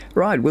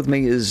Right, with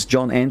me is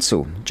John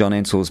Ansell. John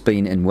Ansell's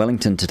been in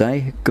Wellington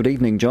today. Good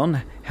evening,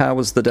 John. How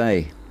was the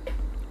day?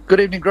 Good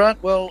evening,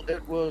 Grant. Well,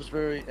 it was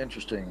very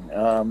interesting.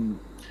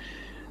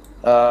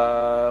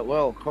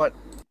 Quite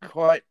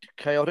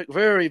chaotic.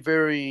 Very,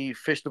 very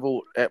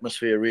festival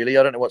atmosphere, really.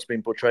 I don't know what's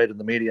been portrayed in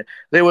the media.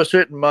 There were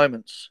certain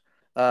moments.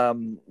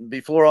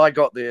 Before I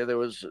got there, there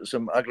was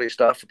some ugly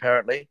stuff,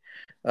 apparently.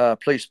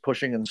 Police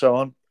pushing and so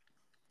on.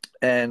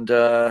 And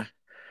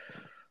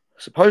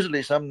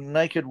supposedly some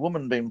naked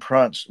woman being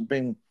pounced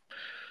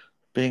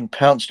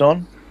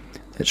on.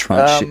 That's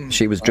right.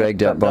 She was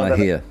dragged out by her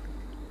hair.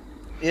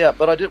 Yeah,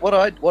 but I did what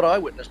I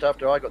witnessed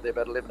after I got there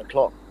about 11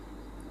 o'clock,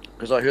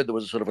 because I heard there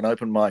was sort of an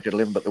open mic at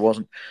 11, but there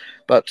wasn't.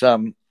 But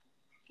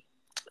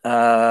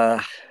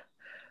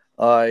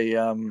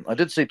I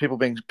did see people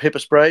being pepper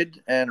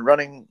sprayed and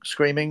running,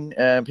 screaming,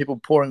 and people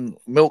pouring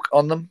milk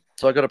on them.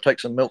 So I got to take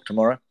some milk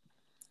tomorrow.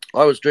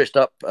 I was dressed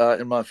up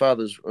in my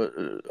father's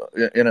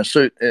in a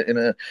suit, in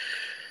a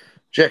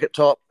jacket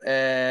top,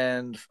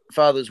 and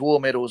father's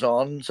war medals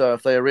on. So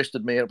if they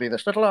arrested me, it'd be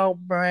this little old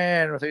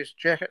man with his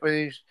jacket with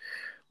his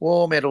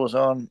war medals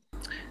on,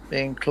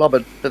 being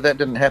clobbered. But that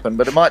didn't happen.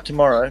 But it might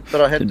tomorrow. But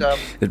I had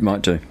it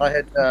might do. I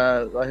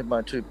had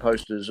my two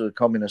posters,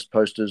 communist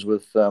posters,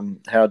 with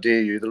 "How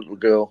dare you," the little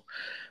girl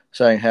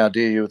saying "How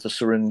dare you" with a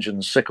syringe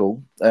and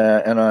sickle,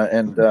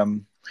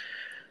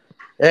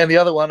 and the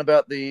other one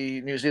about the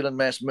New Zealand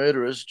mass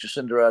murderers,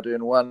 Jacinda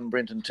Ardern 1,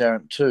 Brenton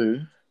Tarrant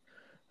 2.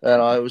 And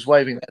I was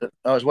waving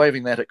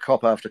that at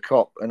cop after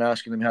cop and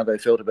asking them how they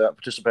felt about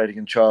participating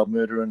in child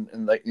murder, and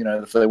they,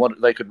 if they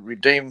wanted, they could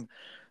redeem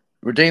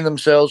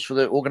themselves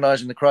for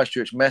organising the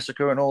Christchurch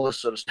massacre and all this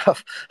sort of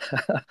stuff,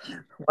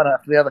 one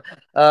after the other.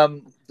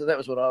 So that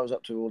was what I was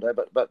up to all day.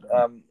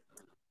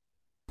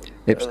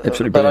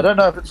 Absolutely. But I don't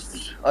know if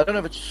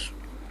it's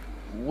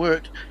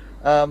worked,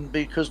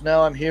 because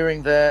now I'm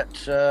hearing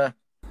that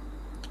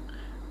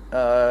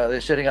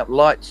they're setting up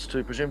lights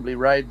to presumably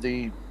raid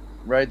the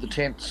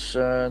tents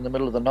in the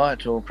middle of the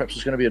night, or perhaps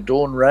it's going to be a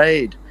dawn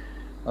raid.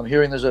 I'm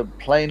hearing there's a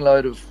plane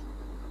load of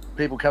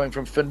people coming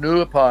from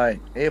Whenuapai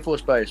Air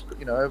Force Base,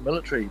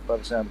 military by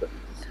the sound of it.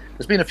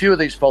 There's been a few of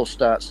these false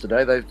starts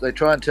today. They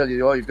try and tell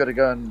you, you've got to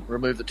go and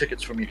remove the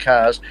tickets from your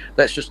cars.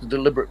 That's just a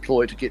deliberate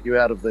ploy to get you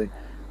out of the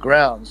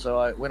ground.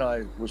 So when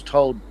I was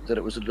told that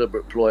it was a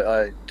deliberate ploy,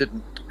 I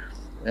didn't.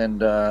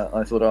 And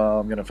I thought,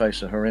 I'm going to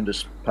face a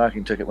horrendous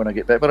parking ticket when I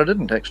get back. But I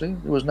didn't, actually.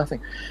 There was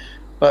nothing.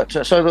 But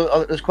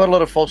there's quite a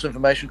lot of false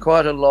information,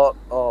 quite a lot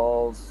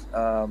of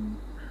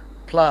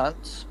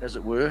plants, as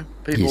it were,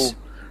 people Yes.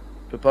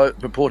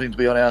 purporting to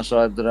be on our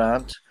side that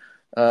aren't,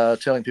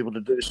 telling people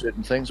to do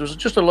certain things. There was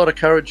just a lot of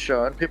courage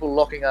shown, people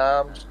locking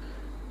arms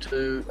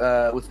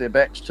with their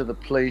backs to the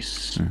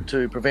police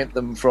to prevent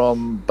them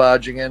from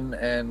barging in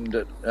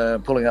and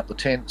pulling up the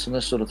tents and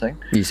this sort of thing.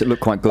 Yes, it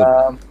looked quite good.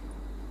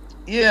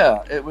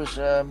 Yeah, it was,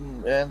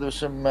 and there was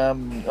some.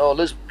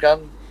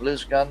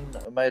 Liz Gunn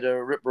made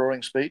a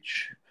rip-roaring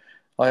speech.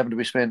 I happened to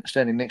be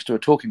standing next to her,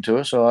 talking to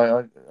her,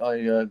 so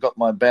I got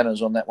my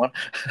banners on that one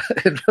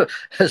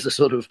as a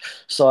sort of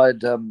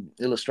side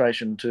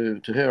illustration to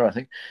her. I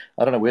think,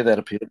 I don't know where that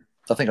appeared.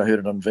 I think I heard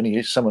it on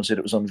Vinny. Someone said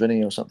it was on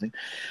Vinny or something.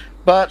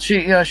 But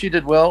she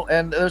did well,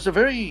 and there was a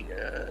very,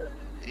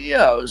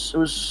 it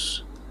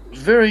was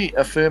very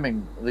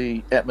affirming,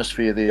 the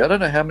atmosphere there. I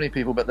don't know how many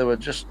people, but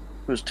it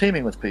was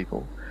teeming with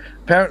people.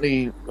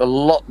 Apparently a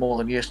lot more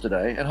than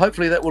yesterday, and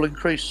hopefully that will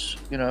increase,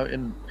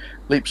 in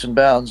leaps and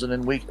bounds, and in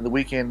the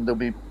weekend there'll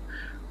be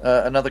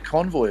another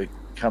convoy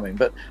coming.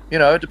 But,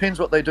 it depends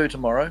what they do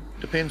tomorrow.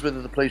 Depends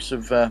whether the police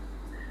have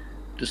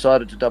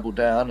decided to double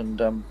down, and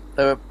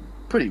they were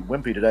pretty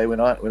wimpy today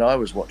when I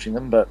was watching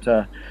them, but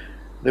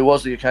there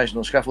was the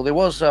occasional scuffle. There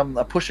was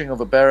a pushing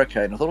of a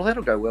barricade, and I thought,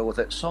 that'll go well with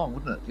that song,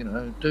 wouldn't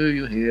it? Do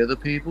you hear the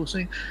people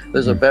sing?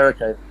 There's a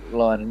barricade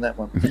line in that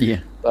one. Yeah.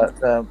 But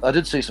I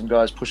did see some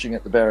guys pushing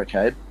at the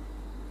barricade.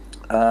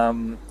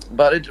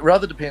 But it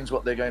rather depends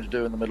what they're going to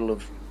do in the middle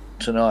of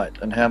tonight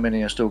and how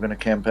many are still going to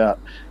camp out.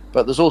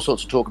 But there's all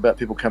sorts of talk about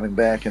people coming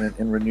back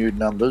in renewed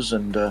numbers,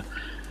 and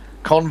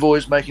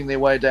convoys making their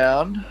way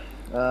down,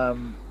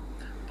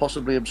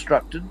 possibly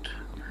obstructed.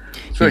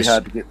 It's very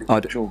hard to get the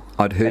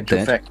I'd heard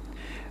that. fact.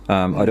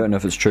 I don't know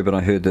if it's true, but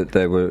I heard that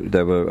there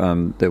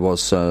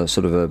was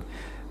sort of a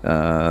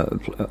I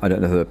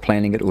don't know if they're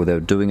planning it or they're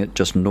doing it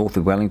just north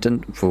of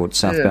Wellington for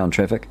southbound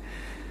traffic.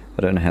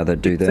 I don't know how they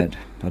do that.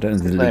 I don't know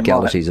the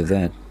legalities of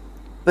that.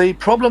 The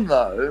problem,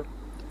 though,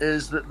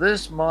 is that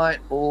this might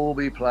all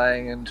be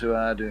playing into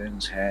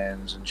Ardern's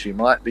hands, and she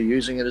might be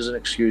using it as an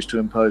excuse to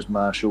impose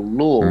martial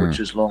law, which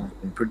has long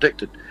been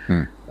predicted.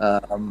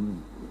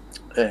 And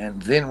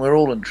then we're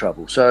all in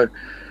trouble. So,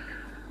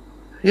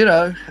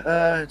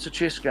 it's a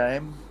chess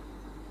game.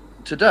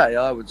 Today,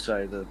 I would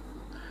say the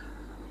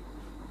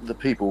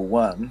people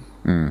won.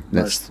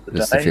 That's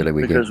the feeling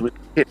we get. Because we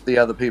kept the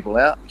other people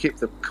out,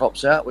 kept the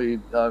cops out. We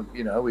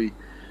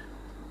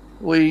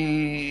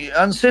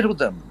unsettled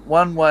them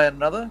one way or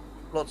another.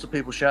 Lots of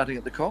people shouting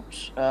at the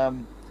cops,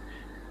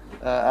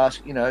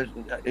 asking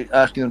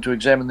them to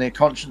examine their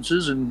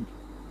consciences, and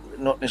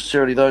not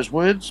necessarily those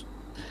words,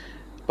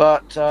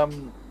 but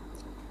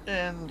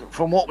and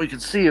from what we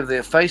could see of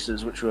their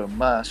faces, which were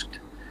masked,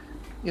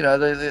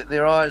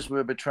 their eyes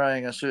were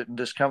betraying a certain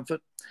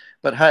discomfort.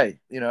 But hey,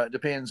 it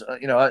depends.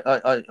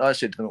 I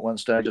said to them at one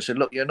stage, I said,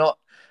 look, you're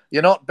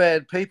not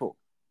bad people.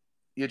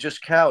 You're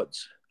just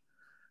cowards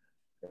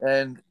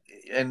and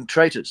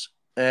traitors,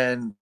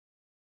 and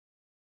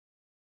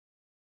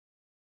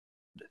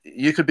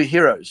you could be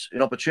heroes,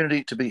 an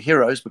opportunity to be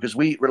heroes, because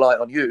we rely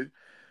on you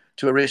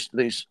to arrest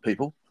these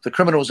people. The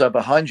criminals are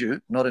behind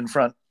you, not in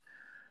front.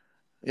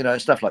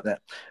 Stuff like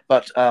that.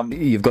 But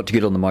you've got to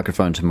get on the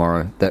microphone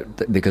tomorrow,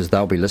 because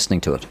they'll be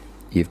listening to it.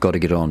 You've got to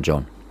get on,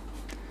 John.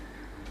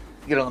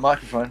 Get on the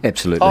microphone.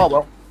 Absolutely. Oh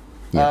well.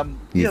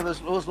 There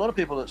was a lot of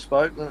people that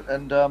spoke,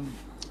 and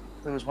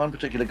there was one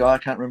particular guy, I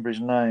can't remember his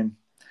name,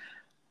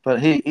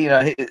 but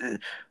the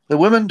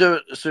women do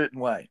it a certain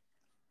way,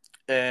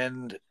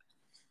 and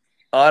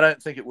I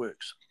don't think it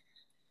works.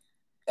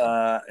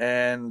 But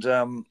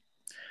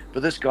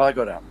this guy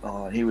got up.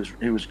 Oh, he was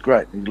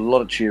great. He did a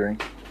lot of cheering.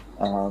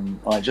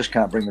 I just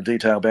can't bring the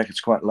detail back.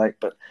 It's quite late,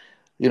 but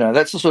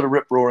that's the sort of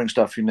rip-roaring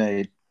stuff you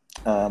need,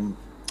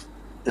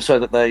 so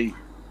that they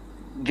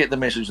get the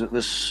message that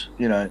this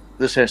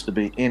has to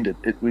be ended.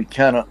 We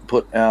cannot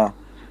put our,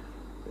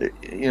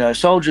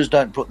 soldiers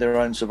don't put their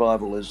own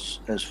survival as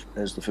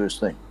the first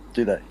thing,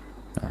 do they?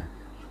 No.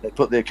 They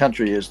put their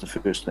country as the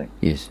first thing.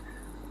 Yes.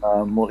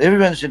 Well,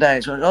 everyone's today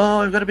is going,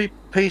 oh, we've got to be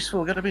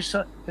peaceful, we've got to be,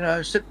 sit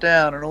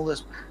down and all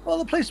this. Well,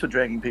 the police were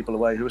dragging people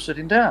away who were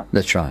sitting down.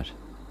 That's right.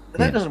 But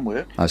that doesn't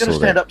work. I You've got to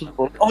stand up to the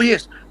bully. Oh,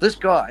 yes, this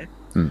guy,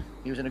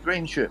 he was in a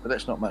green shirt, but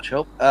that's not much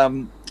help. I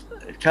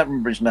can't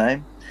remember his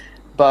name.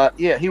 But,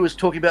 yeah, he was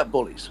talking about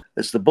bullies.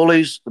 It's the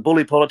bullies, the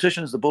bully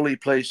politicians, the bully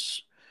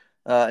police,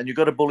 and you've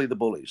got to bully the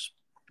bullies.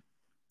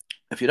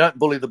 If you don't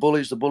bully the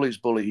bullies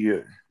bully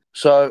you.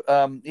 So,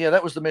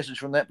 that was the message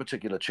from that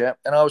particular chap.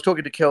 And I was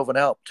talking to Kelvin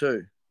Alp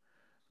too.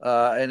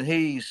 And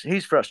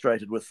he's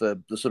frustrated with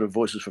the sort of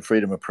Voices for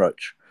Freedom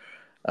approach.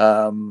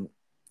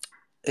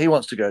 He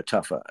wants to go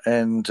tougher.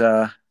 And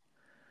a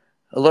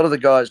lot of the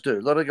guys do.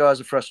 A lot of guys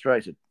are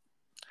frustrated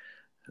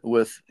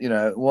with,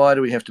 why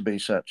do we have to be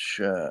such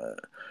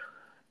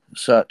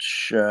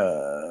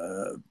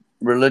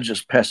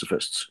religious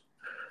pacifists?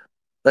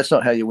 That's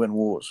not how you win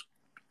wars.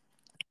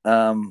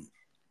 And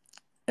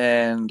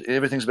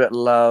everything's about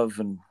love,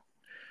 and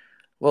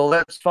well,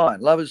 that's fine.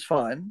 Love is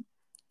fine,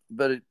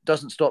 but it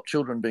doesn't stop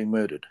children being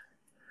murdered.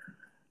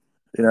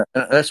 And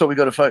that's what we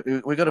got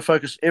to we got to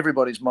focus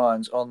everybody's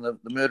minds on the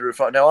murder of.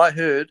 Now, I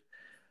heard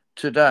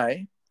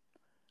today,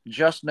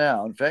 just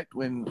now, in fact,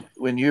 when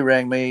you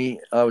rang me,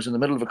 I was in the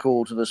middle of a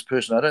call to this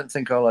person. I don't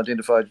think I'll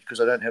identify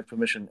because I don't have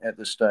permission at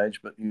this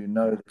stage, but you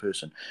know the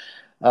person.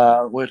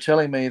 Were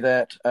telling me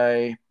that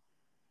a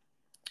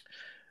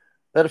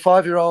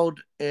 5-year-old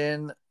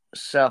in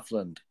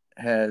Southland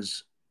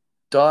has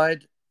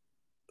died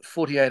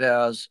 48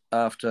 hours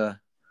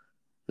after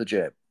the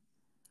jab.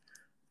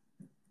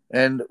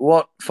 And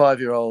what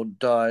 5-year-old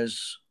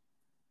dies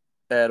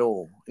at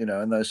all, in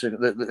those and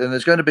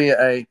there's going to be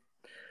a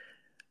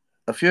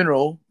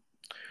funeral.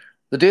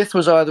 The death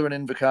was either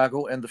in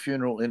Invercargill and the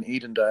funeral in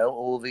Edendale,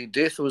 or the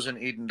death was in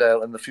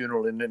Edendale and the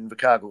funeral in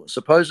Invercargill.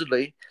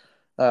 Supposedly,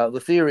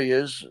 the theory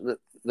is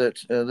that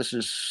this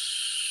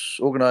is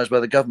organised by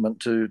the government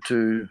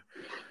to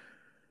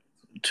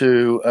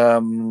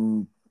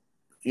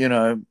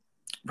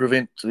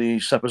prevent the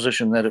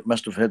supposition that it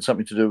must have had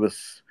something to do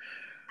with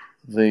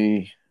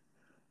the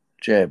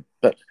jab.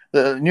 But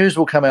the news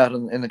will come out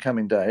in the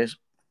coming days,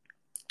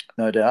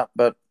 no doubt.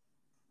 But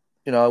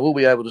I will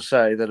be able to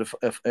say that if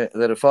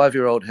that a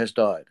 5-year-old has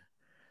died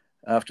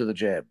after the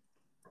jab,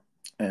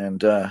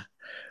 and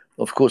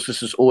of course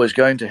this is always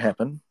going to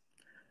happen.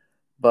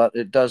 But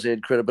it does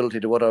add credibility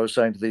to what I was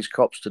saying to these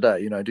cops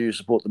today. Do you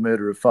support the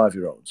murder of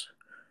 5-year-olds?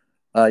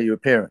 Are you a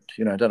parent?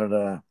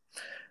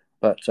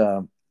 But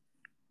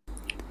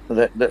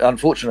that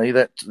unfortunately,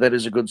 that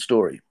is a good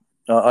story.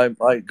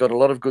 I got a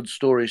lot of good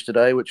stories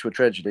today, which were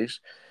tragedies,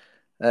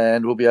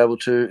 and we'll be able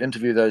to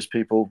interview those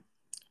people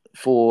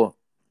for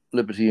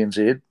Liberty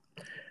NZ.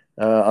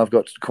 I've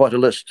got quite a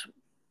list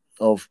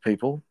of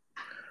people.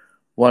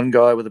 One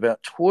guy with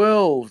about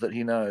 12 that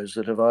he knows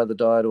that have either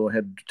died or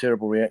had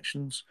terrible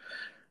reactions.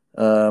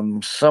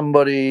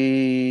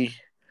 Somebody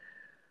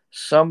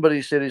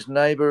said his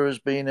neighbour has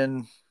been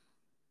in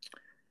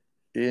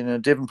a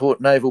Devonport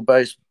Naval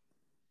Base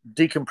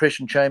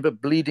decompression chamber,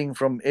 bleeding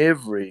from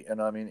every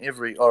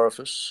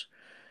orifice,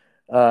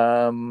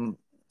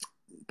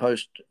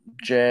 post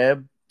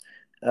jab,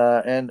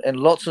 and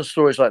lots of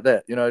stories like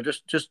that.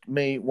 Just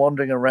me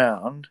wandering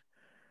around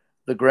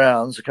the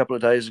grounds a couple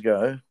of days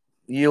ago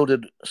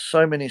yielded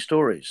so many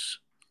stories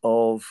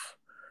of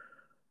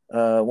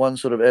one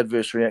sort of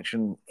adverse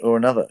reaction or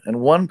another, and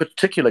one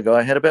particular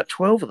guy had about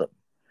 12 of them.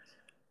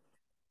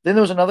 Then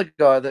there was another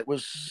guy that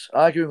was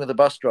arguing with the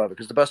bus driver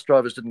because the bus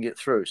drivers didn't get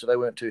through, so they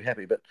weren't too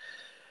happy. But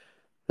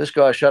this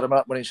guy shut him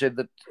up when he said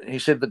that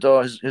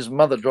his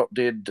mother dropped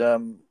dead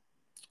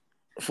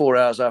 4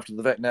 hours after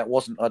the fact. Now, it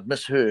wasn't, I'd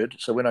misheard.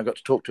 So when I got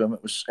to talk to him,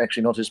 it was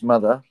actually not his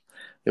mother.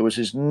 It was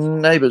his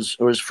neighbour's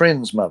or his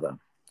friend's mother.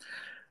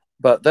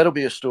 But that'll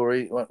be a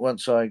story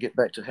once I get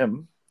back to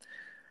him.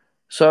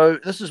 So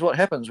this is what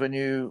happens when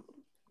you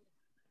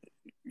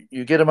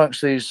get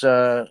amongst these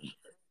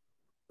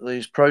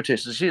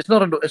protesters. See, it's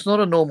not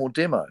a normal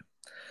demo.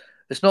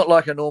 It's not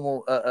like a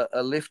normal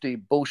a lefty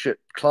bullshit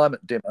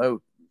climate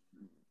demo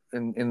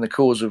in the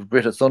cause of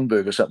Greta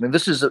Thunberg or something.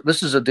 This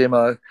is a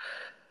demo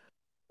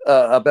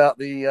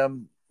about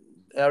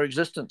our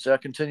existence, our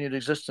continued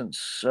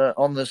existence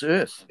on this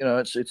earth.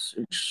 It's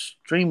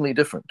extremely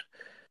different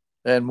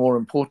and more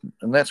important,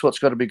 and that's what's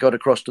got to be got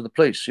across to the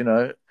police.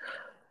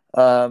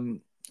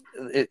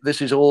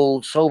 This is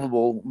all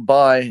solvable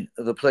by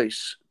the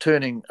police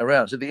turning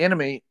around. So the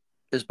enemy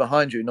is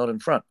behind you, not in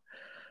front.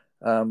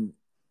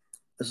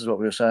 This is what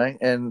we were saying,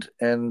 and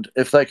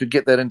if they could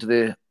get that into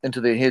their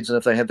heads, and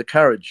if they had the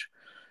courage.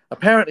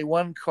 Apparently,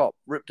 one cop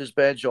ripped his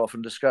badge off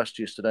in disgust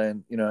yesterday,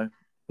 and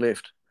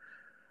left.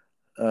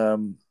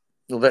 Well,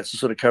 that's the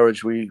sort of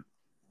courage we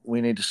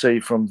need to see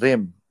from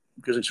them,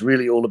 because it's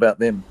really all about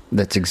them.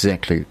 That's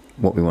exactly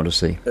what we want to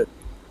see.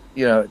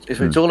 If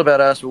it's all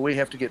about us, well, we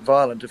have to get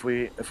violent if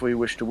we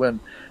wish to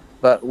win.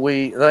 But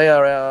they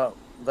are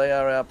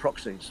our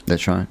proxies.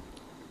 That's right.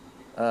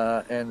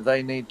 And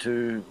they need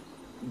to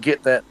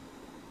get that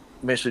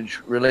message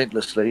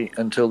relentlessly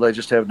until they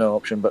just have no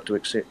option but to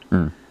accept.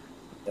 And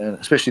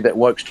especially that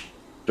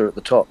wokester at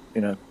the top.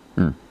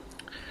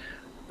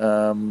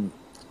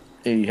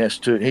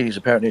 He's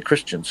apparently a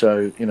Christian,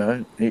 so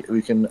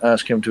we can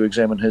ask him to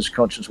examine his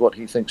conscience, what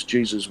he thinks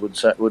Jesus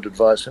would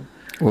advise him.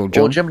 Well,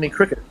 John, or Jiminy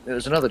Cricket.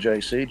 There's another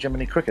JC,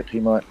 Jiminy Cricket. He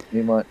might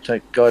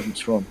take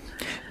guidance from.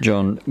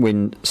 John,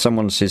 when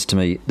someone says to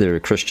me they're a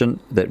Christian,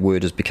 that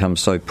word has become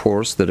so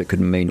porous that it could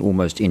mean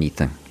almost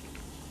anything.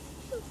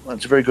 Well,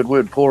 it's a very good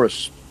word,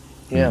 porous.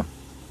 Yeah.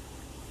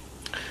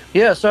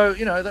 Yeah. So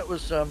that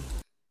was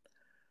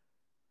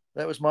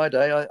my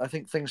day. I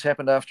think things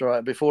happened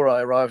before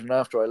I arrived and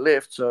after I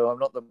left. So I'm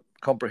not the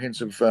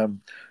comprehensive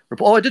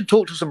report. Oh, I did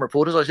talk to some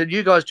reporters. I said,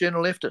 "You guys,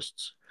 journal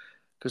leftists,"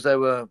 because they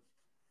were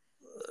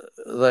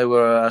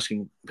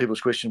asking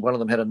people's questions. One of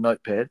them had a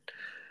notepad.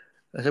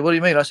 I said, "What do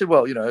you mean?" I said,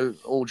 "Well,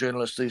 all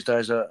journalists these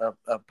days are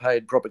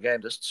paid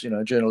propagandists.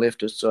 Journal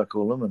leftists, I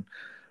call them."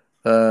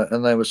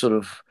 And they were sort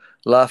of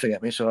laughing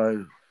at me. So I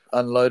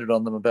unloaded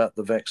on them about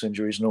the vax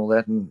injuries and all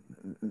that,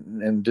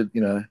 and did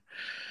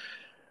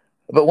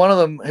But one of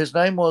them, his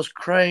name was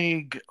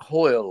Craig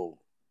Hoyle,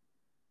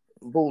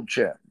 bald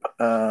chap.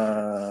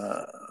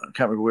 I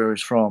can't remember where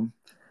he's from.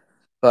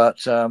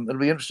 But it'll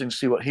be interesting to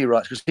see what he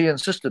writes, because he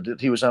insisted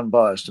that he was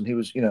unbiased, and he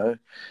was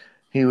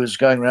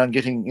going around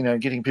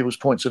getting people's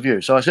points of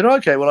view. So I said,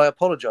 okay, well, I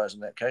apologise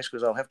in that case,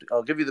 because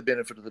I'll give you the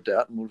benefit of the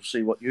doubt, and we'll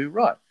see what you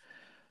write.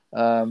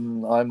 I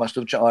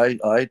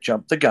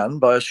jumped the gun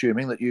by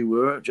assuming that you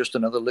were just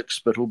another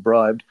lick-spittle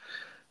bribed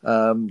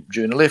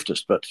junior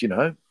leftist, but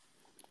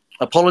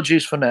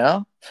apologies for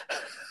now.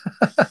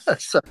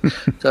 so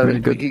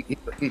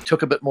he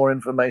took a bit more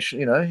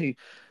information.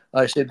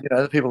 I said,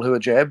 the people who are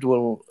jabbed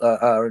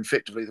are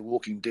effectively the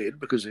walking dead,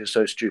 because they're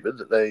so stupid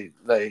that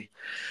they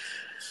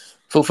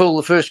fulfill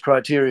the first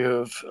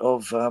criteria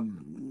of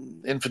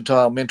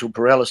infantile mental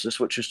paralysis,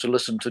 which is to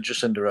listen to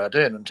Jacinda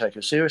Ardern and take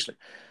her seriously.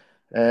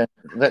 And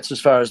that's as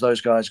far as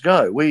those guys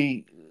go.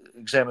 We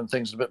examine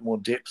things in a bit more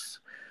depth.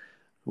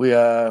 We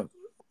are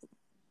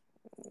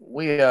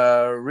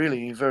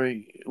really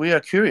we are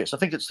curious. I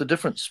think it's the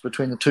difference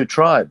between the two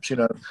tribes.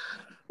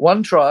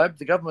 One tribe,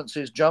 the government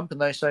says jump,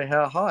 and they say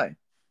how high.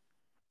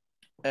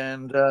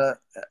 And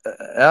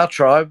our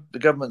tribe, the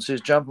government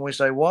says jump, and we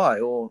say why,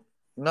 or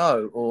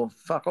no, or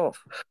fuck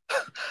off.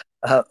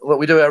 Well,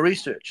 we do our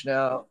research.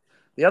 Now,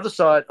 the other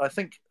side, I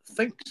think,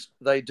 thinks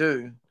they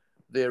do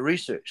their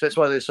research. That's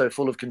why they're so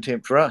full of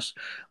contempt for us.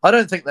 I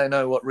don't think they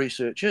know what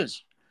research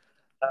is.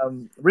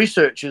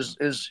 Research is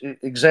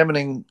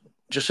examining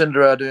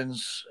Jacinda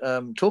Ardern's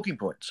talking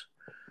points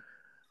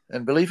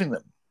and believing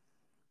them,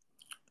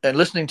 and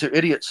listening to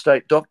idiot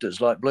state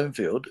doctors like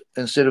Bloomfield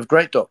instead of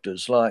great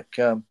doctors like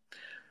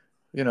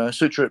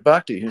Sucharit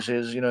Bhakti, who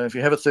says, if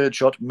you have a third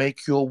shot,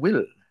 make your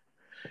will.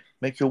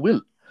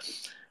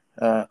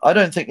 I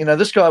don't think,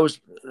 this guy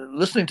was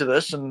listening to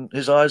this and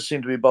his eyes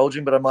seemed to be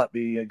bulging, but I might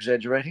be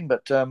exaggerating.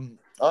 But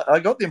I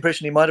got the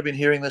impression he might have been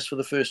hearing this for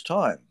the first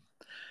time.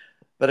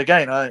 But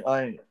again,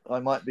 I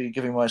might be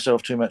giving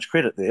myself too much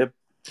credit there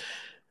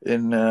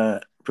in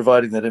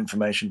providing that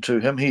information to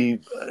him. He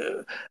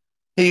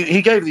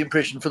gave the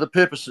impression, for the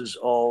purposes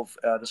of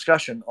our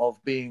discussion,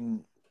 of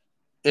being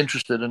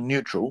interested and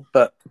neutral.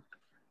 But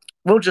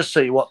we'll just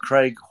see what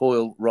Craig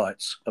Hoyle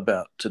writes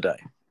about today.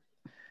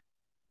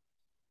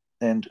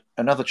 And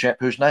another chap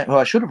who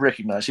I should have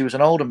recognised, he was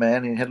an older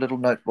man, he had a little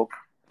notebook,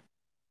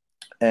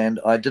 and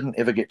I didn't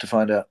ever get to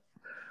find out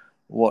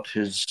what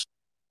his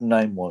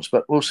name was.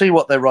 But we'll see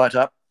what they write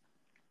up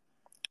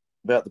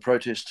about the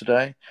protest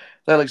today.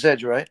 They'll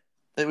exaggerate.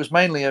 It was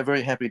mainly a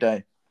very happy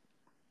day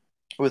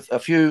with a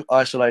few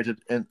isolated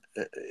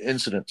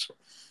incidents.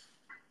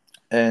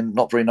 and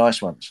not very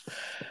nice ones.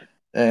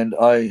 And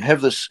I have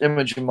this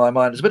image in my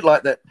mind. It's a bit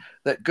like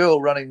that girl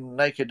running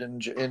naked in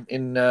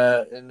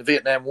the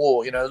Vietnam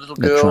War. The little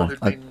girl right. who'd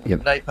been Yep.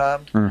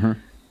 napalmed. Mm-hmm.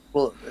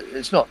 Well,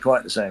 it's not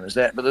quite the same as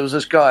that, but there was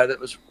this guy that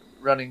was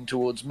running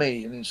towards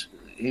me, and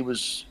he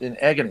was in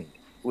agony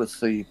with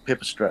the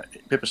pepper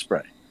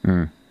spray.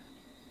 Mm.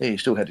 He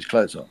still had his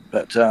clothes on,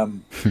 but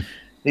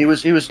he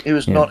was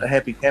not a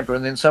happy camper.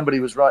 And then somebody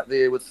was right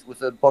there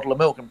with a bottle of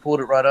milk and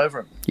poured it right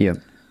over him. Yeah.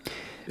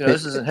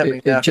 This isn't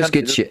happening in our It just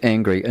country. gets you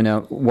angry. And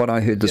now, what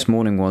I heard this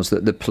morning was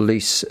that the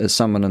police,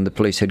 someone in the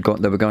police they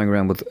were going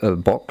around with a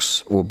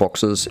box or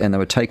boxes, and they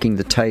were taking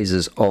the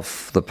tasers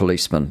off the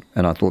policemen.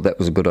 And I thought that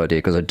was a good idea,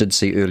 because I did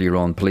see earlier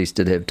on police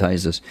did have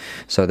tasers,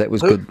 so that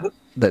was good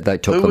that they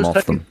took them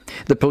off them.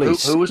 The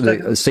police,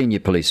 the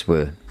senior police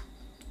were.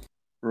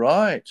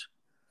 Right.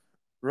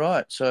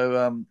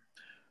 So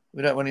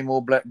we don't want any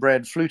more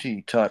Brad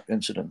Flutie type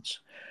incidents.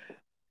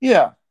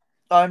 Yeah,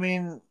 I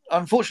mean,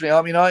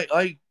 unfortunately,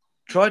 I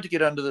tried to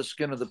get under the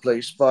skin of the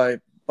police by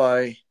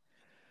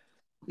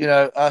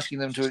asking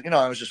them to.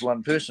 I was just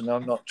one person.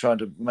 I'm not trying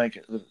to make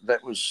it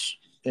that was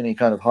any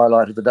kind of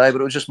highlight of the day,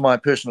 but it was just my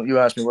personal. You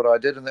asked me what I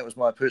did, and that was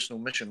my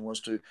personal mission was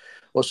to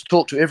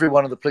talk to every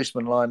one of the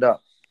policemen lined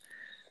up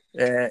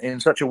in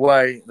such a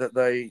way that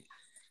they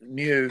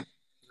knew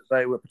that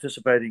they were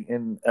participating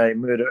in a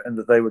murder and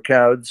that they were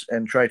cowards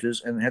and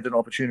traitors and had an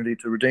opportunity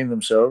to redeem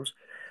themselves.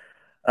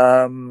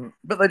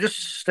 But they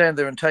just stand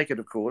there and take it,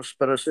 of course.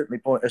 But at a certain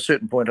point,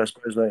 I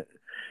suppose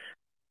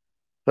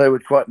they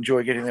would quite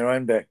enjoy getting their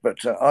own back.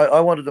 But I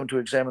wanted them to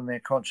examine their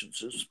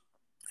consciences,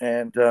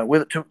 and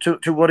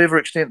to whatever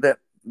extent that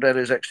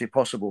is actually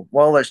possible,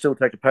 while they still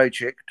take a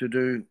paycheck to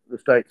do the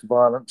state's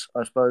violence.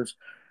 I suppose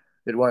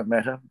it won't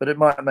matter, but it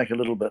might make a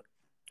little bit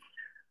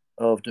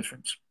of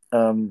difference.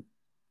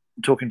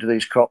 Talking to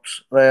these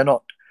cops, they are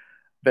not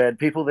bad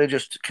people. They're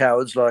just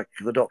cowards, like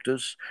the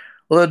doctors.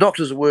 Well, the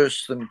doctors are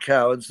worse than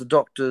cowards. The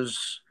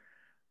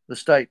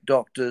state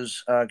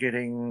doctors are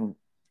getting,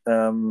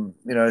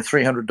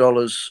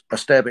 $300 a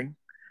stabbing.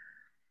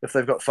 If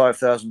they've got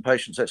 5,000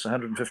 patients, that's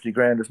 150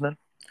 grand, isn't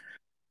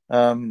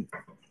it?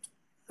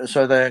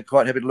 So they're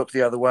quite happy to look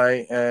the other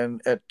way,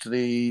 and at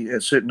a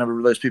certain number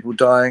of those people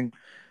dying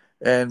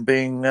and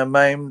being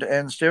maimed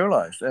and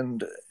sterilised.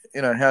 And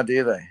how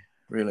dare they,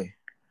 really?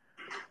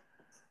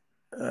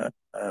 The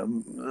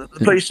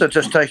police are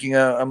just taking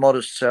a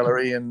modest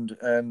salary and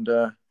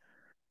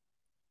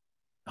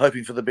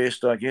hoping for the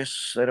best, I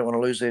guess. They don't want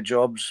to lose their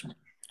jobs,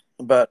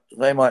 but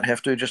they might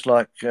have to, just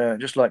like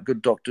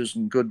good doctors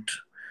and good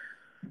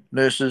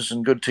nurses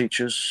and good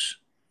teachers.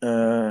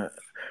 Then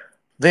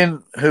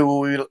who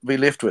will we be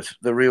left with?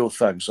 The real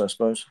thugs, I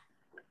suppose.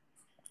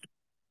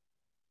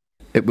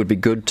 It would be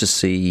good to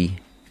see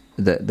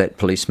that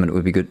policeman. It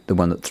would be good, the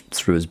one that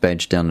threw his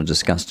badge down in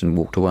disgust and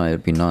walked away.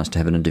 It'd be nice to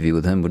have an interview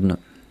with him, wouldn't it?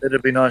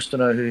 It'd be nice to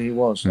know who he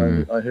was.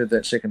 I heard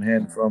that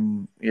secondhand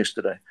from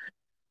yesterday.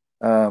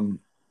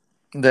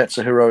 That's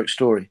a heroic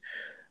story.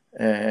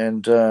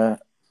 And I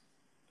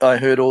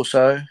heard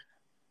also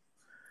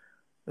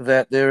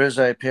that there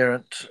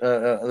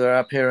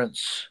are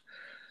parents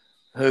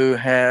who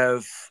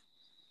have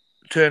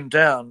turned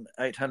down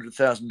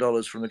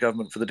 $800,000 from the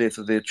government for the death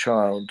of their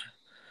child,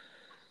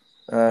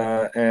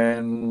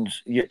 and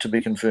yet to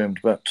be confirmed.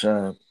 But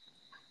I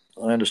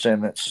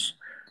understand that's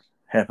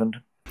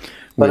happened.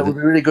 But it would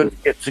be really good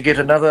to get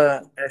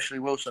another Ashley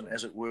Wilson,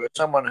 as it were,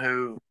 someone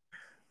who,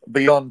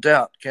 beyond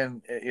doubt,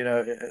 can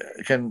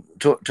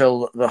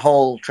tell the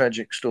whole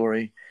tragic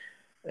story,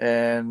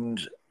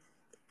 and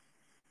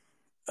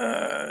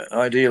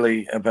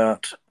ideally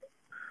about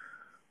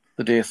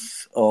the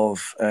death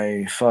of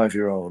a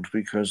 5-year-old,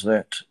 because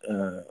that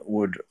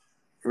would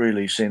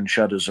really send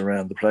shudders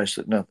around the place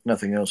that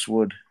nothing else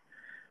would.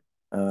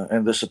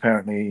 And this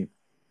apparently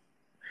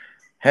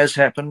has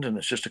happened, and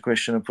it's just a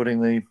question of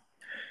putting the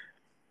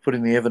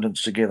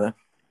evidence together.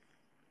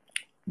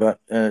 But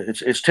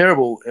it's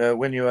terrible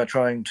when you are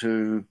trying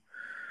to,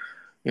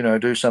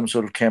 do some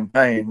sort of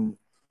campaign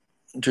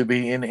to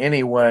be in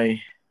any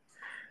way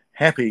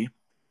happy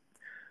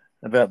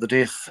about the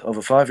death of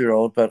a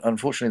 5-year-old. But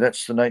unfortunately,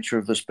 that's the nature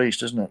of this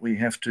beast, isn't it? We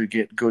have to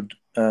get good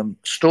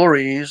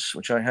stories,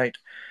 which I hate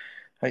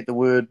the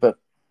word, but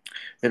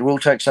it will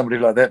take somebody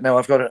like that. Now,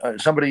 I've got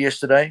somebody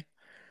yesterday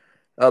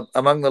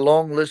among the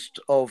long list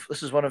of.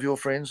 This is one of your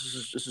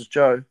friends. This is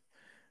Joe.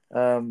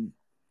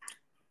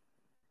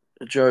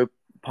 Joe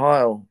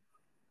Pyle.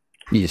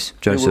 Yes,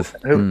 Joseph.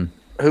 Who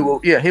will?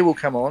 Yeah, he will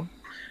come on.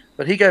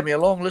 But he gave me a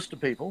long list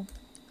of people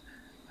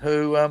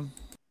who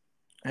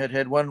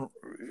had one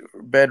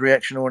bad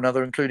reaction or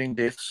another, including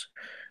deaths,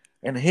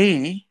 and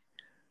he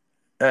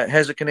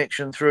has a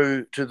connection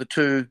through to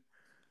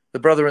the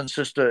brother and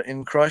sister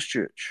in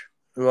Christchurch,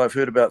 who I've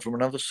heard about from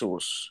another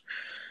source.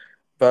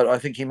 But I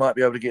think he might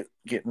be able to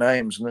get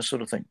names and this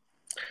sort of thing.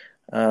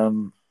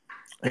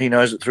 He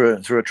knows it through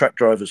a truck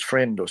driver's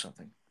friend or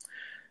something.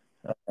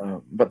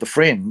 But the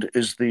friend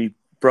is the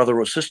brother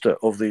or sister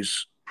of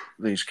these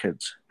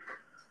kids.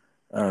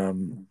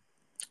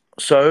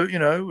 So,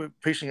 we're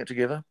piecing it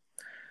together.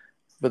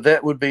 but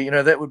that would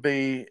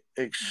be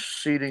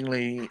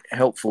exceedingly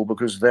helpful,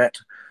 because that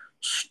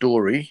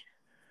story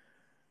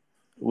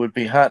would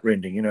be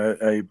heartrending.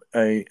 A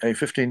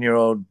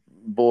 15-year-old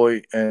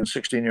boy and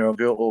 16-year-old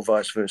girl, or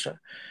vice versa,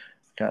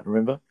 can't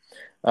remember,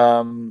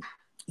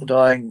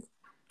 dying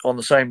on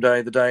the same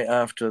day, the day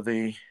after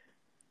the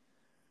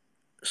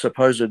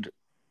supposed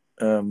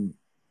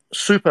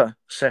Super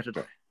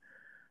Saturday.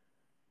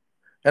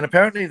 And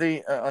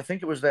apparently, I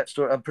think it was that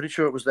story. I'm pretty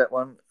sure it was that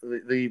one.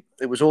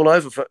 It was all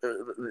over.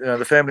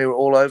 The family were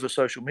all over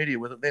social media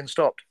with it. Then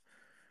stopped.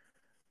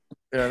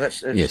 That's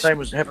the same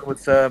as happened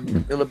with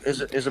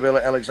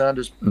Isabella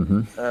Alexander's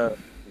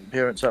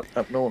parents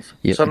up north.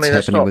 Yeah, suddenly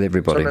it's happening with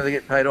everybody. Suddenly they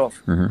get paid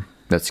off. Mm-hmm.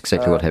 That's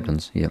exactly what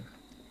happens. Yeah.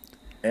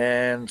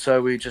 And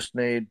so we just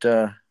need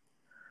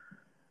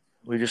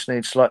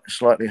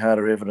slightly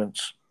harder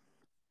evidence.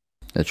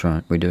 That's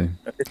right. We do.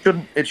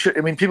 It should.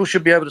 I mean, people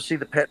should be able to see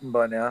the pattern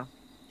by now.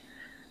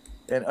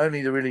 And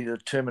only the really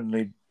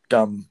determinedly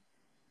dumb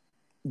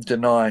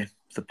deny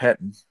the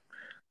pattern.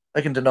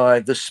 They can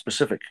deny this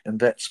specific and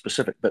that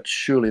specific, but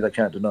surely they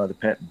can't deny the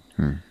pattern.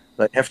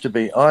 They have to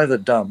be either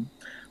dumb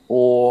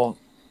or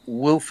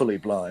willfully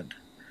blind,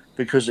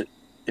 because it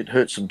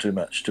hurts them too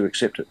much to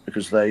accept it,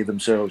 because they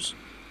themselves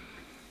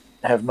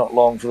have not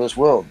longed for this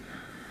world.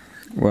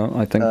 Well,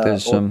 I think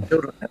there's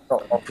children have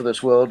not longed for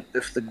this world,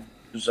 if the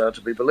news are to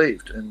be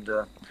believed. And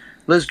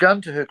Liz Gunn,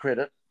 to her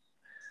credit,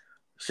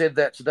 said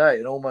that today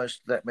in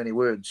almost that many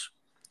words.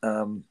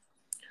 It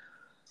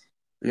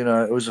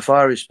was a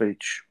fiery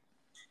speech,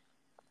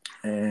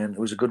 and it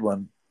was a good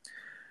one.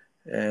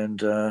 And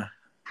you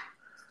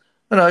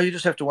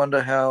just have to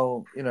wonder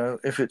how,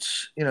 if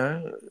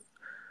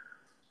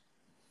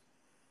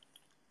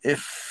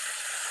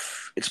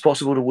it's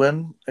possible to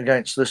win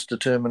against this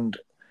determined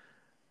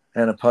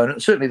an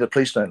opponent. Certainly, the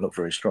police don't look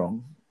very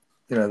strong.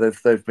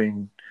 They've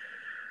been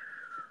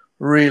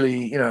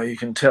really, you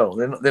can tell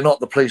they're not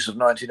the police of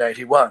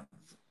 1981.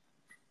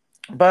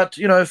 But,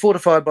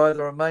 fortified by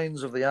the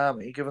remains of the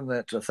army, given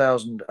that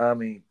 1,000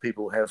 army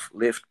people have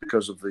left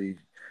because of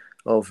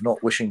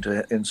not wishing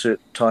to insert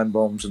time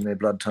bombs in their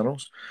blood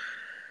tunnels.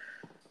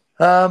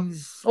 I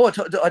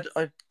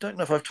don't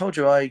know if I've told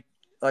you, I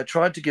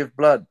tried to give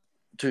blood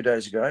 2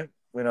 days ago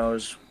when I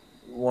was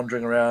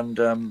wandering around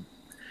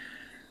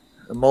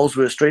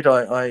Molesworth Street.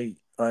 I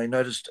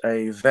noticed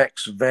a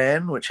Vax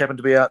van, which happened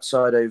to be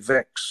outside a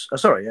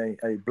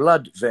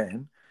blood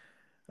van,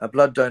 a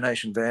blood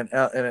donation van.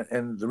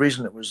 And the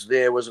reason it was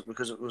there was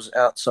because it was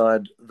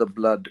outside the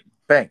blood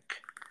bank,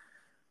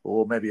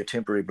 or maybe a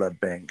temporary blood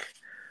bank,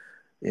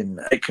 in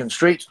Aitken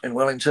Street in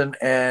Wellington.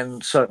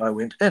 And so I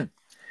went in,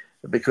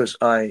 because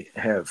I'm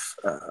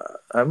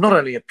not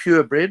only a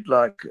purebred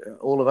like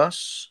all of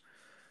us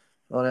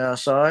on our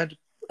side,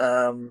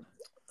 a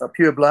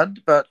pure blood,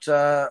 but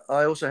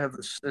I also have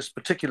this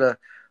particular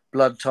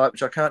blood type,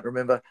 which I can't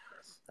remember,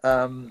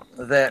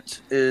 that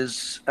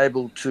is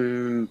able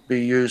to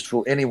be used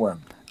for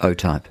anyone. O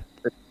type.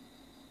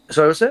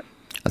 So is that?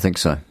 I think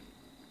so.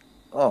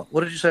 Oh,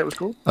 what did you say it was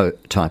called? O,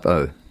 type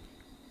O.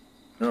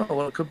 Oh,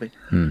 well, it could be.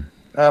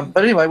 But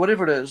anyway,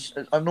 whatever it is,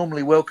 I'm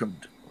normally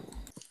welcomed.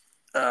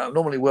 By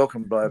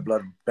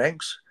blood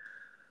banks.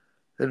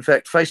 In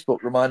fact,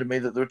 Facebook reminded me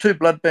that there are 2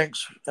 blood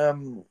banks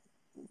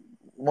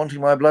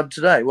wanting my blood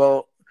today.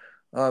 Well,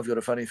 I've got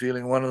a funny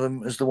feeling one of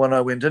them is the one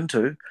I went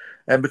into,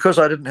 and because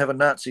I didn't have a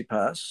Nazi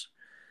pass,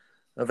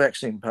 a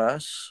vaccine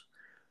pass,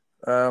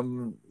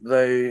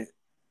 they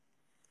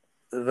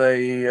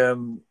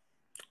were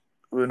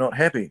not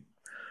happy.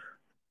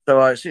 So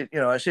I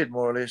said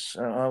more or less.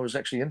 I was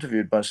actually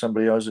interviewed by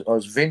somebody. I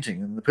was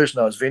venting, and the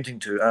person I was venting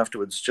to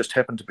afterwards just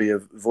happened to be a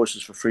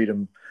Voices for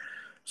Freedom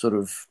sort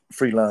of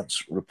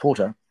freelance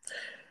reporter,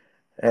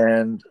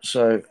 and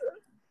so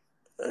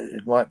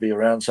it might be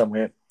around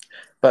somewhere.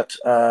 But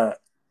I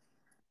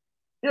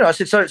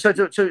said so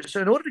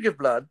in order to give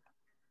blood,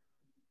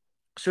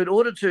 so in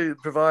order to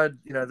provide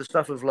the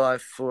stuff of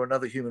life for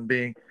another human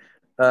being,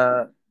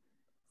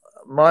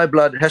 my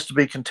blood has to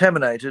be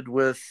contaminated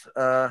with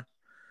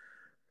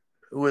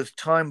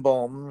time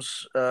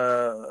bombs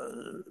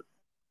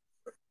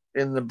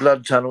in the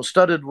blood tunnel,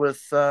 studded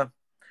with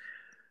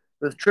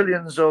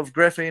trillions of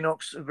graphene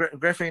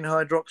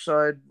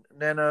hydroxide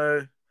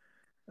nano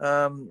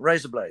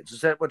razor blades.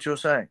 Is that what you're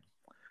saying?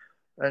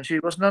 And she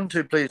was none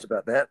too pleased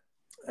about that,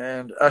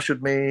 and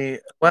ushered me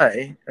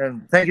away.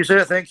 And thank you,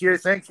 sir. Thank you.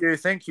 So,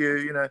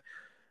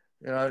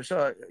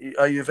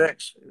 are you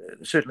vax?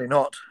 Certainly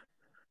not.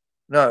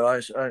 No,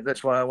 I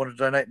that's why I wanted to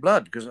donate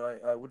blood, because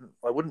I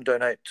wouldn't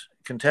donate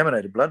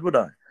contaminated blood, would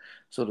I?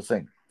 Sort of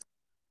thing.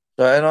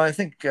 So, and I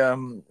think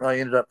I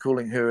ended up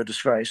calling her a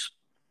disgrace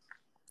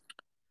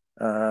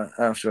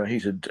after a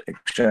heated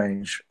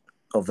exchange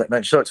of that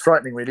nature. So it's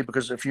frightening, really,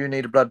 because if you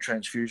need a blood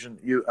transfusion,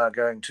 you are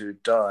going to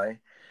die,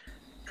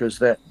 because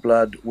that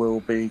blood will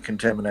be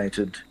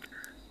contaminated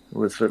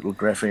with little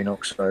graphene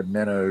oxide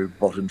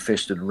nanobot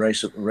infested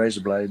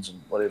razor blades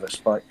and whatever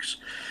spikes.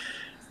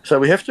 So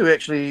we have to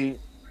actually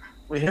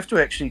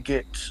actually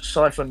get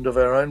siphoned of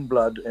our own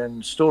blood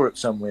and store it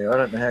somewhere. I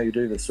don't know how you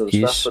do this sort of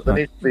Yes, stuff, but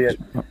there needs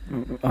to be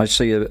I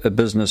see an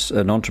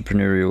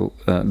entrepreneurial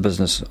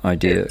business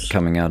idea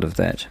coming out of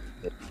that.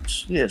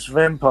 Yes,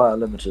 Vampire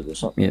Limited or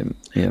something.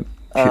 Yeah.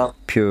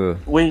 Pure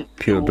blood. We,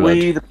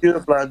 the pure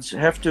bloods,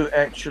 have to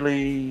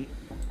actually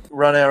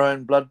run our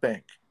own blood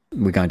bank.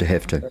 We're going to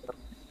have to.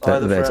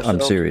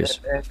 I'm serious.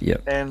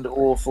 And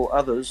or for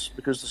others,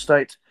 because the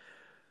state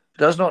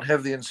does not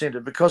have the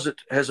incentive, because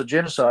it has a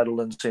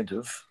genocidal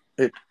incentive.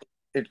 It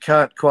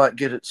can't quite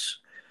find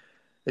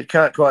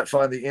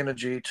the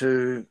energy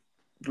to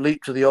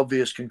leap to the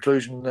obvious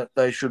conclusion that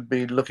they should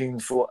be looking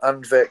for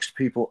unvaxxed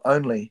people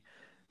only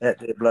at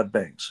their blood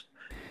banks.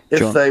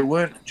 If they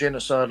weren't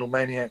genocidal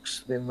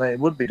maniacs, then they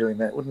would be doing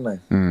that, wouldn't they?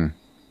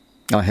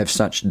 I have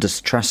such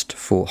distrust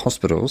for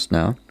hospitals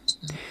now,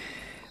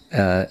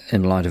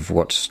 in light of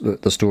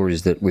the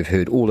stories that we've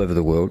heard all over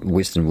the world,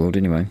 Western world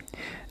anyway,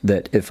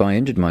 that if I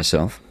injured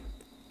myself,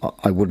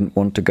 I wouldn't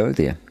want to go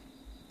there.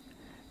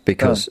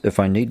 Because if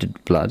I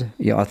needed blood,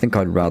 I think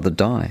I'd rather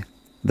die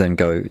than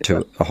go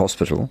to a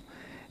hospital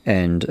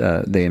and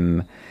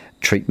them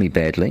treat me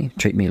badly,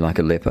 treat me like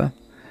a leper.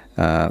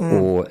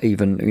 Or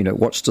even,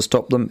 what's to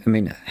stop them? I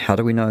mean, how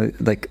do we know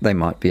they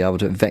might be able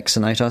to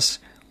vaccinate us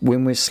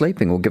when we're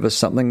sleeping or give us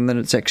something that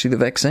it's actually the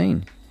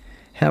vaccine?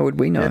 How would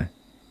we know? Yeah.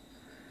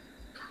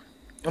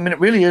 I mean, it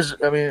really is,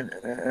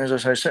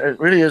 as I say, it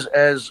really is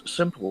as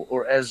simple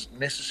or as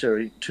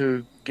necessary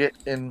to get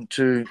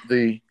into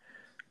the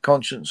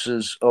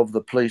consciences of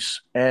the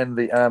police and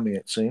the army,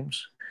 it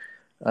seems.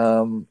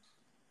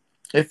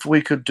 If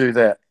we could do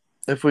that,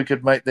 if we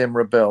could make them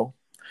rebel,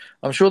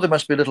 I'm sure there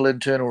must be little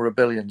internal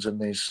rebellions in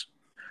these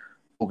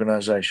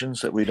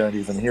organisations that we don't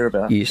even hear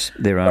about. Yes,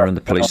 there are in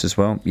the police as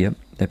well. Yep,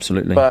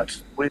 absolutely.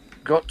 But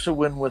we've got to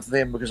win with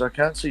them, because I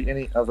can't see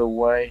any other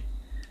way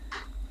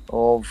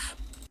of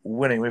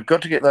winning. We've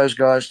got to get those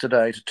guys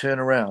today to turn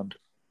around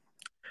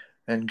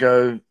and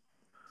go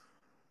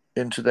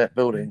into that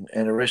building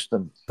and arrest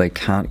them. They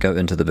can't go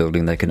into the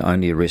building. They can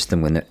only arrest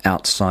them when they're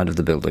outside of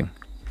the building.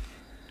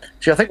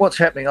 See, I think what's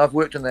happening, I've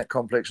worked in that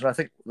complex, and I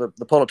think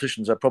the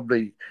politicians are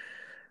probably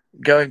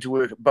going to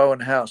work at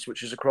Bowen House,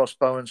 which is across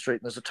Bowen Street,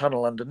 and there's a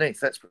tunnel underneath.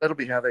 That'll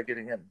be how they're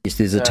getting in. Yes,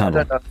 there's a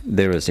tunnel.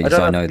 There is. Yes,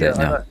 I know that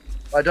now.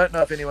 I don't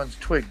know if anyone's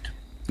twigged.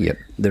 Yep,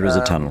 there is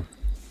a tunnel.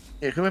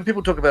 Yeah, because when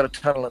people talk about a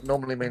tunnel, it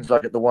normally means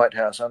like at the White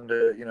House,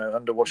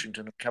 under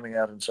Washington, coming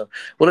out and so.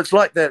 Well, it's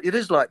like that. It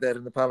is like that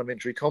in the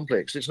parliamentary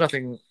complex. It's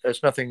nothing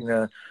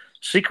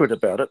secret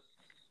about it.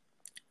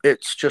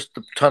 It's just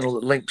the tunnel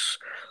that links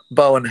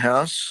Bowen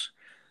House,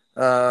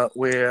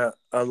 where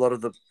a lot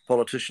of the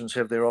politicians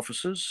have their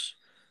offices.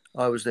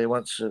 I was there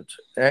once at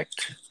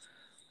ACT,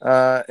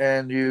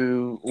 and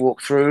you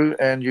walk through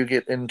and you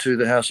get into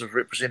the House of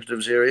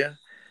Representatives area,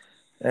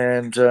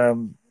 and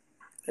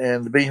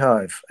the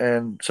Beehive,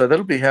 and so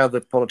that'll be how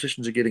the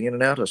politicians are getting in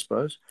and out, I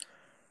suppose.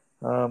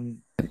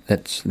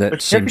 That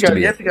seems to be.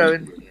 You have to go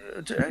in.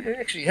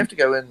 Actually, you have to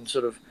go in.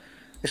 Sort of,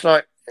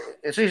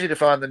 it's easy to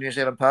find the New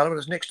Zealand Parliament.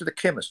 It's next to the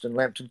chemist in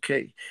Lambton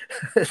Quay.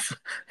 It's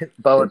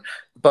Bowen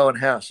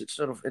House.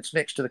 It's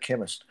next to the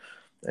chemist,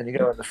 and you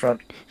go in the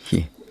front.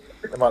 Yeah.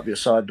 There might be a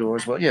side door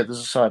as well. Yeah, there's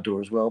a side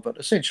door as well, but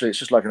essentially it's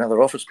just like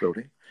another office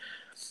building,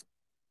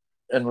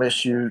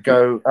 unless you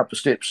go up the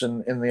steps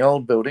in the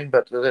old building.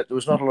 But there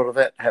was not a lot of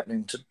that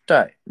happening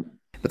today.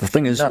 But the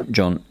thing is,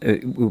 John,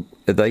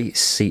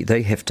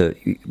 they have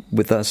to,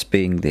 with us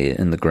being there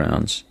in the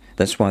grounds,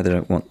 that's why they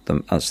don't want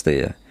us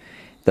there.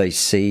 They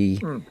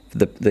see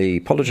the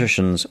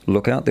politicians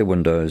look out their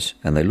windows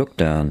and they look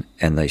down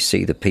and they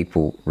see the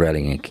people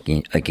rallying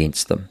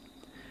against them.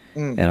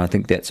 And I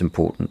think that's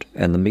important.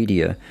 And the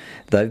media,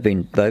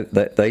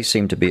 they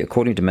seem to be,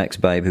 according to Max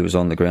Babe, who was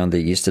on the ground there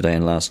yesterday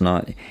and last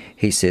night,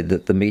 he said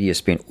that the media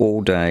spent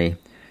all day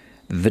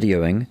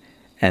videoing,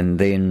 and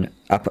then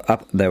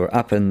they were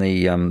up in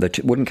they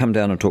wouldn't come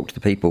down and talk to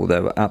the people. They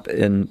were up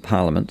in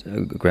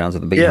Parliament, grounds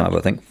of the Beehive, I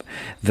think,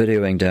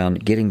 videoing down,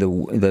 getting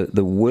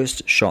the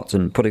worst shots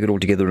and putting it all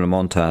together in a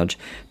montage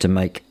to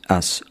make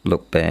us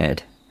look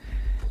bad.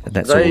 And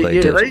that's all they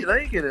did.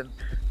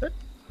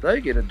 They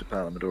get into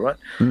Parliament, all right.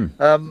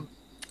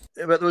 But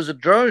there was a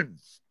drone.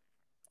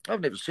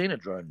 I've never seen a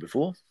drone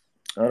before,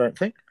 I don't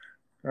think.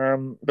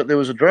 But there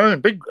was a drone,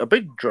 a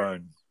big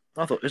drone.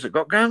 I thought, has it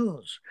got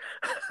guns?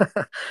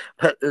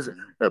 But is it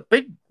a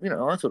big? I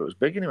thought it was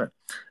big anyway.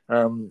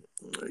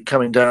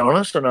 Coming down on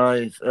us,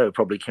 and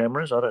probably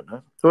cameras. I don't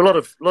know. There were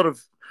a lot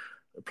of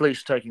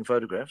police taking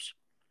photographs.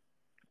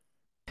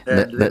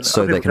 That's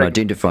so they can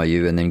identify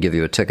you and then give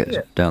you a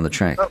ticket down the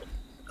track.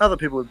 Other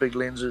people with big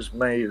lenses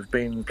may have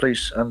been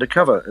police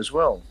undercover as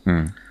well,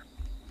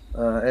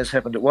 as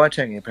happened at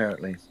Waitangi,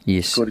 apparently.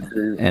 Yes,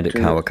 and at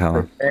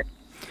Kawakawa.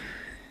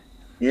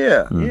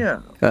 Yeah.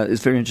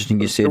 It's very interesting.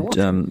 You said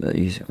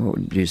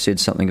you said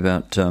something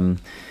about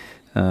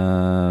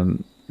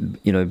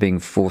being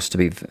forced to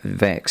be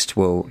vaxxed.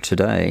 Well,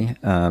 today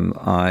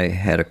I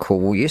had a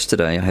call.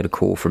 Yesterday I had a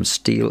call from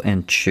Steel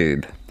and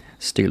Tube.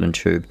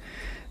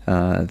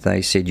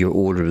 They said your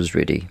order is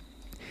ready.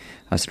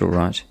 I said, all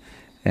right.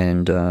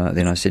 And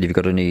then I said, "Have you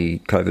got any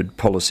COVID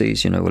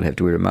policies? We'll have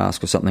to wear a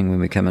mask or something when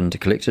we come in to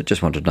collect it."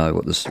 Just wanted to know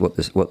what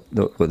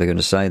they're going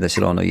to say. They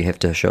said, "Oh no, you have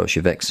to show us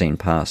your vaccine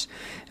pass,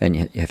 and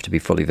you have to be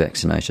fully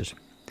vaccinated."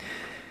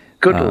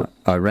 Good.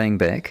 I rang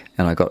back,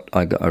 and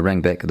I rang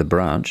back at the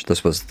branch.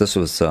 This was the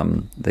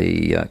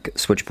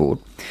switchboard,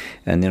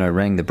 and then I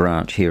rang the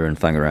branch here in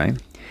Whangarei,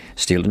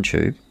 Steel and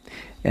Tube,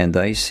 and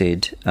they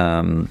said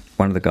one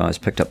of the guys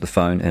picked up the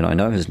phone, and I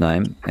know his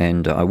name,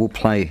 and I'll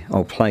play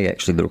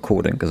actually the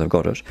recording because I've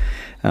got it,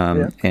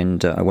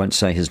 and I won't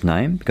say his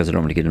name because I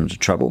don't want to get him into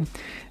trouble.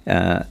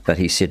 But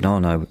he said,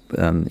 "No,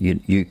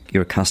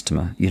 you're a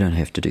customer. You don't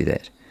have to do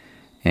that,"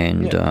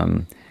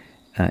 and.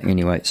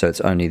 Anyway, so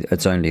it's only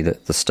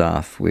the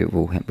staff we're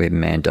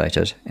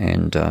mandated,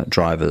 and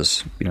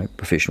drivers,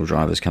 professional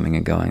drivers coming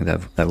and going,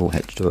 they've all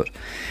had to do it,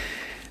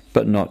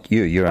 but not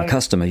you. You're a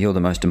customer. You're the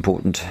most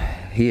important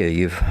here.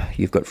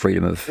 You've got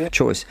freedom of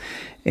choice.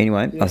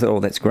 Anyway, I thought,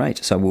 that's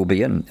great. So we'll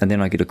be in, and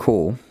then I get a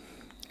call,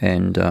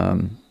 and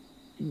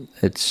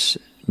it's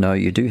no,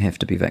 you do have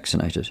to be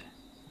vaccinated,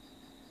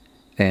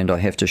 and I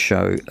have to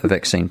show a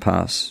vaccine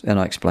pass, and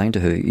I explained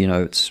to her,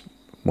 it's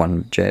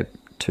one jab.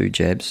 2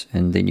 jabs,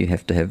 and then you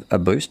have to have a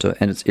booster,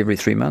 and it's every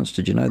 3 months.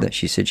 Did you know that?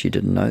 She said she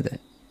didn't know that.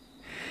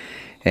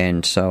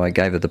 And so I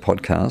gave her the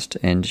podcast,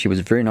 and she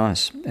was very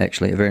nice,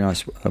 actually, a very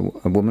nice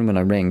a woman. When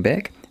I rang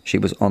back, she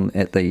was on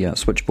at the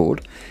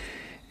switchboard,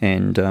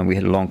 and we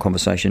had a long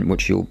conversation,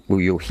 which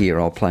you'll hear.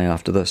 I'll play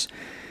after this.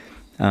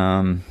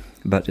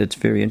 But it's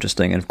very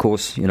interesting, and of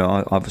course,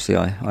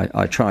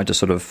 I tried to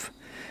sort of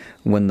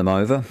win them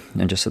over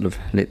and just sort of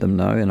let them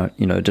know, and I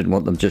didn't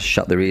want them to just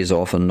shut their ears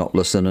off and not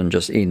listen and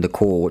just end the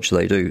call, which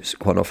they do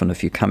quite often.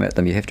 If you come at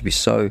them, you have to be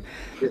so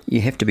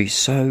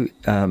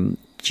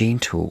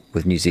gentle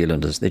with New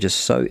Zealanders. They're just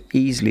so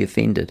easily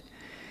offended.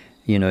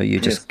 You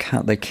just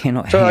can't. They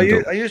cannot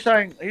handle. So are you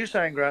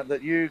saying, Grant,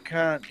 that you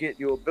can't get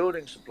your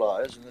building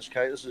suppliers, in this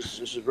case, this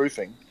is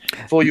roofing,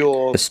 for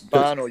your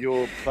barn or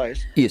your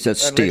place? Yes,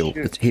 it's steel.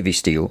 It's heavy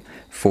steel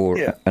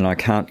and I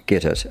can't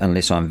get it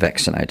unless I'm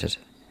vaccinated.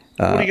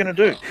 What are you going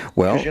to do?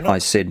 Well, I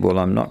said,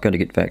 I'm not going to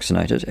get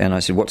vaccinated. And I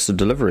said, what's the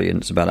delivery? And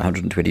it's about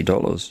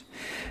 $120.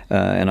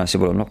 And I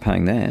said, well, I'm not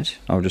paying that.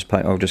 I'll just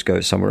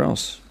go somewhere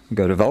else.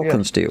 Go to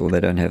Vulcan Steel.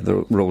 They don't have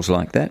the rules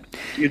like that.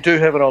 You do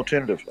have an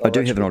alternative. I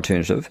do have an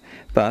alternative.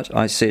 But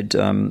I said,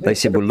 they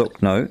said, well,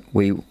 look, no,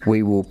 we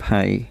will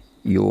pay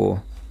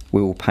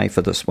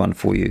for this one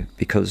for you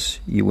because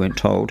you weren't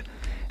told.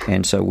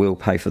 And so we'll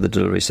pay for the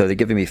delivery. So they're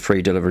giving me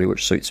free delivery,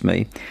 which suits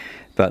me.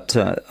 But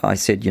I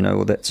said,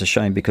 well, that's a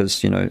shame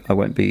because I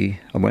won't be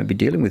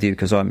dealing with you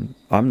because I'm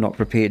not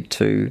prepared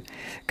to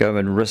go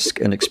and risk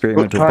an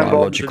experimental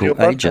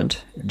biological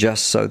agent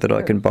just so that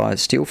I can buy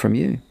steel from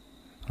you.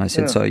 I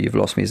said, so you've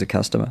lost me as a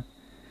customer.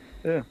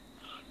 Yeah.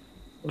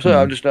 So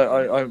I'm just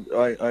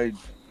I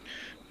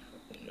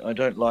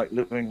don't like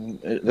living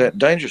that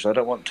dangerous. I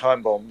don't want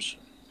time bombs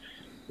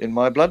in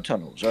my blood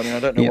tunnels. I mean,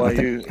 I don't know why I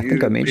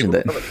think I mentioned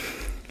that.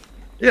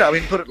 Yeah, I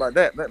mean, put it like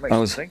that. That makes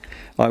sense. Think.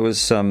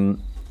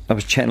 I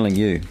was channeling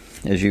you,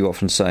 as you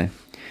often say,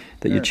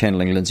 that you're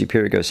channeling Lindsay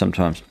Perigo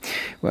sometimes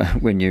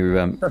when you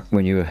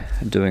were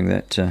doing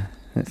that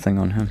thing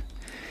on him.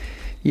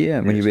 Yeah,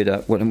 when you read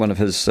out one of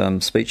his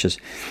speeches.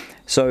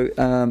 So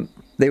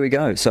there we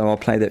go. So I'll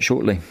play that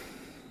shortly.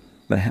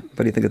 But what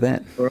do you think of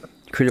that? Right.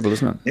 Incredible,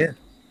 isn't it? Yeah,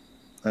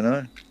 I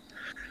know.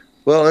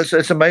 Well,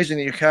 it's amazing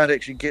that you can't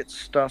actually get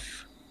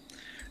stuff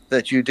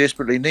that you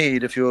desperately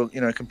need if you're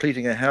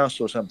completing a house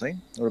or something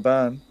or a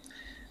barn.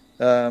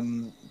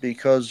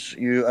 Because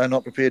you are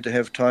not prepared to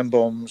have time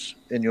bombs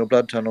in your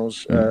blood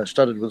tunnels,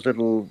 studded with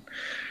little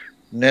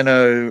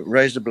nano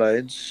razor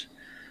blades.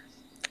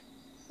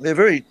 They're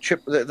very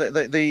chip.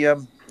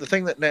 The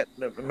thing that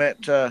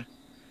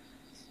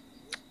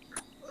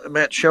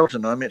Matt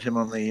Shelton, I met him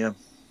on the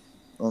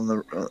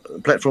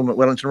platform at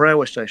Wellington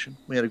Railway Station.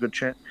 We had a good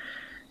chat,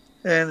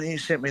 and he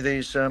sent me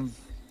these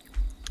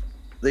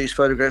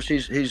photographs.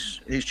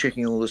 He's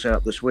checking all this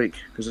out this week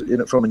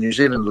because from a New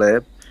Zealand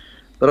lab.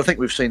 But I think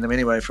we've seen them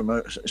anyway some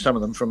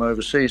of them from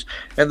overseas.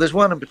 And there's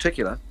one in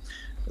particular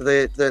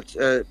that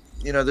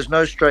there's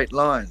no straight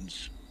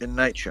lines in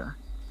nature.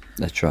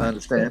 That's right. I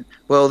understand.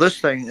 Well,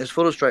 this thing is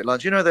full of straight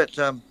lines. You know that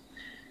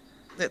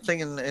thing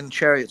in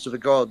Chariots of the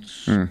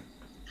Gods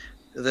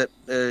that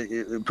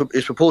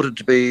is purported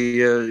to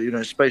be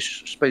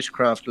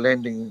spacecraft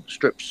landing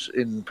strips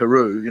in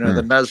Peru.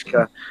 The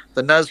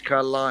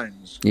Nazca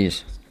lines.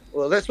 Yes.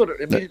 Well, that's what it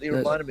immediately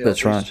reminded me of.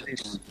 That's right.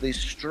 These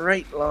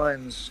straight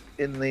lines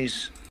in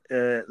these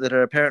that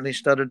are apparently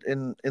studded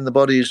in the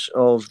bodies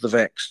of the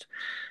vaxxed.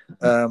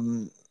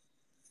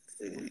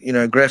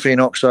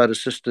 Graphene oxide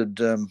assisted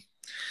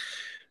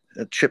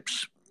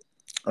chips.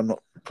 I'm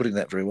not putting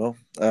that very well.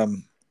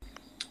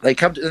 They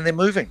come and they're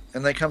moving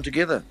and they come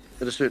together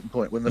at a certain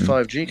point when the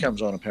 5G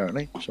comes on.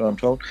 Apparently, so I'm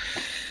told.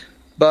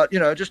 But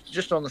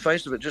just on the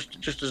face of it,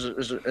 just as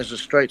a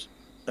straight.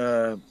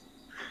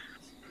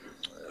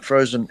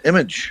 Frozen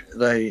image,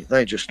 they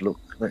just look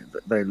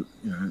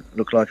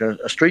look like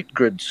a street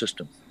grid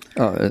system.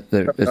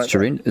 It's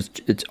horrendous.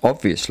 It's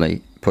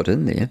obviously put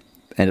in there,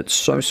 and it's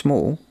so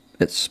small.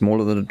 It's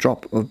smaller than a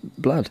drop of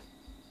blood.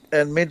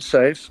 And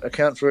MedSafe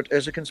account for it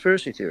as a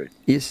conspiracy theory.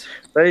 Yes.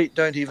 They've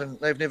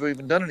never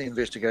even done any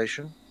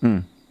investigation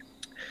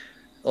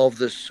of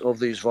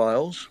these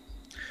vials.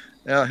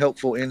 Our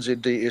helpful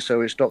NZD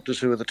SOS doctors,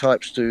 who are the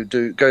types to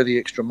go the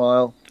extra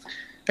mile.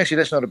 Actually,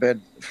 that's not a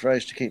bad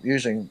phrase to keep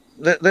using.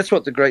 That's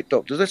what the great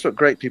doctors, that's what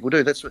great people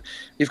do.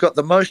 You've got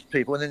the most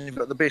people, and then you've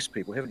got the best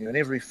people, haven't you, in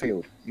every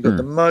field? You've got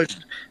the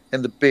most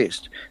and the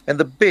best. And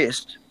the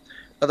best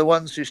are the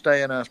ones who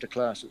stay in after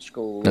class at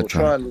school, or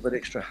try a little bit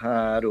extra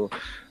hard, or,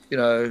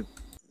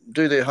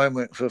 do their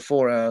homework for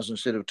 4 hours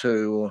instead of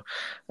 2, or,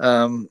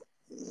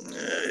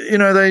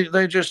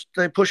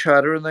 they push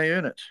harder and they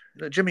earn it.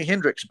 Jimi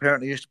Hendrix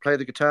apparently used to play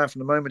the guitar from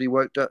the moment he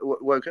woke up.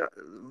 The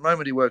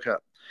moment he woke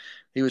up,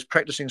 he was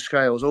practicing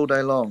scales all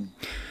day long.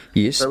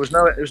 Yes. So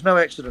it was no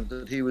accident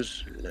that he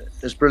was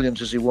as brilliant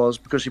as he was,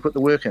 because he put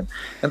the work in.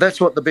 And that's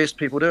what the best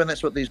people do, and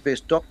that's what these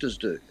best doctors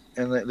do.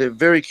 And they're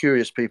very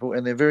curious people,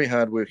 and they're very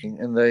hardworking,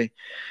 and they're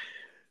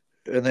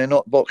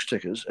not box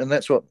tickers. And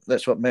that's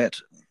what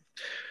Matt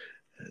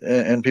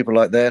and people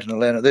like that in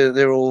Atlanta,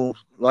 they're all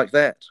like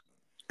that.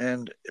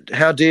 And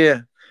how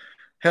dare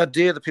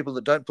the people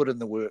that don't put in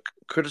the work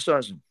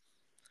criticize them?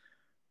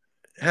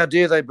 How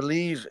dare they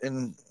believe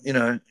in,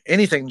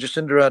 anything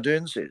Jacinda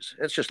Ardern says?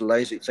 It's just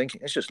lazy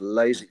thinking. It's just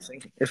lazy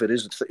thinking. If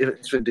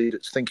indeed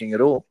it's thinking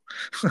at all.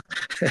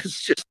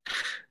 It's just,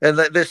 and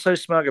they're so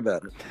smug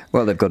about it.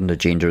 Well, they've got an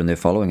agenda and they're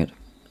following it.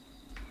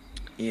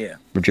 Yeah.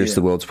 Reduce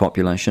the world's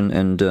population,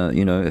 and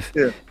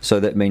so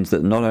that means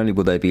that not only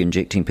will they be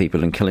injecting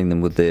people and killing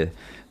them with their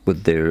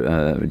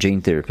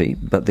gene therapy,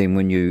 but then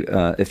when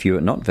if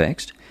you're not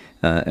vaxxed,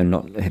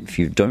 if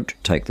you don't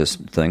take this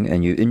thing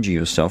and you injure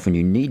yourself and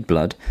you need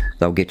blood,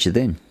 they'll get you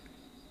then.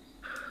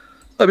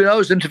 I mean, I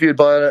was interviewed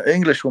by an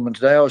English woman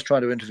today. I was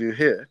trying to interview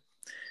her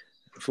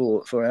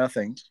for our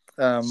thing,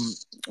 but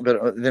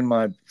then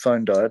my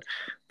phone died.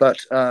 But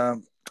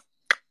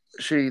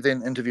she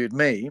then interviewed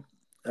me,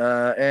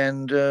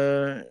 and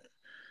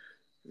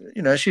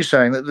she's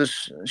saying that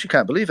she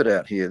can't believe it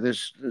out here.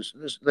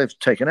 They've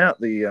taken out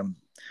the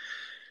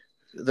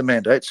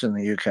mandates in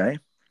the UK.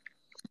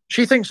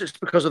 She thinks it's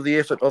because of the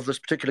effort of this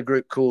particular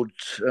group called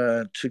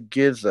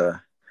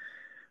Together.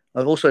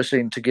 I've also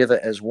seen Together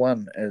as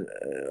One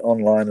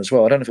online as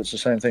well. I don't know if it's the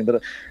same thing,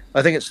 but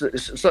I think it's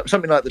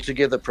something like the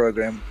Together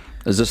program.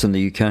 Is this in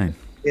the UK?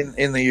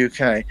 In the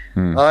UK.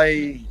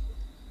 I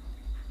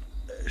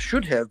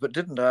should have, but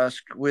didn't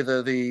ask,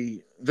 whether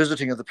the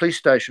visiting of the police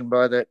station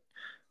by that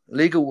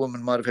legal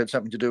woman might have had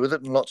something to do with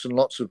it, and lots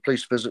of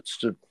police visits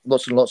to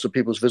lots and lots of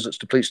people's visits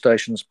to police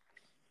stations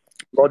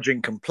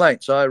lodging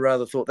complaints. I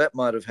rather thought that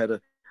might have had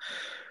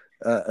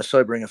a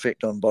sobering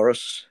effect on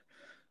Boris,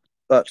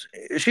 but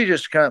she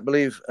just can't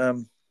believe,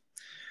 how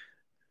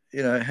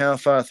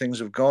far things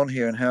have gone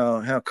here and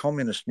how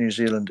communist New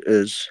Zealand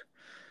is,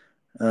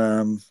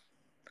 and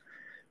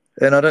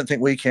I don't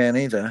think we can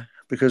either,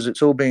 because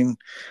it's all being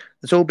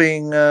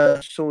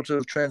sort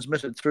of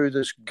transmitted through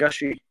this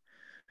gushy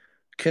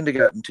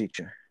kindergarten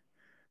teacher,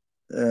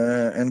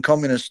 and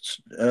communists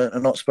are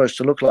not supposed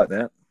to look like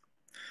that.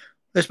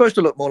 They're supposed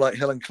to look more like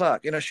Helen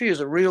Clark. She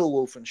is a real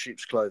wolf in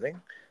sheep's clothing,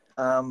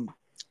 and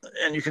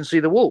you can see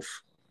the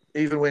wolf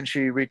even when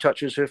she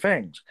retouches her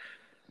fangs.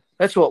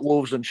 That's what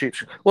wolves in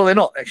sheep's... Well, they're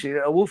not, actually.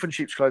 A wolf in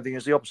sheep's clothing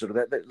is the opposite of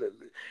that.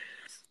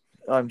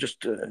 I'm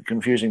just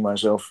confusing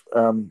myself.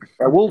 A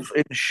wolf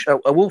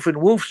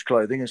in wolf's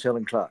clothing is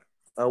Helen Clark.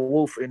 A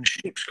wolf in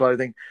sheep's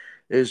clothing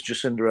is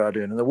Jacinda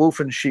Ardern, and the wolf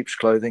in sheep's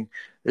clothing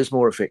is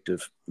more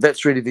effective.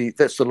 That's really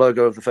that's the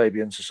logo of the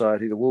Fabian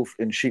Society, the wolf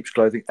in sheep's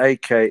clothing,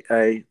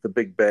 aka the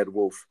big bad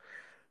wolf.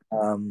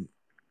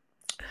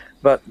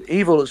 But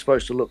evil is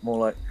supposed to look more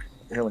like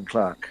Helen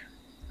Clark.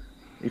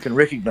 You can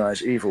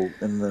recognise evil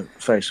in the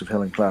face of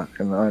Helen Clark,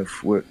 and I've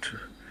worked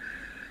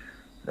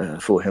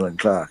for Helen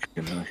Clark,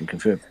 and I can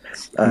confirm.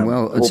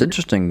 Well, it's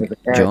interesting,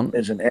 John.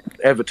 As an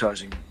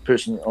advertising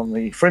person on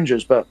the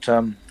fringes, but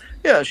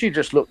she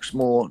just looks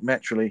more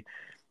naturally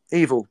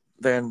evil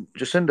than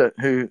Jacinda,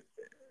 who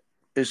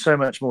is so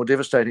much more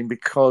devastating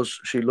because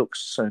she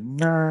looks so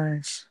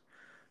nice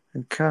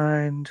and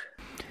kind.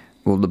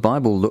 Well, the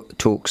Bible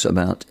talks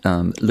about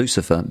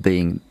Lucifer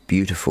being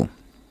beautiful.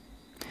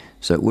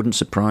 So it wouldn't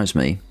surprise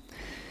me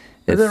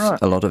if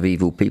a lot of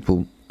evil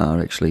people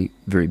are actually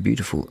very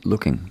beautiful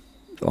looking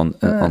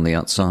on the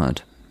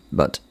outside,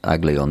 but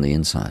ugly on the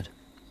inside.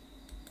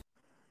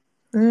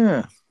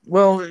 Yeah.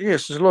 Well,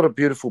 yes, there's a lot of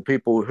beautiful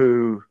people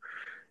who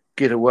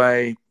get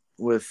away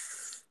with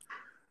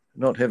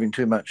not having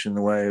too much in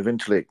the way of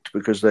intellect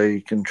because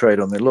they can trade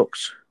on their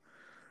looks.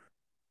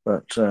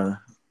 But, no,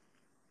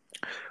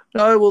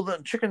 well, the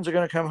chickens are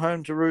going to come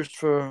home to roost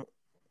for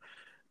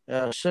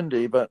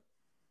Cindy, but,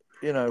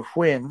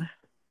 when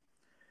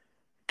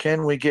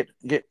can we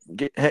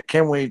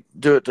can we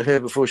do it to her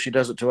before she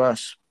does it to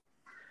us?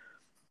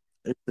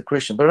 It's the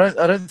question. But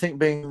I don't think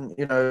being,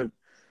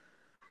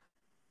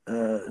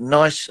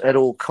 nice at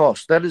all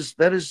costs. That is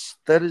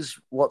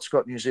what's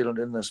got New Zealand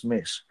in this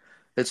mess.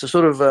 It's a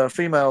sort of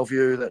female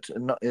view that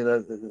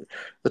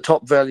the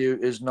top value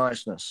is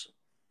niceness,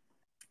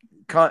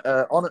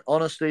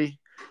 honesty,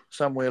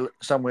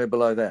 somewhere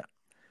below that.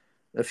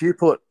 If you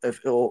put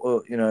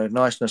or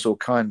niceness or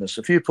kindness,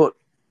 if you put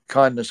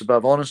kindness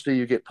above honesty,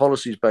 you get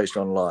policies based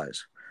on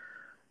lies,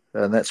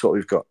 and that's what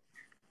we've got.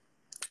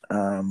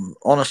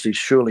 Honesty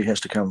surely has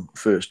to come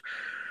first,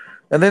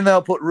 and then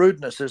they'll put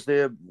rudeness as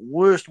their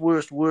worst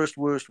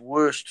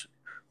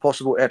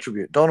possible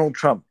attribute. Donald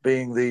Trump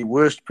being the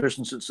worst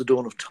person since the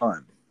dawn of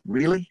time.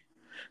 Really?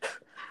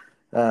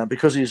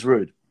 Because he's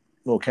rude,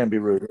 or can be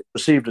rude,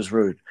 perceived as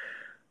rude.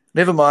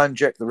 Never mind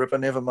Jack the Ripper.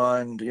 Never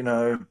mind,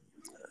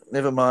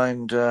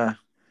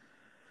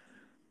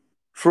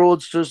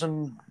 fraudsters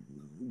and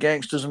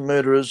gangsters and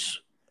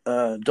murderers.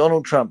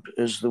 Donald Trump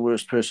is the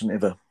worst person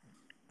ever.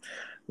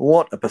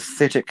 What a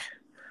pathetic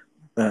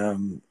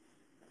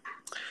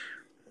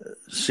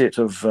set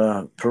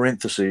of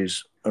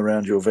parentheses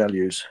around your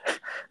values,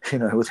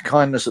 with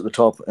kindness at the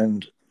top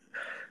and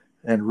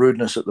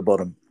rudeness at the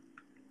bottom.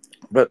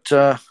 But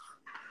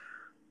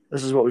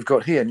this is what we've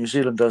got here. New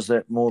Zealand does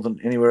that more than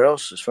anywhere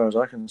else, as far as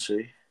I can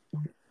see.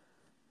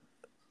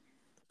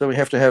 So we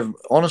have to have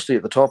honesty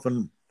at the top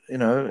and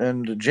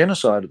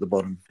genocide at the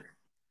bottom.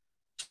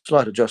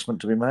 Slight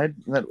adjustment to be made.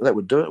 That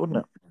would do it, wouldn't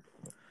it?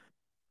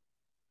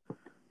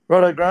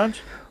 Righto,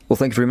 Grant. Well,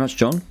 thank you very much,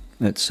 John.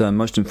 It's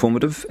most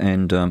informative,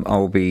 and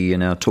I'll be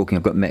now talking.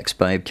 I've got Max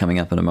Babe coming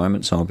up in a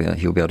moment, so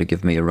he'll be able to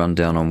give me a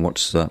rundown on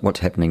what's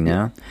happening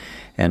now,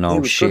 and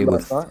I'll share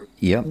with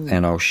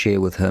and I'll share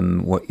with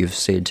him what you've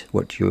said,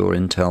 what your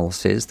intel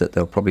says, that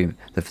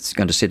if it's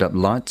going to set up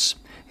lights.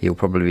 He'll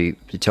probably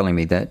be telling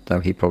me that, though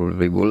he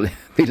probably will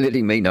be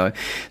letting me know.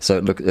 So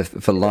look,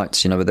 for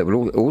lights, that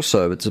would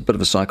also, it's a bit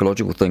of a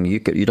psychological thing. You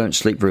don't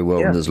sleep very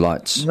well when there's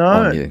lights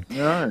on you.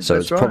 No, so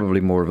it's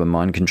probably more of a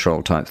mind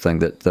control type thing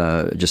that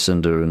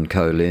Jacinda and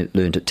co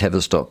learned at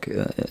Tavistock,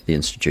 the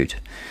Institute,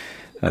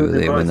 over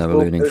there when they were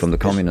learning from the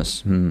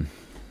communists.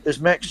 Is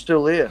Max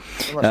still there?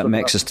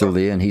 Max is still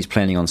there, and he's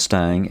planning on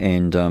staying,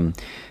 and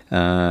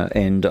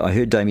I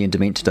heard Damien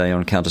Dement today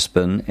on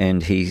Counterspin,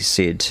 and he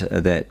said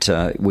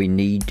that we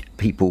need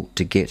people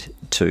to get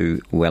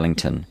to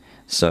Wellington.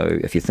 So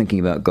if you're thinking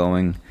about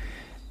going,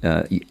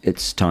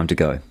 it's time to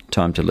go,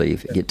 time to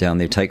leave. Get down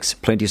there, take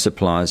plenty of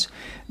supplies,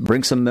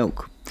 bring some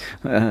milk,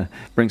 but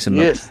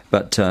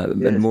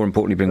more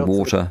importantly, bring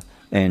water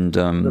and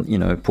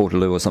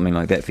Portaloo or something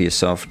like that for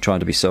yourself. Try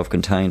to be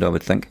self-contained, I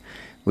would think,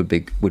 would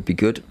be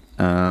good.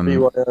 And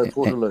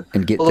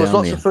get there's down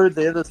lots there. of food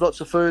there. There's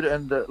lots of food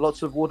and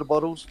lots of water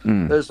bottles.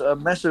 There's a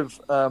massive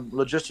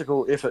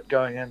logistical effort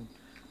going in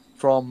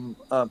from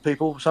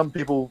people. Some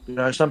people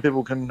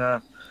can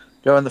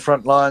go in the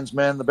front lines,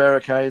 man the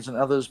barricades, and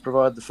others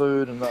provide the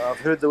food. And I've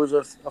heard there was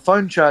a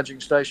phone charging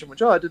station,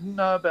 which I didn't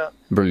know about.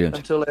 Brilliant.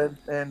 Until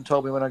Anne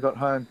told me when I got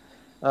home.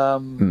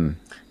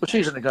 But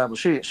she's an example.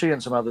 She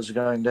and some others are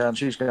going down.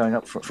 She's going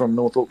up from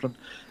North Auckland,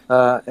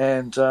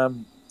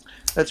 and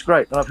that's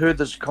great. And I've heard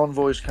there's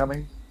convoys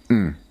coming.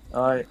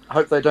 I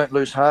hope they don't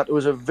lose heart. It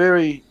was a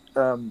very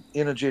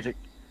energetic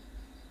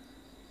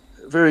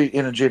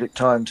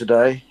time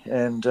today,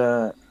 and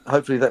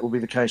hopefully that will be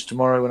the case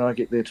tomorrow when I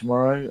get there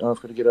tomorrow.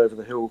 I've got to get over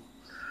the hill.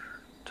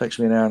 It takes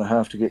me an hour and a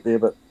half to get there,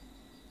 but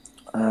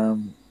I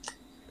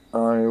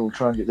will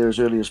try and get there as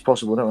early as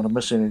possible. I don't want to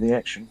miss any of the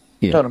action.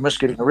 Yeah. Don't want to miss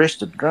getting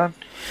arrested, Grant.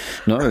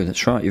 No,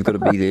 that's right. You've got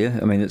to be there.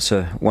 I mean, it's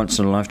a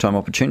once-in-a-lifetime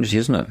opportunity,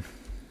 isn't it?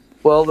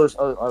 Well,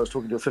 I was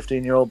talking to a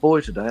 15-year-old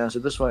boy today. I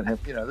said, "This won't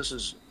happen. This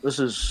is. I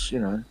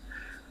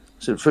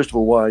said, first of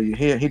all, why are you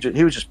here? He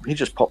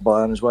just popped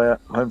by on his way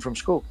home from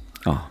school.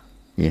 Oh,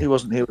 yeah. He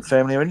wasn't here with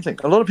family or anything.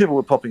 A lot of people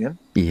were popping in.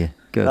 Yeah,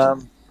 good.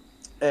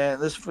 And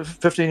this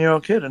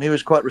 15-year-old kid, and he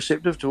was quite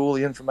receptive to all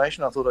the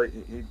information. I thought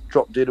he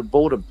dropped dead of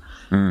boredom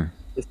to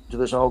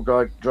this old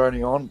guy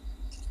droning on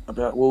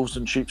about wolves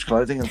in sheep's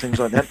clothing and things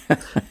like that.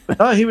 But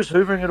no, he was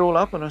hoovering it all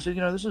up, and I said,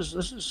 this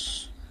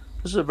is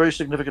a very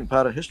significant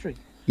part of history.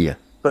 Yeah.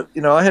 But,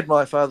 I had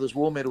my father's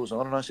war medals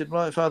on, and I said,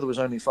 my father was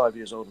only 5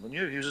 years older than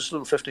you. He was this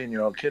little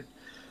 15-year-old kid.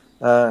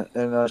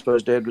 And I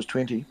suppose Dad was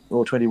 20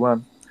 or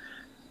 21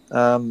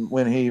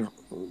 when he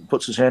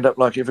puts his hand up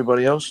like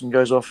everybody else and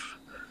goes off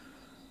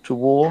to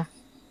war.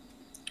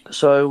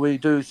 So we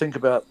do think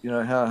about,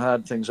 how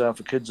hard things are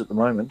for kids at the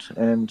moment.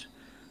 And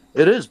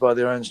it is by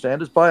their own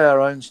standards. By our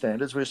own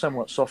standards, we're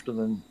somewhat softer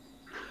than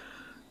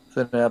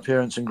our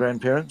parents and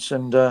grandparents.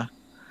 And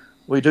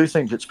we do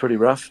think it's pretty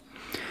rough.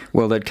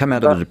 Well, they'd come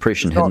out of the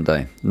Depression, hadn't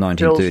they?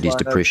 1930s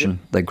Depression.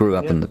 They grew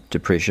up in the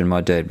Depression. My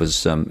dad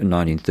was in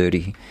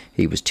 1930.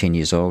 He was 9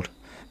 years old,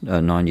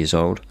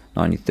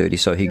 1930.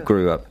 So he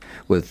grew up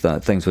with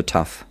things were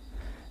tough,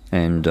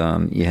 and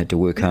you had to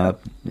work hard.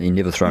 You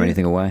never throw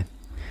anything away.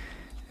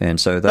 And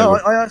so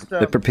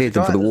they prepared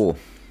them for the war.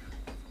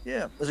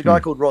 Yeah, there's a guy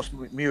called Ross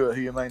Muir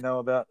who you may know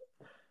about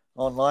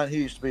online. He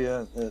used to be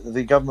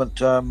the government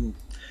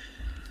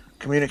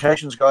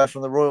communications guy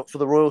for the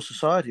Royal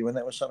Society when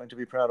that was something to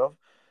be proud of.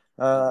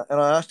 And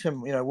I asked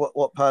him,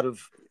 what part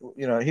of,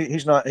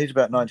 he's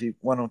about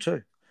 91 or 2,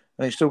 and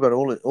he's still got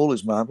all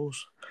his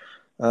marbles.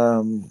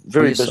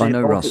 Very yes, busy. I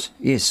know Ross.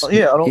 Yes,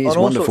 Yeah, he is a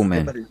all wonderful sorts of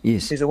man. committees.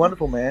 Yes, He's a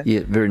wonderful man.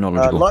 yeah, very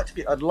knowledgeable.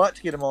 I'd like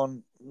to get him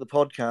on the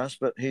podcast,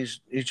 but he's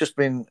just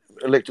been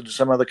elected to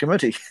some other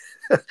committee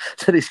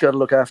that he's got to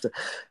look after.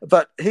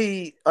 But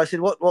I said,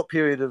 what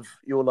period of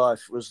your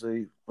life was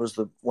the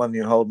one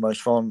you hold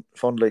most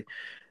fondly?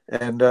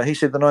 And he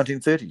said the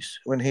 1930s,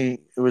 when he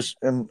was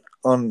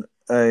on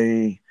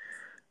a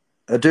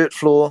dirt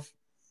floor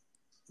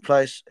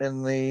place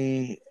on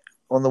the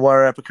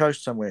Wairarapa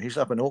coast somewhere. He's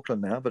up in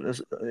Auckland now, but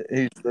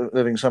he's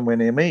living somewhere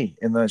near me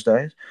in those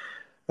days.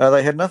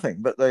 They had nothing,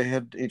 but they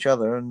had each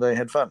other and they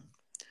had fun.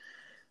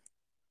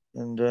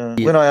 And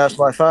when I asked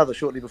my father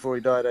shortly before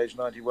he died, age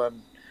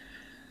 91,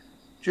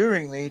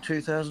 during the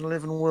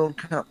 2011 World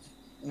Cup,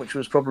 which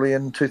was probably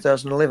in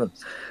 2011,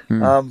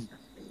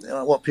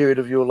 what period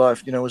of your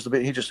life, was the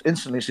bit? He just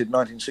instantly said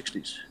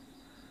 1960s.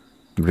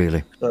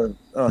 Really? So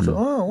I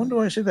thought, I wonder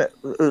why he said that.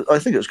 I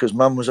think it was because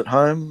Mum was at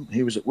home,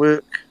 he was at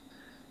work.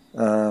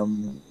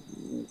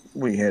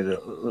 We had a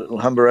little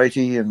Humber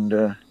 80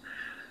 and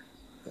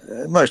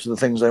most of the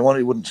things they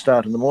wanted wouldn't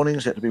start in the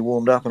mornings, had to be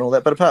warmed up and all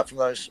that. But apart from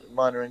those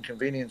minor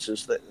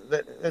inconveniences,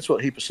 that's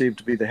what he perceived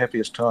to be the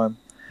happiest time.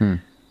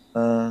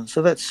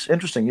 So that's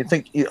interesting. You'd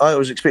think I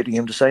was expecting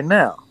him to say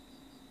now.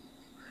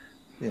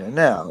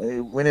 Now,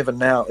 whenever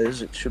now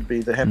is, it should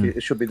be the happy.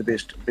 It should be the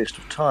best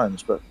of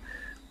times. But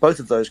both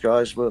of those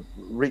guys were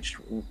reached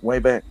way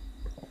back.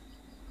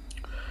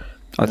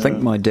 I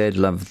think my dad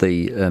loved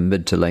the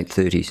mid to late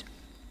 30s,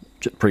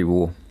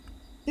 pre-war.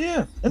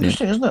 Yeah,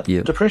 interesting, isn't it?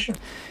 Yeah. Depression.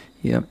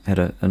 Yeah, had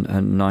a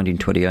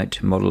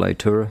 1928 Model A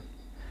Tourer,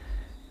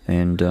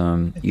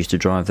 and used to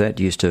drive that.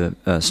 Used to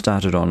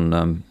start it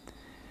on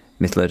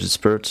methylated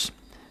spirits,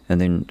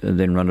 and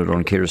then run it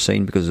on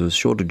kerosene because there was a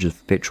shortage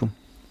of petrol,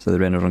 so they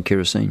ran it on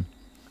kerosene.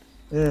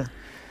 Yeah.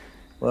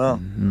 Wow.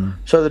 Mm-hmm.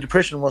 So the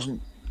depression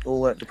wasn't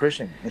all that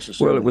depressing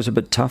necessarily. Well, it was a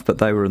bit tough, but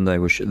they were in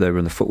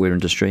the footwear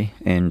industry,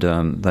 and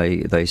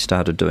they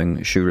started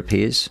doing shoe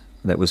repairs.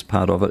 That was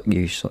part of it.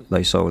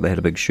 They had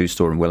a big shoe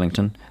store in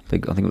Wellington. I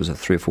think it was a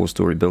 3 or 4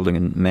 story building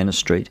in Manor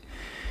Street.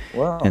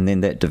 Wow! And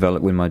then that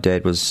developed when my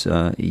dad was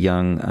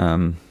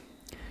young.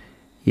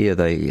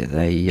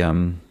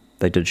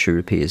 They did shoe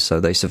repairs,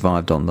 so they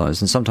survived on those.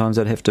 And sometimes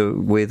they'd have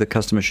to wear the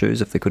customer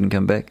shoes if they couldn't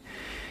come back.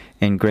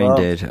 And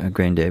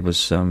Granddad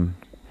was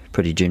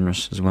pretty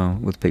generous as well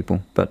with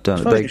people. But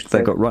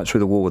they got right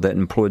through the war with that, and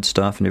employed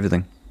staff and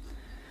everything.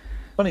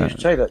 Funny you should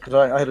say that, because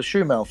I had a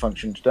shoe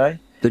malfunction today.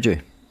 Did you?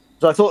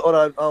 So I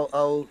thought,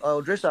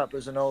 I'll dress up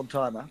as an old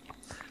timer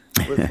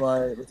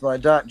with my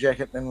dark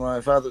jacket and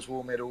my father's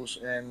war medals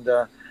and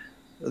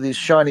these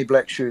shiny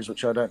black shoes,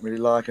 which I don't really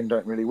like and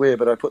don't really wear,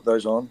 but I put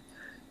those on,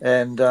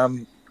 and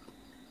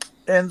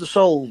the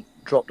sole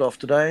dropped off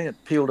today. It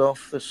peeled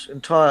off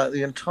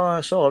the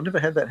entire sole. I've never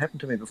had that happen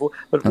to me before.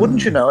 But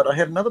wouldn't you know it, I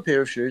had another pair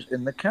of shoes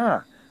in the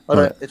car.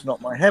 It's not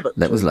my habit.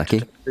 That was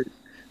lucky.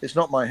 It's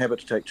not my habit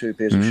to take 2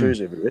 pairs of shoes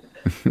everywhere.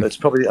 It's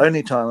probably the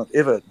only time I've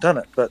ever done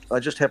it, but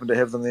I just happened to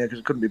have them there because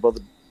I couldn't be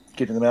bothered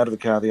getting them out of the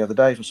car the other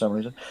day for some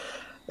reason.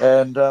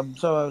 And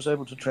so I was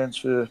able to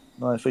transfer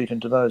my feet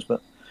into those.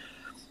 But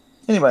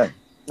anyway,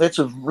 that's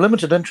of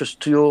limited interest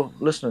to your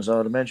listeners, I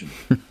would imagine.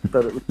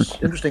 But it was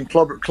interesting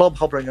clod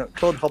hoppering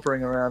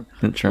around.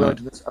 That's right.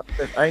 This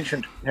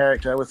ancient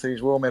character with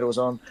these war medals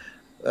on,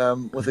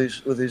 with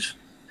his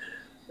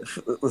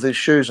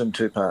shoes in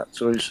 2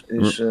 parts, or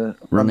his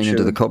running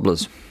into the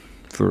cobblers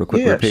for a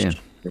quick repair.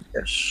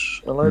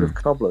 Yes, a load of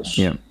cobblers.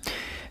 Yeah.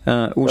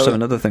 Also,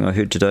 another thing I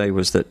heard today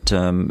was that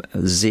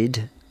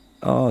Zed,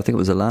 I think it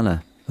was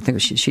Alana. I think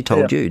she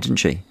told you, didn't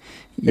she?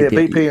 Yeah,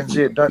 BP and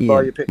Zed, don't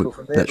buy your petrol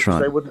from there. That's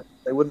right.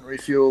 They wouldn't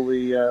refuel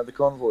the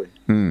convoy.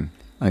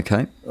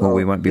 Okay. Well,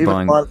 we won't be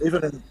buying.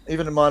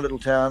 Even in my little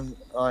town,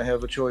 I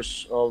have a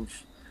choice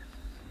of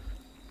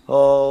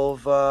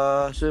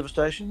service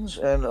stations,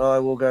 and I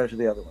will go to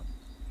the other one.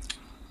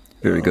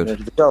 Very good.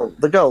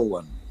 The Gull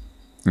one.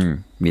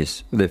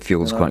 Yes, their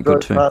fuel's quite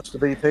good too. I drove past the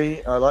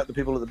BP. I like the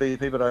people at the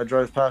BP, but I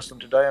drove past them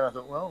today, and I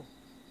thought, well,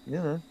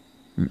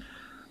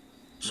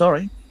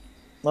 sorry,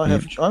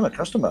 I'm a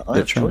customer. I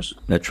have choices.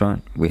 That's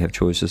right. We have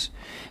choices,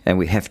 and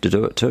we have to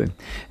do it too.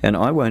 And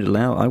I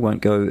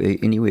won't go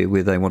anywhere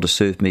where they want to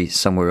serve me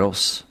somewhere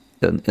else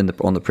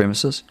on the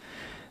premises.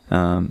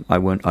 I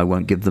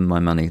won't give them my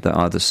money. They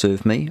either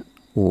serve me,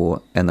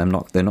 and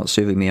they're not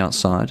serving me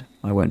outside.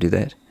 I won't do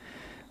that.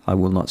 I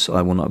will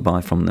not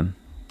buy from them.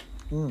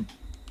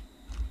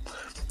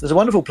 There's a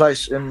wonderful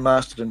place in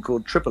Masterton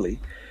called Tripoli,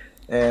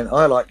 and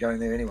I like going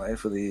there anyway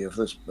for the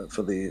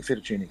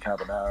fettuccine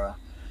carbonara,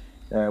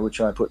 which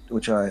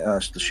I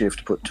asked the chef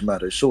to put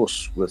tomato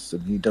sauce with,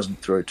 and he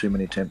doesn't throw too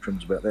many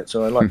tantrums about that,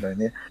 so I like going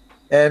there.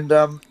 And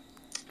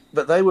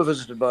but they were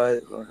visited by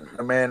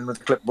a man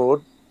with a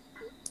clipboard,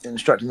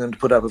 instructing them to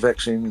put up a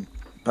vaccine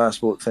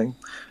passport thing.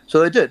 So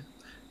they did,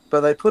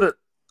 but they put it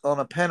on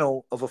a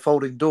panel of a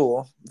folding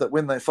door that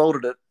when they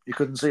folded it, you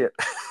couldn't see it.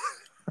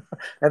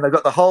 And they've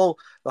got the whole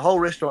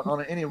restaurant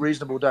on any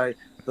reasonable day.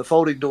 The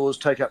folding doors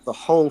take up the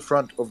whole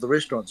front of the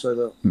restaurant,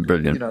 so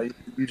Brilliant.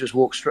 You just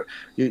walk straight.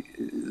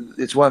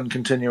 It's one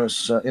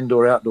continuous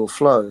indoor-outdoor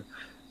flow.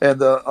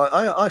 And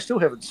I still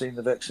haven't seen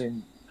the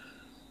vaccine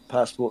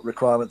passport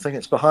requirement thing.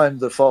 It's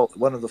behind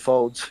one of the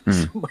folds.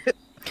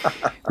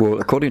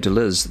 Well, according to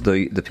Liz,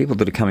 the people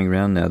that are coming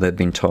around now, they've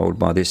been told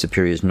by their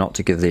superiors not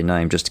to give their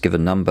name, just to give a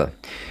number.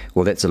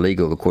 Well, that's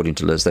illegal, according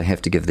to Liz. They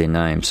have to give their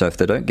name. So if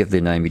they don't give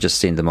their name, you just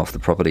send them off the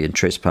property and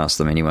trespass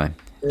them anyway.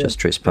 Just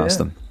trespass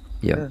them.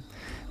 Yeah.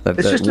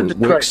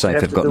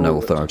 WorkSafe have got no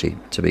authority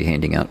to be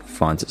handing out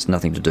fines. It's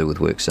nothing to do with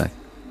WorkSafe.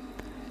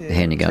 They're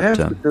handing out...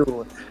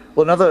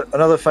 Well,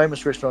 another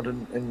famous restaurant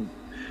in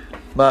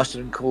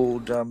Masterton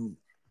called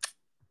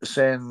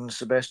San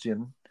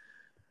Sebastian,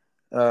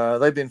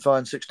 they've been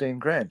fined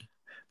 $16,000,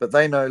 but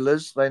they know,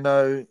 Liz. They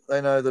know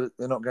that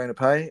they're not going to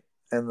pay,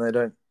 and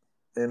they're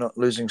not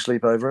losing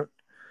sleep over it.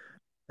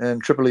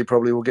 And Tripoli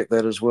probably will get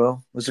that as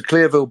well. There's a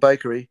Clearville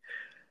bakery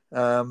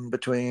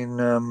between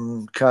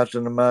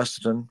Carterton and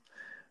Masterton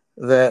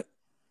that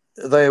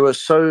they were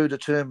so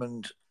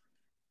determined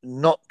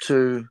not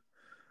to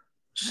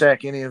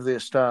sack any of their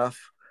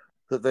staff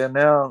that they're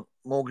now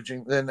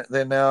mortgaging.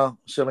 They're now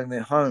selling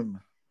their home,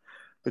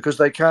 because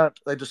they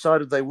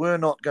decided they were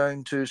not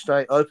going to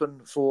stay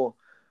open for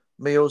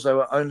meals. They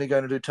were only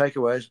going to do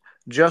takeaways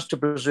just to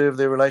preserve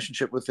their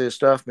relationship with their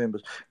staff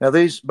members. Now,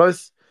 these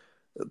both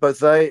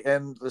they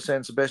and the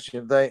San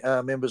Sebastian, they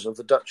are members of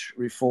the Dutch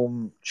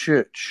Reformed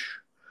Church,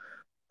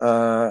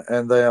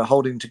 and they are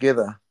holding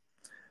together.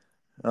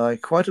 I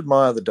quite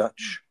admire the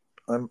Dutch.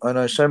 I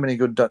know so many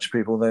good Dutch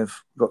people.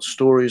 They've got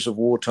stories of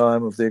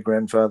wartime, of their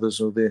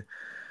grandfathers or their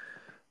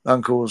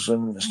uncles,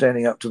 and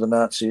standing up to the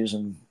Nazis,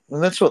 and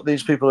that's what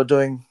these people are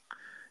doing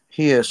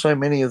here. So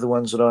many of the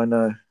ones that I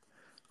know,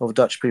 of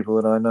Dutch people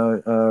that I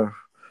know,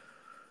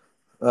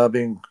 are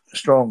being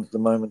strong at the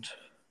moment.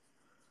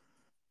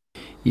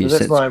 Yes, so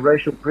that's my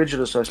racial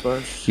prejudice, I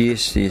suppose.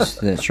 Yes,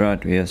 that's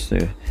right. Yes,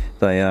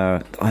 they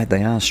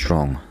are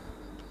strong,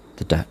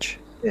 the Dutch.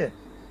 Yeah.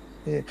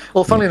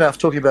 Well, funnily enough,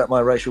 talking about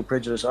my racial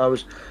prejudice, I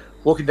was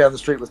walking down the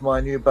street with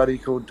my new buddy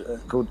called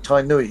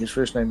Tainui. His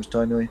first name is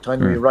Tainui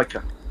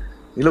Raika.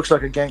 He looks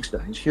like a gangster.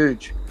 He's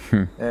huge,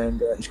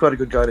 and he's quite a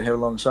good guy to have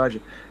alongside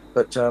you.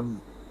 But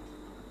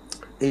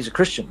he's a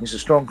Christian. He's a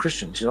strong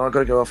Christian. He said, I've got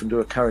to go off and do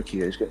a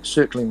karakia. He's got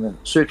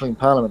circling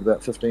Parliament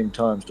about 15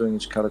 times doing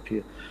his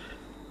karakia.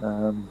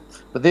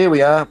 But there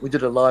we are. We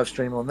did a live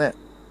stream on that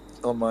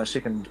on my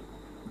second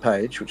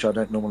page, which I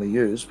don't normally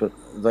use, but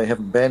they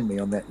haven't banned me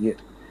on that yet.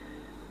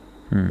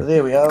 But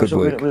there we are. Good so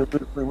work.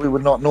 we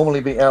would not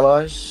normally be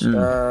allies.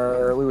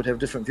 We would have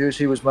different views.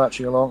 He was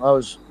marching along. I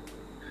was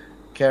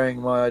carrying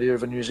my idea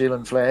of a New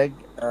Zealand flag,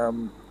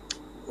 one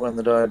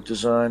that I had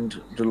designed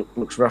to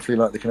looks roughly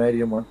like the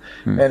Canadian one.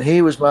 And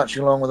he was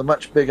marching along with a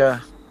much bigger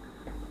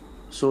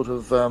sort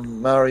of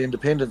Maori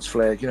independence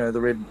flag, the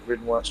red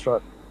and white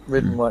stripe,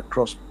 red and white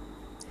cross.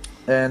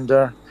 And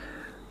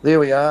there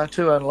we are,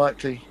 two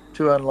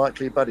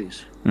unlikely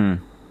buddies.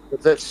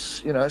 But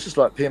that's, it's just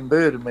like Pem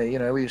Bird and me.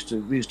 We used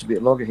to be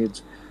at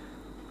loggerheads,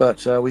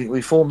 but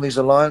we formed these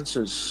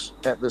alliances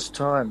at this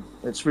time.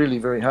 It's really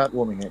very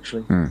heartwarming,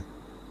 actually.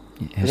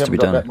 It has we to be haven't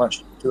got done. that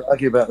much to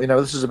argue about.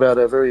 This is about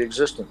our very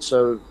existence.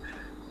 So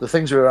the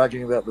things we were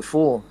arguing about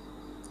before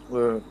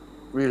were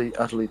really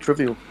utterly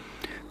trivial.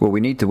 Well,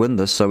 we need to win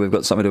this, so we've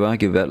got something to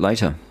argue about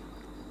later.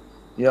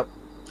 Yep.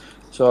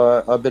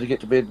 So I better get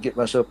to bed and get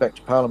myself back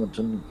to Parliament.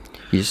 And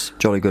yes,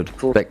 jolly good.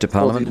 Back to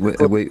Parliament,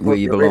 where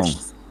you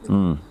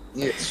belong.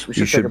 Yes, we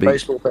should take a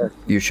baseball bat.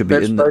 You should be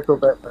in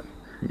the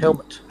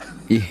helmet.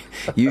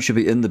 You should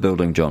be in the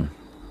building, John,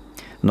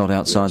 not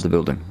outside the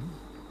building.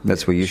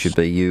 That's where you should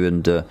be. You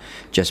and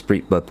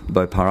Jasprit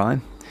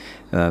Boparai,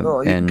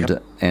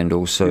 and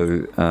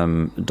also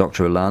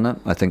Dr. Alana.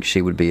 I think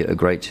she would be a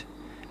great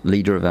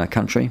leader of our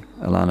country,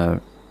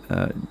 Alana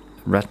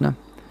Ratner.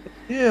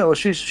 Yeah, well,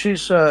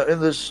 she's in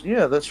this.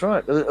 Yeah, that's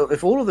right.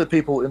 If all of the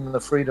people in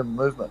the freedom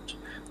movement,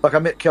 like I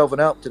met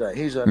Kelvin Alp today,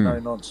 he's a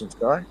no-nonsense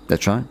guy.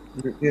 That's right.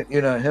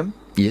 You know him?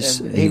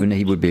 Yes, even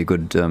he would be a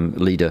good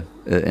leader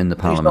in the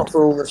Parliament. He's not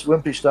for all this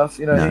wimpy stuff.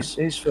 No.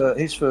 He's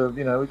for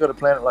we've got to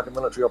plan it like a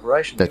military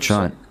operation. That's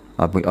right.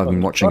 I've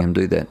been watching him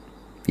do that.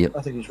 Yep.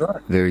 I think he's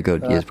right. Very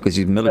good. Yes, because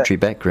he's military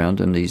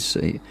background, and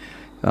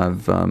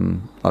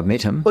I've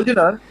met him.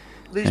 Well,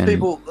 these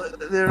people,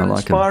 they're an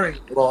inspiring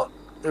lot.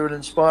 They're an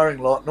inspiring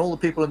lot, and all the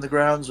people in the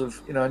grounds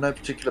of no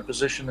particular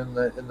position in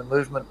the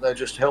movement, they're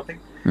just helping.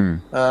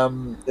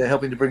 They're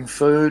helping to bring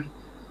food,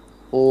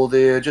 or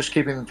they're just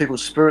keeping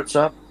people's spirits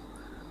up.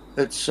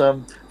 It's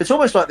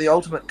almost like the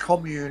ultimate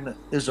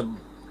communism.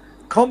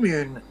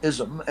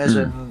 Communism, as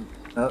in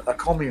a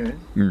commune,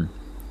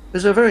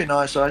 is a very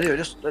nice idea.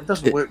 It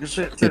doesn't work.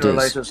 Sooner or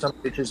later,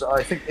 somebody says,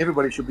 I think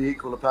everybody should be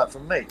equal apart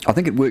from me. I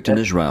think it worked in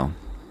Israel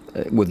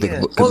with the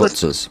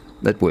kibbutzes.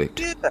 That worked.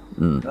 Yeah.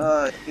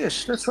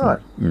 Yes, that's right.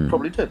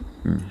 Probably did.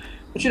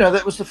 But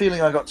that was the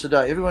feeling I got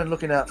today. Everyone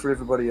looking out for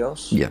everybody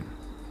else. Yeah.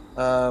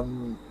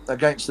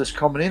 Against this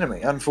common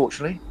enemy.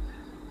 Unfortunately,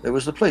 it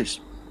was the police.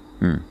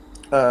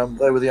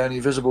 they were the only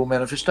visible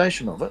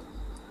manifestation of it.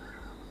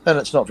 And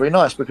it's not very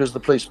nice because the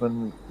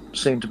policemen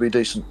seemed to be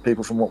decent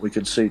people from what we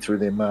could see through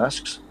their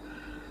masks.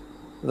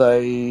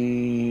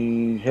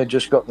 They had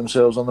just got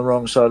themselves on the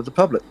wrong side of the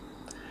public.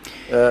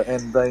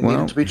 And they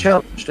needed to be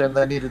challenged, and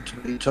they needed to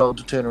be told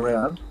to turn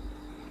around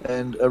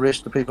and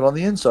arrest the people on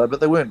the inside. But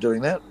they weren't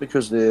doing that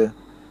because they're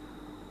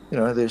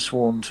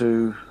sworn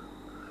to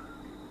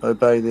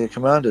obey their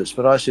commanders.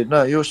 But I said,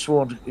 no, you're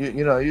sworn.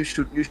 You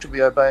should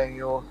be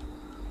obeying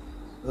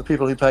the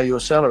people who pay your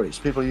salaries,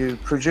 people you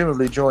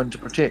presumably joined to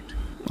protect.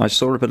 I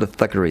saw a bit of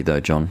thuggery, though,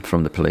 John,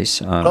 from the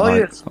police.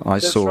 Yes, I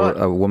saw right.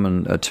 a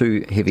woman,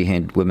 two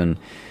heavy-handed women,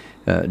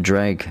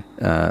 drag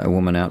a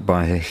woman out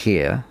by her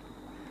hair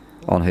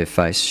on her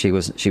face. She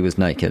was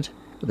naked,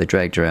 but they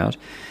dragged her out.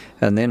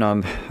 And then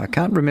I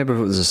can't remember if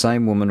it was the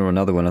same woman or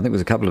another one. I think it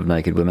was a couple of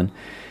naked women,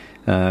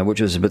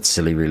 which was a bit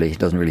silly, really. It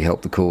doesn't really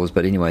help the cause.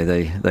 But anyway,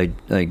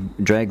 they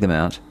dragged them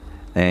out,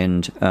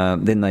 and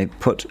then they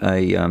put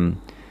a...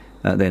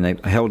 then they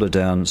held her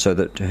down so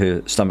that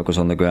her stomach was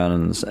on the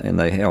ground, and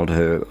they held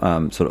her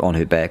sort of on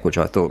her back, which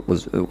I thought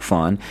was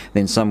fine.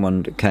 Then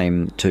someone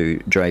came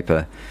to drape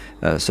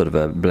sort of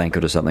a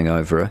blanket or something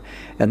over her.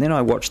 And then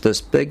I watched this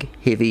big,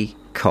 heavy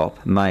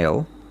cop,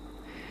 male,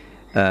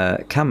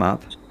 come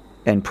up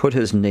and put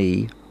his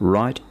knee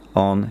right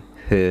on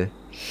her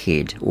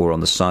head, or on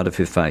the side of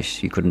her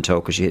face. You couldn't tell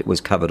because she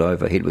was covered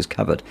over, her head was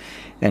covered.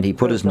 And he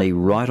put his knee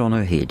right on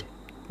her head,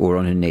 or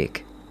on her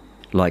neck,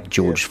 like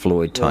George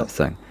Floyd type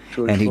thing.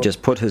 And he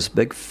just put his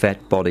big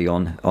fat body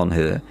on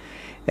her,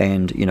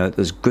 and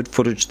there's good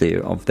footage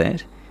there of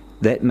that.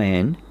 That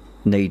man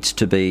needs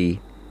to be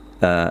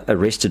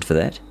arrested for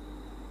that,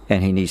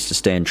 and he needs to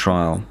stand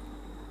trial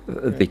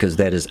because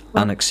that is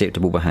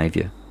unacceptable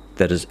behaviour.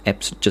 That is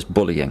just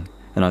bullying.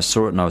 And I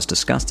saw it and I was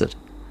disgusted.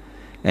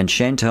 And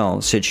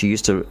Chantal said she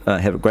used to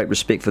have a great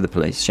respect for the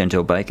police,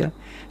 Chantal Baker.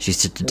 She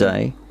said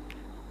today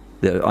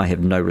that I have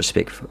no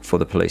respect for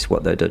the police,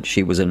 what they did.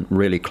 She was in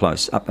really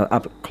close,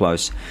 up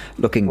close,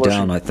 looking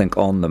down, I think,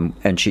 on them,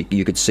 and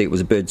you could see it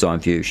was a bird's eye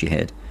view she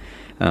had,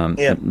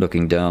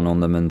 looking down on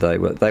them, and they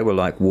were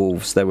like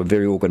wolves. They were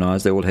very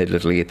organised. They all had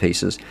little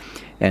earpieces,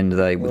 and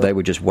they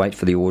would just wait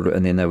for the order,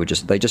 and then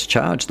they just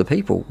charged the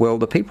people. Well,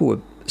 the people were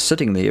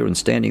sitting there and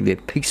standing there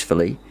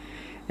peacefully,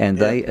 and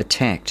they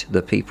attacked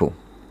the people.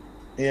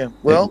 Yeah,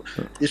 well,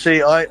 you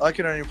see, I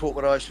can only report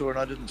what I saw, and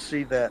I didn't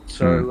see that.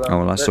 So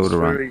I saw it all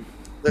right.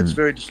 That's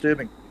very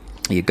disturbing.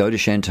 You go to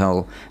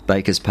Chantal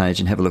Baker's page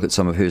and have a look at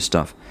some of her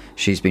stuff.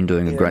 She's been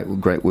doing a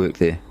great work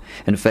there.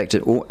 In fact,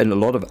 in a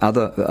lot of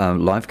other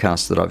live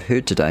casts that I've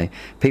heard today,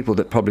 people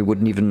that probably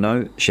wouldn't even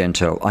know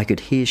Chantal, I could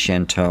hear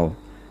Chantal,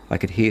 I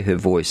could hear her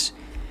voice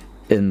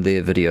in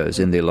their videos,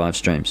 in their live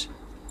streams.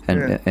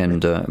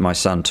 And my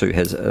son too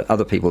has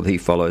other people that he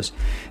follows,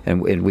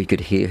 and we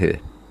could hear her.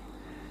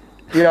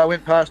 Yeah, I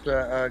went past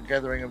a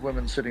gathering of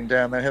women sitting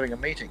down. They're having a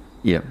meeting.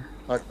 Yeah.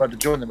 I tried to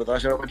join them, but I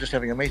said, we're just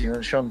having a meeting.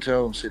 And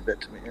Chantal said that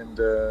to me, and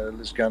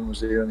Liz Gunn was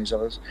there, and these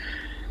others.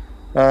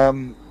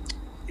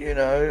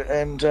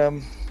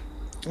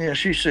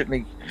 She's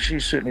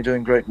certainly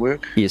doing great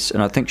work. Yes,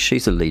 and I think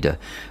she's a leader.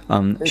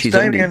 She's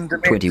only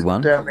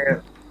 21. Down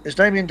there. Is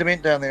Damien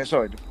Dement down there?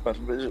 Sorry, but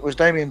was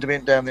Damien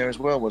Dement down there as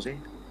well, was he?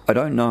 I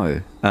don't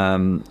know.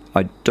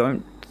 I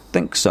don't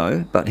think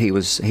so, but he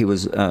was.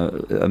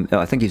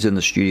 I think he's in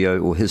the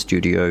studio, or his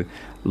studio,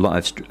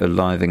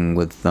 living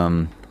with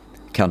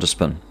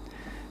Counterspin.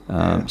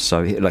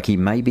 So he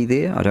may be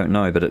there. I don't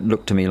know, but it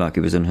looked to me like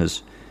he was in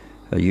his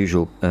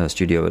usual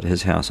studio at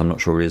his house. I'm not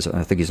sure where he is.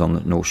 I think he's on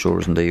the North Shore,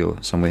 isn't he, or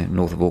somewhere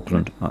north of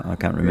Auckland. I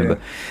can't remember.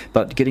 Yeah.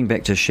 But getting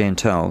back to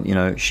Chantal,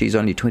 she's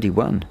only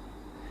 21,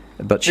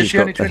 but she's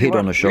got a head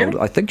on her shoulder. Really?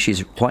 I think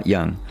she's quite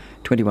young,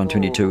 21,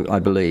 22, I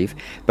believe,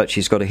 but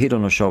she's got a head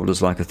on her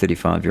shoulders like a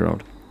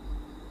 35-year-old.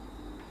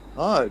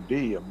 I'd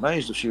be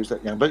amazed if she was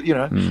that young. But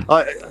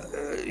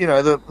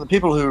the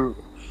people who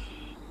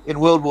in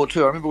World War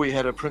II, I remember we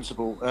had a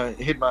principal,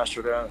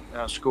 headmaster at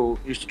our school,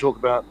 used to talk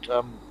about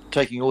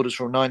taking orders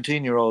from a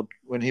 19-year-old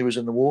when he was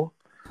in the war.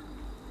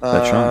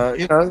 That's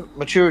right.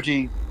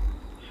 Maturity.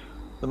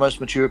 The most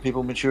mature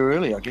people mature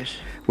early, I guess.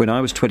 When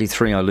I was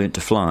 23, I learnt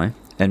to fly,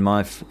 and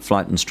my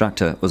flight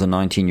instructor was a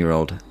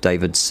 19-year-old,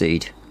 David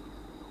Seed.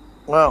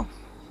 Wow.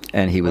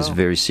 And he was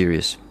very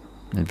serious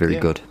and very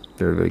good.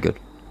 Very, very good.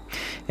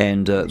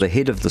 And the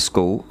head of the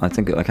school, I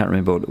can't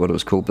remember what it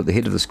was called, but the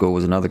head of the school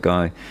was another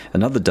guy,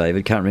 another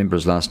David, can't remember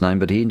his last name,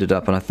 but he ended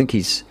up, and I think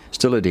he's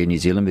still at Air New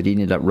Zealand, but he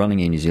ended up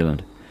running Air New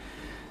Zealand.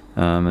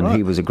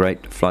 He was a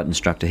great flight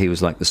instructor. He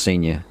was like the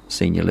senior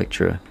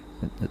lecturer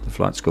at the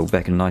flight school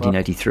back in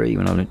 1983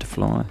 when I learnt to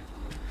fly.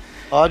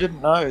 I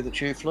didn't know that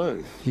you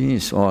flew.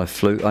 Yes, I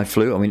flew.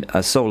 I mean,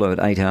 a solo at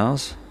 8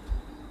 hours.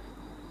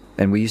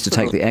 And we used to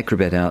take the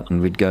acrobat out,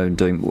 and we'd go and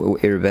do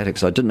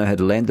aerobatics. I didn't know how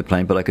to land the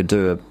plane, but I could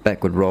do a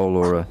backward roll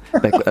or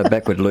a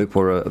backward loop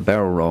or a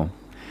barrel roll.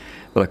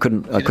 But I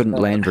couldn't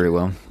land very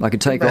well. I could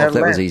take off.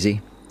 That was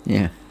easy.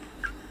 Yeah.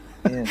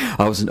 Yeah.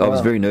 I was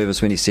very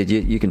nervous when he said,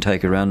 you can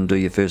take her around and do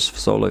your first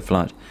solo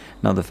flight.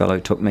 Another fellow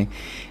took me,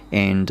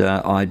 and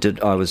I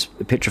was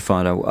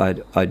petrified.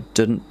 I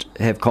didn't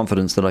have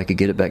confidence that I could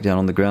get it back down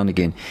on the ground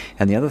again.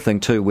 And the other thing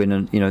too,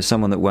 when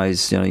someone that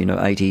weighs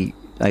 80,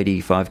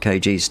 85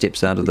 kg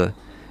steps out of the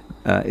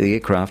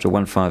aircraft, a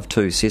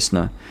 152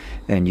 Cessna,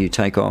 and you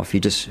take off, you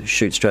just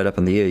shoot straight up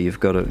in the air. You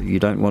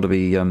don't want to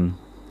be.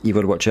 You've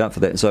got to watch out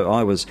for that. So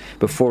I was,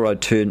 before I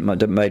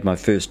made my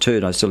first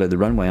turn, I still had the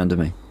runway under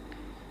me.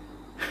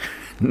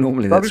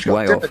 Normally that's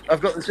way off. I've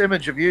got this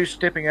image of you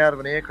stepping out of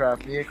an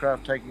aircraft, and the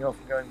aircraft taking off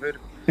and going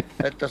vertical.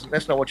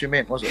 That's not what you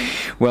meant, was it?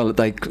 Well,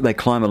 they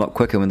climb a lot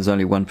quicker when there's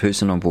only one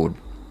person on board,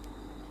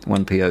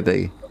 one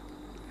POV.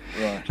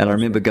 Right. And I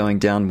remember going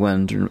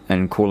downwind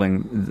and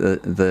calling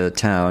the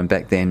tower, and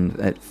back then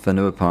at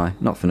not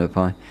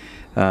Whenuapai.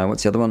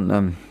 What's the other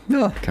one?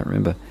 I can't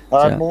remember.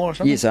 Ardmore or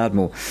something? Yes,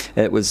 Ardmore.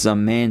 It was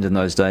manned in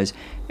those days,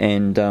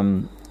 and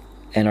I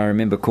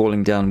remember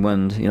calling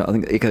downwind. I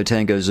think Echo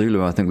Tango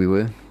Zulu. I think we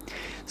were.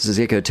 This is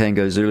Echo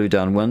Tango Zulu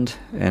downwind,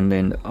 and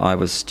then I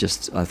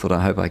thought,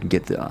 I hope I can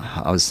get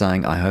I was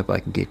saying, I hope I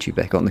can get you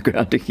back on the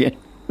ground again.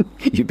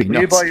 You'd be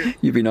nice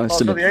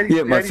to me.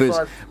 Yeah,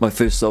 my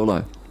first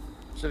solo.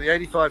 So the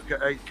 85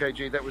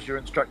 kg, that was your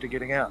instructor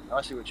getting out.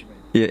 I see what you mean.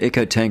 Yeah,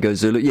 Echo Tango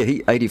Zulu. Yeah,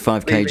 he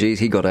 85 kgs.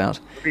 He got out,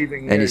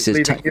 and he says,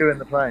 leaving you in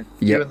the plane.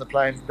 Yep. You in the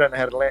plane, don't know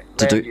how to land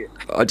yet.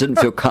 I didn't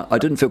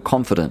feel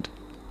confident.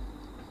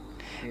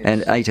 Yes.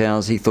 And 8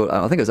 hours. He thought.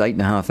 I think it was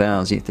 8.5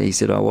 hours. He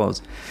said I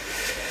was.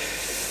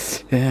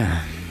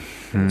 Yeah.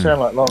 It sounded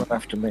like long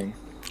enough to me.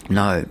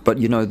 No, but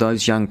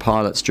those young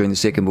pilots during the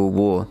Second World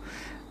War,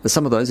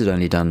 some of those had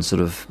only done sort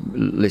of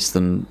less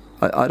than.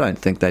 I don't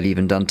think they'd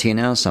even done 10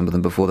 hours, some of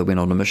them, before they went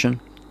on a mission.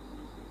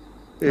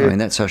 Yeah. I mean,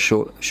 that's how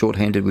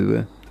short-handed we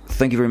were.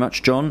 Thank you very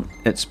much, John.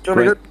 It's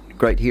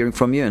great hearing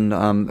from you, and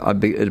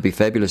it'd be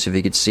fabulous if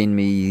you could send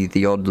me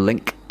the odd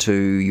link to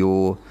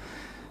your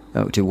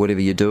to whatever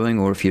you're doing,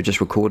 or if you're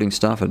just recording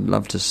stuff. I'd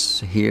love to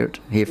hear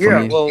from you.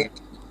 Yeah, well,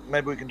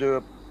 maybe we can do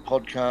a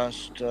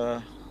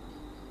podcast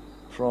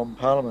from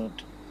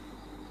Parliament.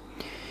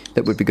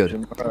 That would be good.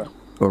 Tomorrow.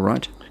 All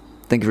right.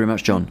 Thank you very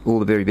much, John. All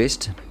the very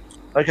best.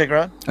 Okay,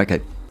 Grant. Okay.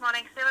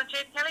 Morning, Steel and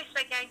Tube. Kelly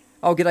speaking.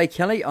 Oh, g'day,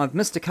 Kelly. I've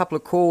missed a couple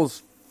of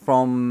calls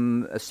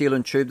from Steel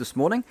and Tube this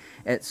morning.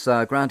 It's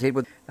Grant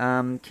Edward.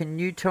 Can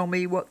you tell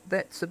me what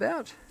that's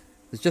about?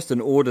 There's just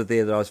an order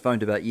there that I was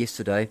phoned about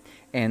yesterday,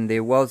 and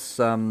there was,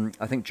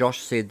 I think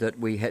Josh said that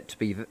we had to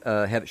be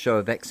show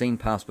a vaccine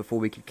pass before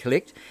we could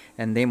collect,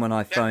 and then when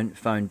I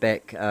phoned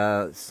back,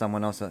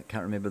 someone else, I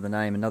can't remember the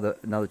name,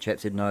 another chap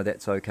said, no,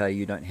 that's okay,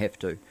 you don't have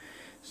to.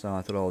 So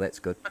I thought, oh, that's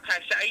good. Okay,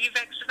 so are you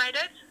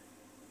vaccinated?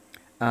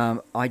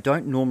 I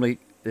don't normally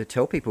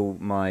tell people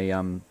my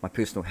my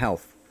personal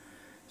health.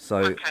 So,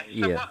 okay,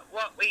 so yeah.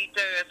 what we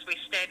do is we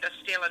stand a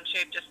Steel and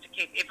Tube just to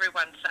keep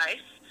everyone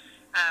safe.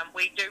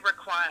 We do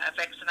require a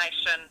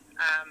vaccination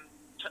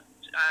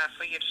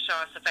for you to show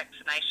us a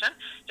vaccination,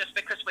 just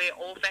because we're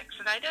all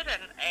vaccinated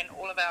and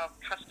all of our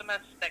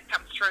customers that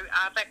come through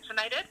are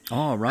vaccinated.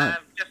 Oh, right.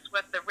 Just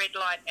with the red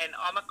light and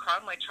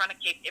Omicron, we're trying to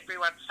keep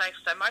everyone safe.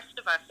 So most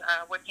of us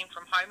are working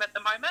from home at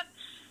the moment.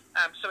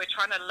 So we're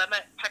trying to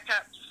limit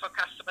pickups for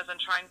customers and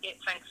try and get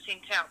things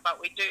sent out.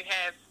 But we do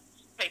have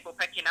people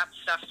picking up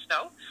stuff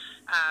still.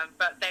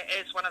 But that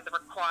is one of the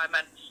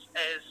requirements,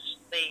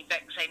 is the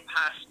vaccine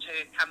pass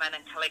to come in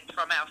and collect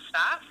from our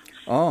staff.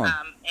 Oh.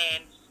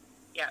 And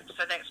yeah,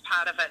 so that's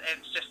part of it.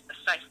 It's just the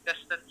safe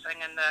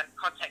distancing and the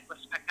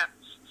contactless pickups.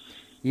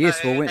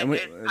 Yes, so well, that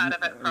is part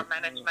of it from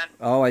management.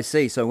 Oh, I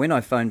see. So when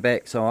I phoned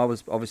back, so I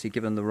was obviously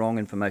given the wrong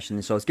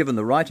information. So I was given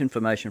the right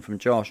information from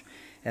Josh,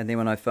 and then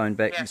when I phoned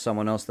back from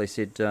someone else, they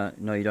said,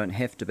 no, you don't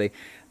have to be.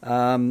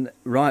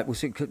 Right, well,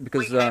 see,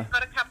 because... We have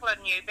got a couple of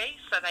newbies,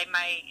 so they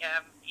may,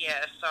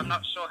 so I'm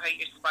not sure who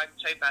you spoke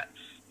to, but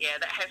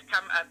that has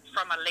come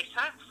from a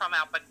letter from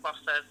our big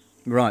bosses.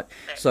 Right,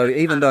 so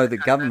even though the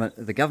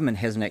government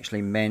hasn't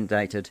actually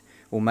mandated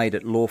or made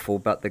it lawful,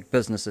 but the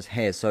businesses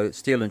has, so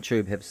Steel and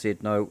Tube have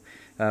said, no,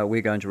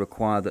 we're going to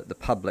require that the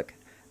public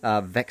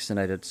are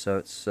vaccinated, so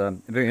it's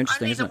very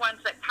interesting, isn't it? Only the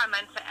ones that come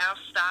into our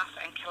staff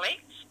and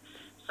collect,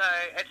 so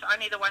it's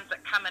only the ones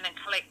that come in and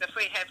collect. If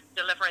we have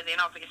delivery, then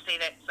obviously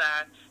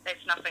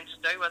that's nothing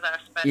to do with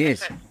us, but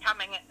yes. if you're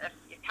coming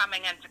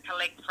in to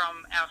collect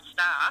from our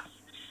staff,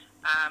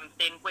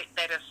 then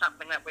that is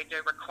something that we do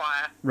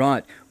require.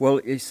 Right. Well,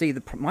 you see,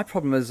 my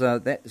problem is how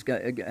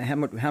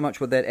much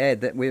would that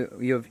add? That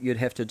you'd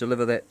have to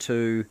deliver that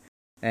to,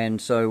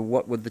 and so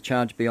what would the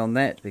charge be on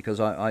that? Because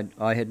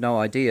I had no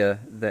idea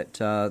that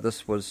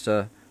this was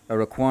a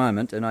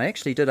requirement, and I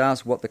actually did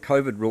ask what the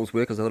COVID rules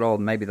were, because I thought, oh,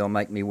 maybe they'll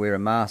make me wear a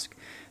mask,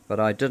 but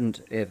I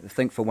didn't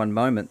think for one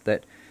moment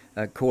that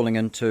calling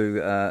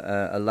into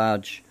a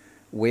large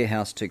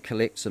warehouse to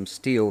collect some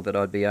steel that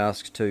I'd be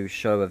asked to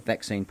show a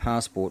vaccine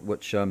passport,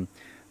 which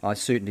I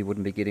certainly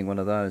wouldn't be getting one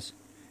of those.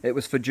 It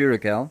was for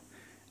Duragal,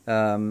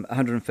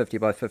 150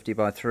 by 50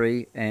 by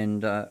 3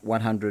 and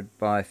 100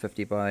 by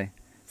 50 by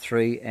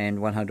 3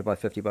 and 100 by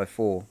 50 by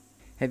 4.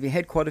 Have you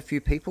had quite a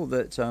few people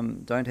that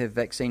don't have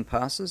vaccine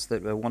passes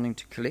that are wanting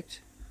to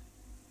collect?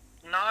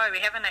 No, we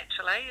haven't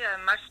actually.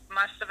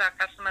 Most of our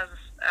customers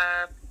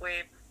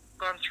we've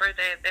gone through,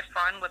 they're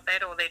fine with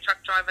that, or their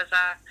truck drivers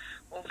are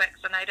all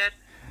vaccinated.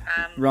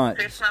 Right.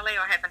 Personally,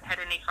 I haven't had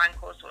any phone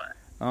calls with it.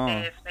 Oh.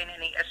 There's been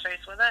any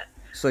issues with it.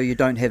 So you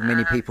don't have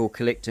many people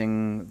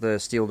collecting the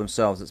steel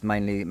themselves, it's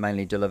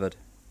mainly delivered?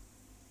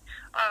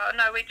 Oh,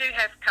 no, we do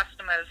have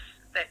customers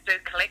that do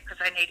collect because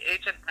they need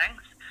urgent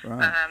things.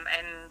 Right.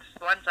 And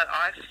the ones that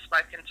I've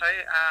spoken to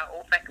are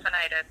all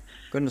vaccinated.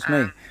 Goodness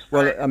me.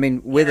 Well, I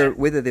mean,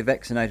 whether they're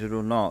vaccinated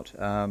or not,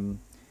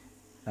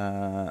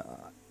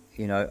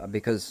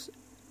 because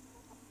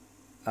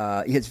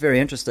it's very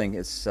interesting.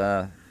 It's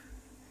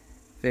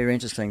very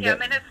interesting. Yeah, I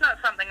mean, it's not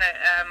something that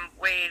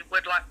we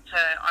would like to...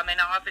 I mean,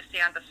 I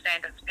obviously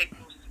understand it's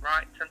people's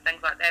rights and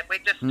things like that. We're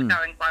just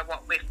going by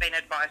what we've been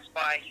advised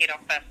by head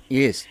office.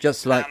 Yes,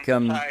 just like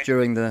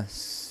during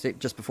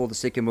just before the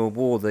Second World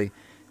War, the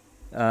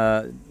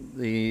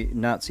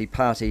Nazi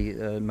Party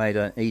made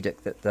an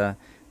edict that the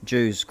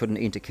Jews couldn't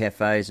enter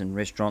cafes and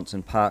restaurants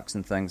and parks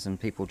and things, and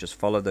people just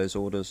followed those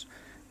orders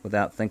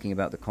without thinking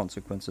about the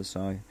consequences.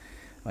 So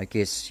I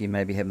guess you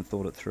maybe haven't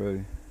thought it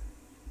through.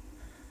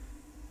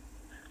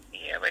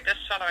 Yeah, we're just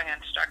following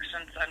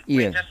instructions, and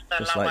Yeah, we're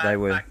just like they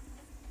were.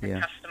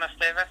 Customer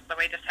service, so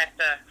we just have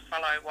to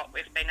follow what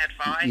we've been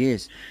advised.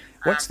 Yes.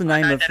 What's the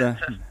name of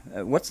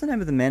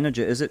the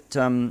manager? Is it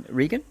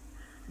Reagan?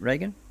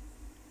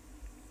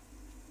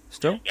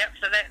 Still? Yep.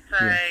 So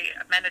that's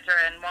a manager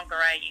in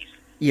Whangarei.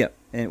 Yeah.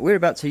 And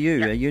whereabouts are you?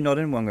 Yep. Are you not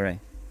in Whangarei?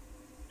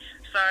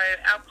 So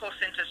our call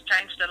centre's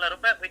changed a little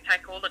bit. We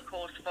take all the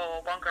calls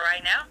for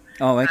Whangarei now.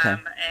 Oh, okay.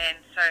 And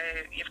so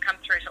you've come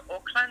through to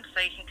Auckland,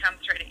 so you can come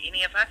through to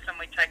any of us, and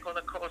we take all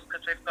the calls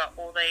because we've got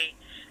all the...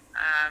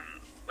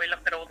 we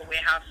look at all the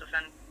warehouses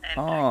and take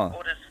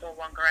orders for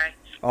Whangarei.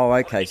 Oh,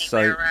 okay.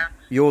 So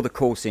you're the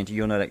call centre.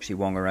 You're not actually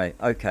Whangarei.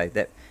 Okay,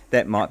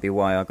 that might be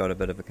why I got a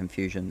bit of a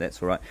confusion.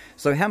 That's all right.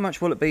 So how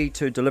much will it be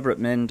to deliver it,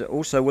 and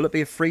also will it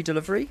be a free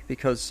delivery?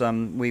 Because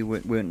we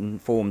weren't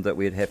informed that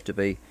we'd have to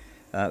be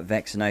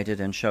vaccinated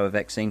and show a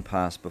vaccine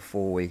pass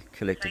before we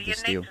collected the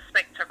steel. So you need to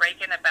speak to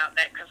Regan about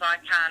that because I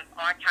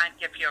can't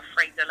give you a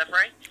free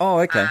delivery. Oh,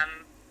 okay.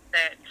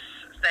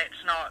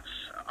 That's not...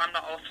 I'm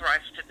not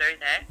authorised to do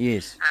that.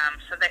 Yes.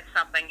 So that's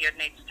something you'd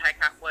need to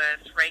take up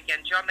with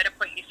Regan. Do you want me to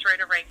put you through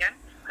to Regan?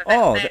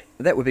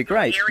 That would be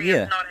great.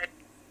 Area's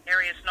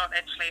not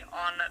actually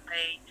on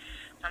the...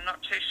 I'm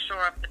not too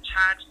sure of the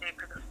charge there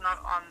because it's not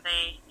on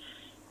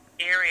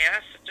the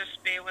area. So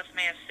just bear with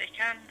me a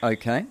second.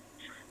 Okay.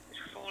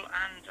 Fall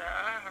under...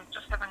 I'm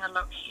just having a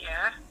look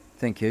here.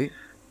 Thank you.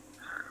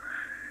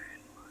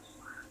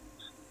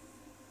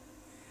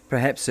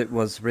 Perhaps it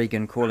was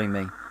Regan calling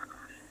me.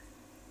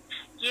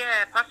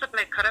 Yeah,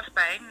 possibly could have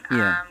been.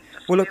 Yeah.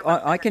 Well, look,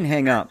 I can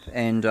hang up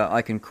and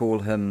I can call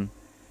him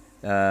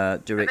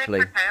directly.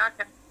 That's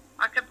okay.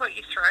 I can put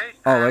you through.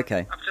 Oh,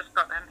 okay. I've just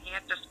got him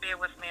here. Just bear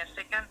with me a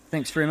second.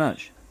 Thanks very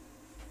much.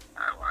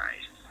 No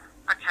worries.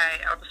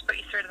 Okay, I'll just put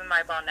you through to the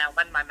mobile now.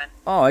 1 moment.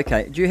 Oh,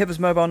 okay. Do you have his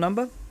mobile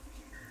number?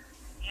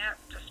 Yeah,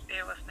 just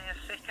bear with me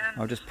a second.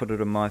 I'll just put it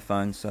on my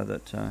phone so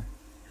that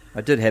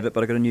I did have it,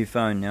 but I got a new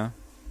phone now.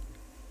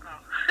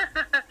 Oh.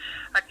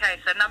 Okay,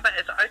 so number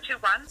is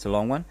 021. It's a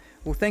long one.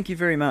 Well, thank you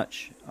very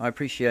much. I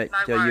appreciate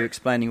you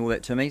explaining all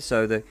that to me.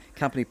 So the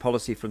company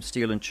policy from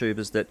Steel and Tube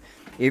is that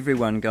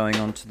everyone going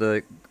onto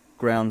the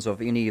grounds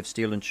of any of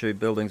Steel and Tube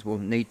buildings will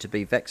need to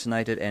be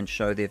vaccinated and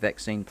show their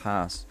vaccine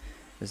pass.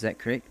 Is that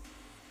correct?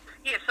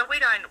 Yeah, so we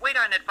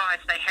don't advise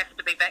they have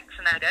to be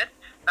vaccinated,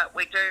 but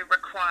we do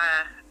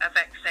require a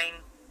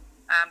vaccine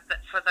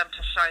for them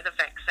to show the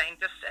vaccine,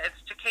 just as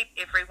to keep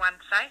everyone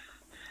safe.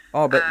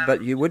 Oh,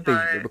 but you would be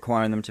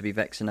requiring them to be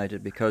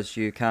vaccinated because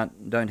you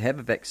don't have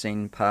a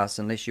vaccine pass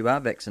unless you are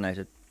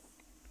vaccinated.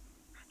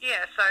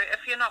 Yeah, so if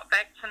you're not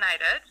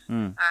vaccinated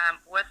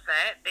with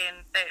that,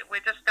 then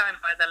we're just going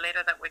by the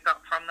letter that we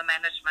got from the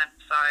management.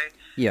 So,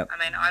 yeah. I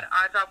mean,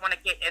 I don't want to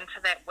get into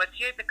that with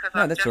you because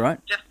I've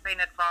just been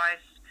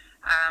advised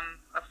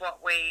of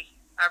what we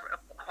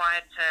are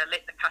required to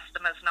let the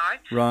customers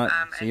know. Right,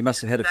 so you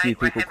must have had a few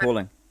people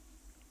calling.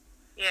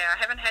 Yeah, I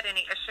haven't had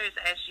any issues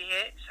as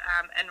yet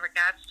in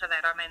regards to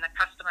that. I mean, the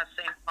customers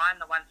seem fine,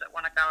 the ones that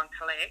want to go and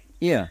collect.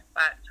 Yeah.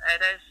 But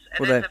it is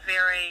a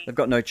very... They've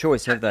got no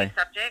choice, have they?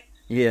 ...subject.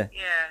 Yeah.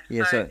 Yeah.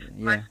 You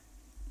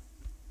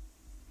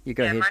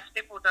go ahead. Most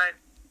people are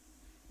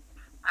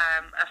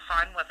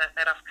fine with it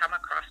that I've come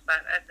across,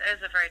 but it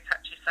is a very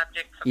touchy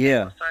subject for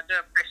people, so I do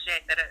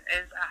appreciate that it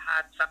is a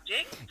hard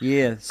subject.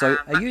 Yeah, so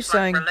are you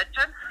saying...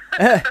 religion.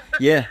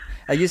 Yeah.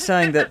 Are you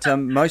saying that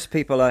most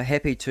people are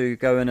happy to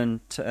go in and,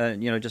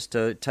 just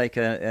to take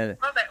a...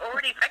 Well, they're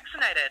already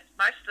vaccinated.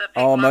 Most of the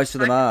people most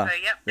of them are. So,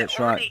 yep, that's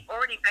they're right.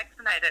 already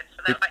vaccinated.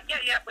 So they're like,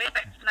 yeah, we're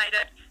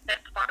vaccinated.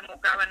 That's fine. We'll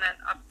go in and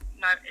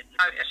no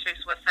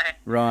issues with that.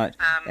 Right.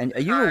 And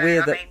are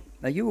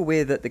you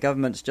aware that the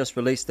government's just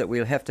released that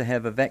we'll have to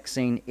have a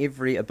vaccine a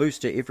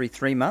booster every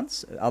 3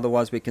 months?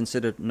 Otherwise, we're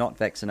considered not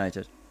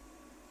vaccinated.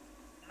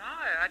 No,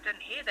 I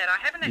didn't hear that. I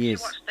haven't actually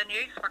watched the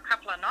news for a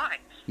couple of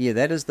nights. Yeah,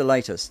 that is the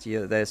latest.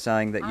 Yeah, they're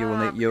saying that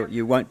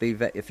you won't be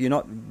if you're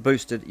not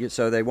boosted.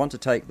 So they want to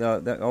take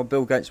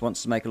Bill Gates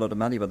wants to make a lot of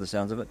money by the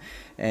sounds of it,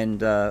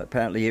 and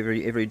apparently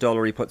every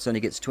dollar he puts in,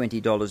 he gets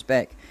 $20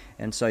 back,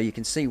 and so you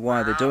can see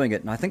why they're doing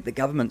it. And I think the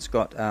government's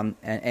got an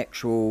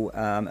actual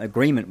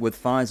agreement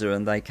with Pfizer,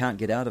 and they can't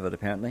get out of it.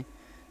 Apparently,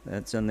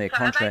 it's in their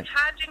contract. Are they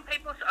charging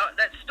people?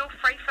 That's still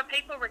free for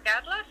people,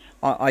 regardless.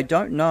 I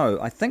don't know.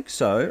 I think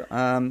so.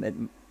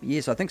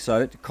 Yes, I think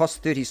so. It costs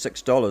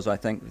 $36, I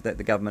think, that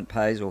the government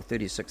pays, or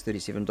 $36,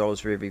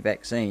 $37 for every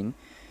vaccine,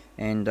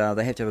 and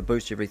they have to have a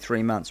boost every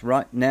 3 months.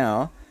 Right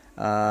now,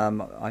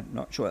 I'm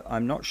not sure.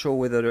 I'm not sure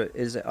whether it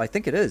is. I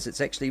think it is.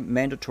 It's actually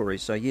mandatory.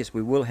 So yes,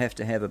 we will have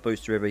to have a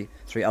booster every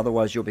 3.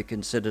 Otherwise, you'll be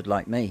considered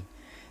like me.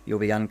 You'll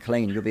be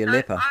unclean. You'll be a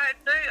leper.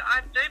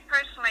 I do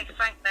personally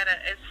think that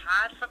it is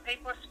hard for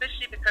people,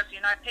 especially because,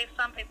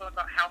 some people have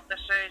got health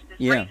issues. There's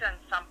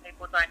reasons some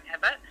people don't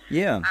have it.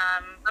 Yeah.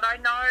 But I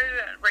know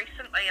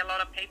recently a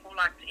lot of people,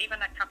 like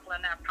even a couple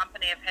in our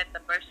company, have had the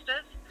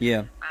boosters.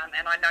 Yeah.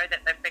 And I know that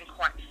they've been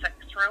quite sick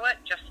through it.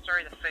 Just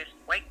through the first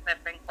week,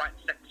 they've been quite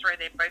sick through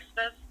their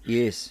boosters.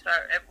 Yes. So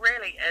it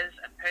really is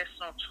a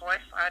personal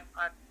choice.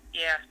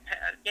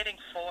 Getting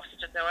forced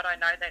to do it, I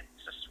know that's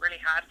just really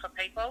hard for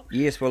people.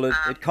 Yes, well,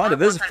 it kind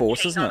of is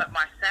forced, isn't it?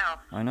 Myself.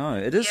 I know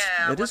it is.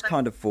 It is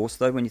kind of forced,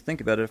 though, when you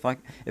think about it.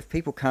 If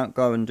people can't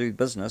go and do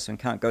business and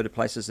can't go to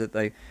places that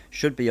they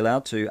should be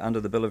allowed to under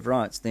the Bill of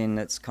Rights, then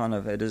it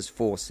is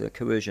force.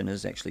 Coercion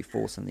is actually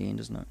force in the end,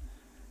 isn't it?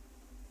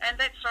 And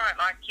that's right.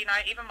 Like,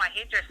 even my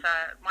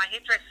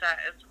hairdresser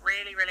is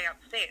really, really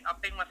upset.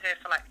 I've been with her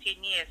for like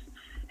 10 years.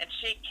 And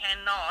she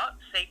cannot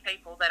see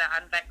people that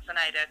are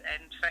unvaccinated,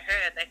 and for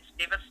her that's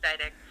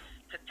devastating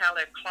to tell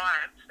her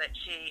clients that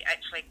she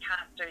actually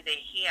can't do their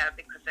hair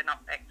because they're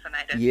not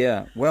vaccinated.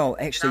 Yeah, well,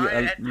 actually...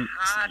 it's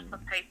hard for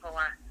people,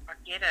 I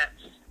get it.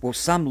 Well,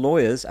 some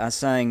lawyers are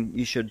saying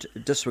you should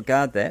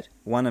disregard that.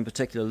 One in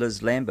particular,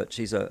 Liz Lambert,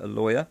 she's a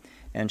lawyer,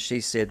 and she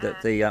said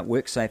that the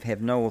WorkSafe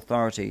have no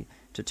authority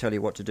to tell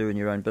you what to do in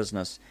your own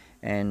business,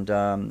 and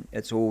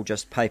it's all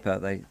just paper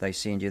they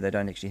send you. They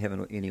don't actually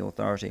have any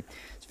authority.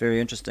 It's very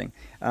interesting.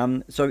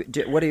 So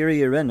what area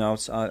you're in?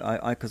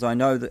 Because I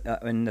know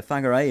that in the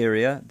Whangarei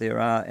area there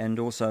are, and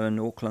also in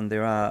Auckland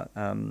there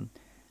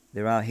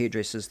are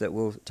hairdressers that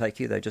will take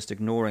you. They're just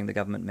ignoring the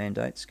government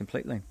mandates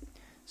completely.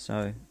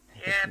 So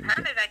yeah,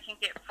 apparently they can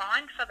get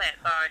fined for that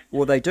though.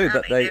 Well, they do,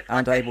 but they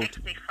aren't able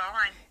to.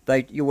 Fine.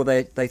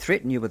 They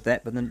threaten you with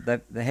that, but then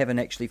they haven't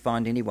actually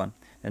fined anyone,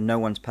 and no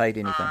one's paid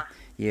anything.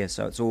 Yeah,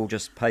 so it's all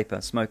just paper,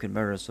 smoke and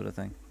mirrors sort of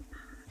thing.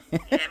 Yeah,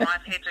 my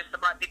hairdresser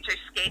might be too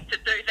scared to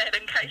do that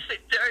in case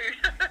it do.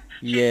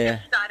 She's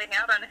just starting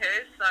out on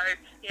hers, so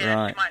she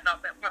might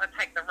not want to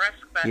take the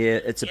risk. But yeah,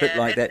 it's a bit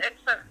like that.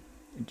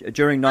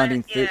 During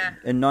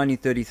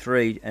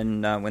 1933,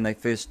 and when they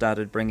first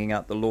started bringing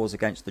out the laws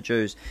against the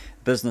Jews,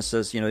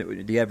 businesses,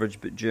 the average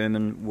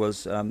German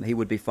was he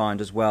would be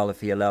fined as well if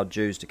he allowed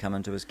Jews to come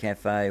into his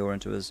cafe or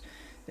into his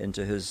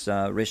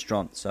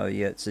restaurant. So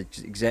yeah, it's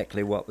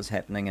exactly what was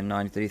happening in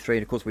 1933.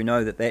 And of course, we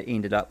know that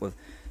ended up with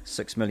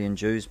 6 million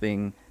Jews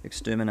being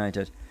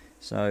exterminated.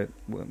 So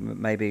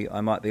maybe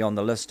I might be on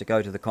the list to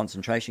go to the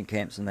concentration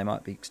camps, and they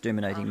might be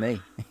exterminating me.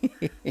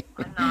 I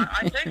know.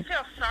 I do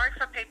feel sorry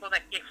for people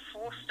that get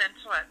forced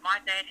into it. My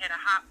dad had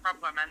a heart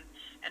problem,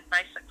 and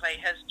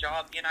basically his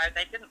job,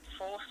 they didn't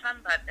force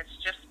him, but it's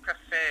just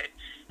preferred.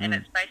 And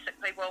it's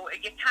basically,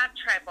 you can't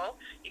travel,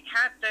 you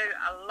can't do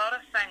a lot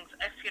of things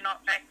if you're not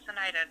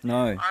vaccinated.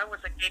 No. I was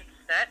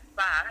against it,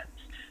 but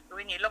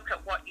when you look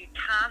at what you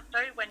can't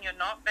do when you're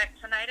not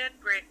vaccinated,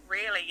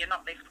 really you're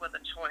not left with a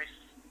choice.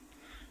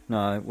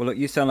 No. Well, look,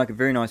 you sound like a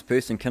very nice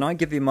person. Can I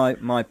give you my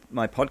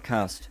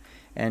podcast,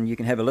 and you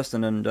can have a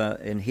listen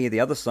and hear the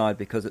other side,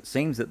 because it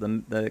seems that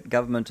the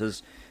government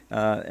is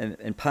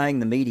in paying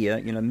the media,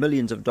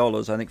 millions of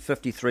dollars. I think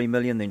 53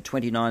 million, then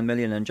 29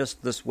 million, and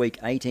just this week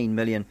 18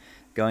 million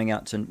going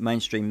out to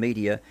mainstream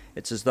media.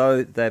 It's as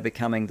though they're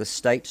becoming the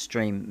state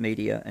stream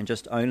media and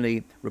just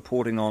only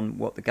reporting on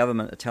what the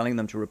government are telling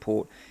them to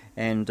report.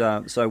 And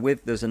so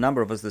there's a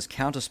number of us. There's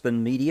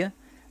Counterspin Media.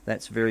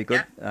 That's very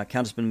good.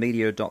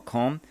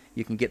 Counterspinmedia.com.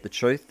 You can get the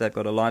truth. They've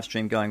got a live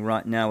stream going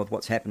right now with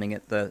what's happening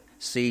at the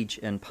siege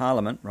in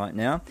Parliament right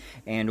now.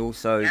 And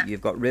also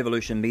you've got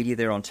Revolution Media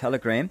there on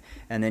Telegram.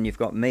 And then you've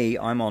got me.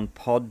 I'm on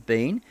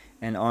Podbean.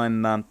 And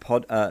I'm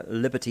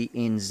Liberty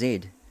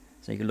NZ.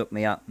 So you can look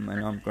me up, and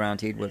I'm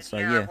Grant Edwards. So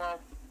I'll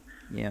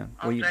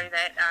do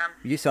that.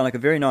 You sound like a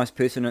very nice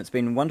person, and it's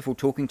been wonderful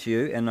talking to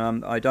you. And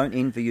I don't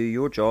envy you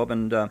your job.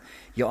 And I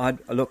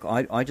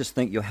just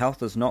think your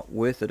health is not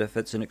worth it if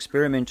it's an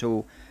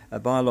experimental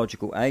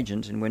biological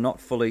agent, and we're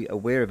not fully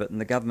aware of it. And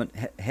the government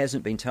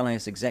hasn't been telling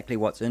us exactly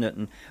what's in it.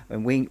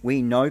 And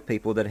we know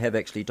people that have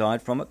actually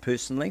died from it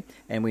personally,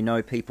 and we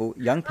know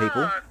young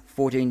people,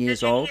 14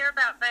 years old. Did you hear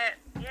about that?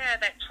 Yeah,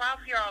 that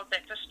 12-year-old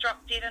that just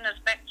dropped dead in his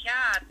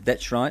backyard.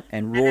 That's right.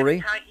 And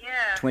Rory,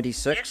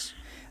 26.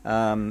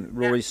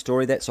 Rory's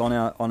story. That's on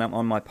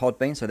my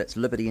Podbean, so that's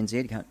Liberty NZ.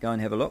 You can go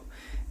and have a look.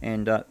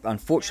 And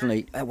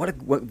unfortunately,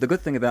 the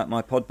good thing about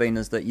my Podbean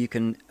is that you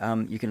can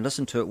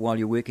listen to it while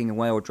you're working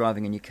away or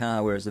driving in your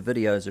car, whereas the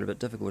videos are a bit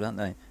difficult, aren't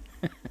they?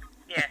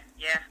 Yeah.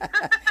 Yeah.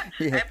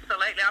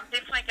 Absolutely. I'm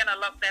definitely going to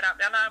look that up.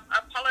 And I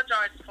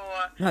apologise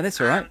for No, that's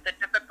all right. the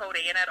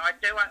difficulty in it. I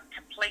do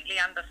completely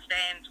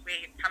understand where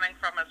you're coming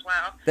from as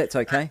well. That's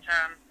okay.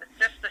 But,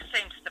 this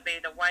seems to be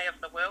the way of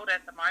the world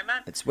at the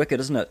moment. It's wicked,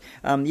 isn't it?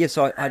 Yes,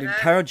 I'd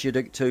encourage you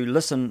to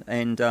listen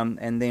and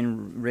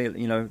then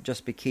really,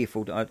 just be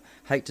careful. I'd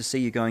hate to see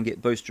you go and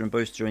get booster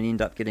and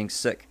end up getting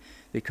sick,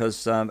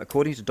 because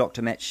according to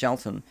Dr. Matt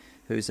Shelton,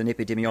 who's an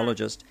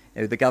epidemiologist,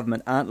 the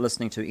government aren't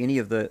listening to any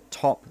of the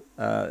top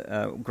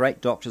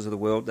great doctors of the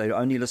world. They're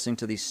only listening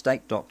to these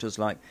state doctors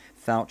like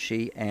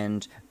Fauci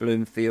and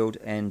Bloomfield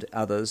and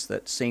others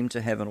that seem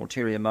to have an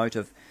ulterior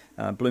motive.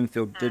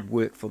 Bloomfield did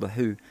work for the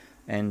WHO,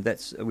 and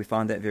we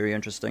find that very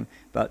interesting.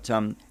 But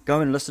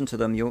go and listen to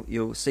them.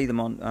 You'll see them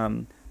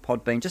on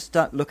Podbean. Just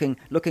start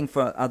looking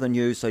for other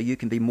news so you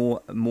can be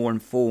more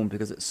informed,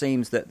 because it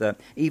seems that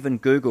even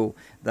Google,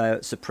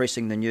 they're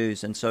suppressing the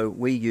news, and so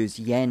we use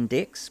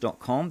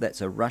Yandex.com. That's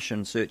a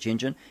Russian search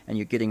engine, and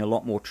you're getting a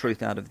lot more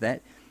truth out of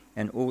that.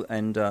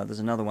 And there's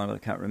another one that I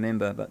can't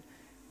remember, but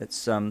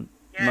it's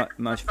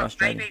most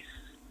frustrating. Babies.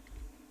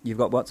 You've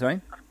got what?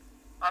 Sorry.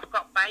 I've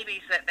got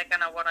babies that they're going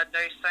to want to do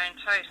soon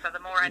too, so the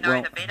more I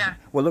know, the better.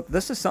 Well, look,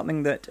 this is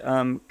something that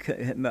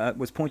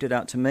was pointed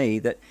out to me,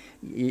 that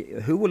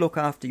who will look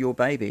after your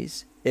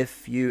babies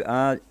if you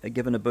are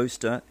given a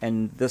booster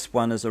and this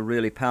one is a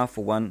really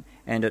powerful one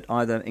and it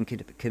either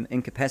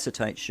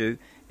incapacitates you,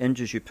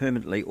 injures you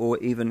permanently, or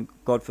even,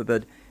 God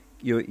forbid,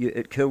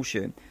 it kills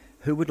you.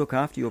 Who would look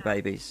after your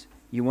babies?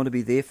 You want to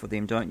be there for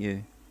them, don't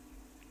you?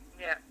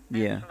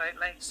 Yeah,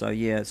 absolutely.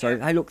 So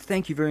hey, look,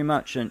 thank you very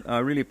much, and I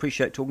really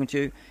appreciate talking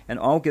to you. And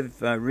I'll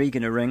give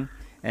Regan a ring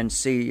and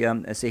see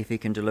if he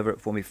can deliver it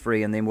for me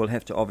free, and then we'll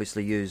have to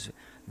obviously use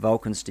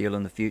Vulcan steel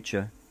in the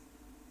future.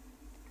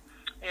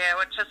 Yeah,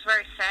 which is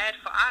very sad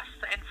for us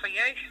and for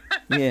you.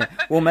 Yeah,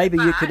 well, maybe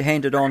you could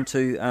hand it on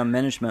to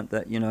management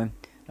that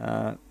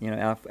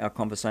our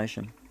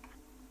conversation.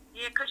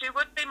 Yeah, because you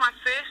would be my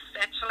first,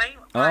 actually,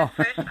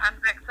 first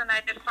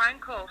unvaccinated phone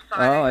call. So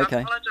okay.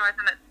 I apologise,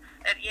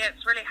 and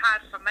it's really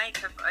hard for me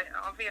because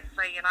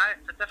obviously,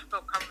 it's a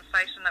difficult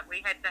conversation that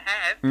we had to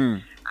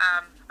have.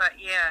 But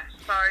yeah,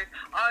 so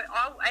I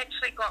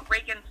actually got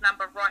Regan's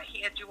number right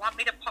here. Do you want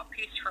me to pop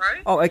you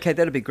through? Oh, okay,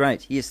 that'd be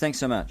great. Yes, thanks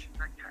so much.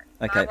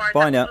 Okay, no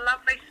bye now.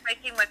 Lovely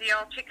speaking with you.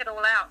 I'll check it all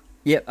out.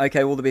 Yep,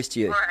 okay, all the best to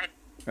you. All right.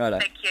 Righto.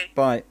 Thank you.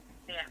 Bye.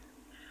 Yeah.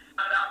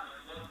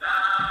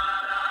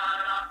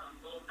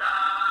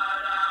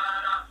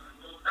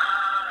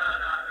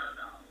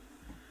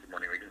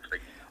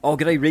 Oh,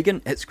 g'day,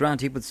 Regan. It's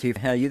Grant Edwards here.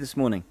 How are you this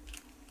morning?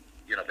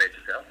 You're not bad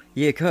yourself?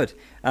 Yeah, good.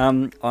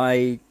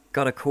 I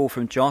got a call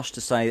from Josh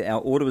to say our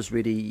order was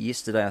ready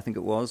yesterday, I think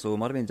it was, or it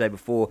might have been the day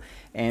before,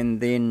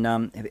 and then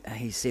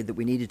he said that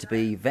we needed to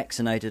be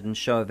vaccinated and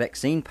show a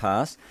vaccine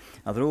pass.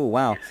 I thought, oh,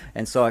 wow.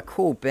 And so I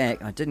called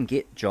back. I didn't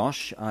get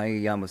Josh.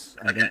 I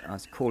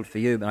was called for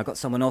you, but I got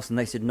someone else, and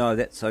they said, no,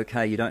 that's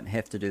okay. You don't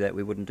have to do that.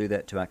 We wouldn't do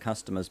that to our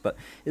customers. But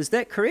is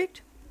that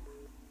correct?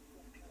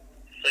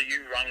 So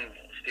you rung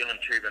Steel and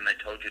Tube and they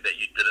told you that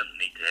you didn't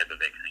need to have a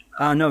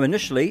vaccine? No,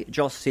 initially,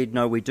 Josh said,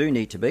 no, we do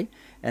need to be.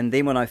 And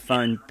then when I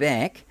phoned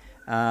back,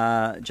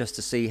 just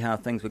to see how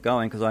things were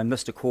going, because I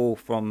missed a call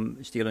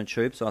from Steel and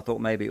Tube, so I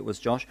thought maybe it was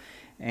Josh,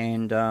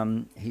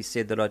 and he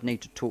said that I'd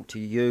need to talk to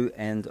you,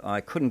 and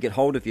I couldn't get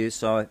hold of you,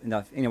 so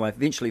anyway, I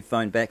eventually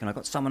phoned back, and I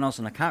got someone else,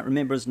 and I can't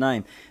remember his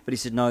name, but he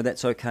said, no,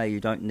 that's okay,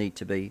 you don't need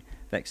to be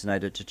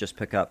vaccinated to just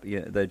pick up.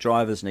 Yeah, the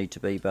drivers need to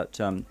be, but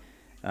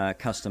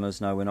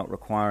customers, no, we're not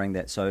requiring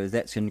that. So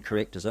that's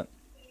incorrect, is it?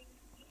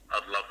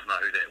 I'd love to know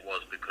who that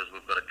was, because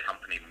we've got a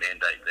company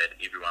mandate that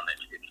everyone that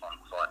steps on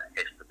site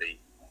has to be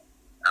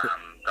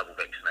double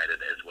vaccinated,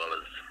 as well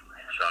as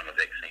showing a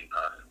vaccine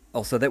pass.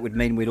 Oh, so that would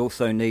mean we'd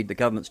also need, the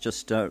government's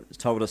just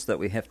told us that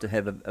we have to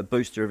have a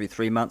booster every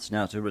 3 months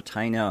now to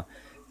retain our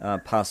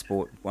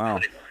passport. Wow.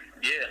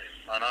 Yeah,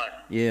 I know.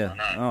 Yeah.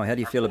 I know. Oh, how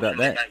do you feel about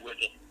that? Mate,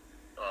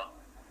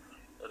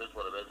 it is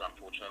what it is,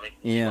 unfortunately.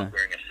 Yeah. Not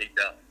wearing a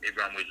seatbelt.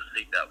 Everyone wears a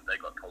seatbelt. They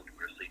got told to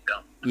wear a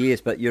seatbelt.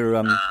 Yes, but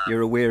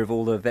you're aware of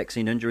all the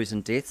vaccine injuries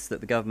and deaths that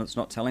the government's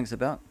not telling us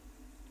about?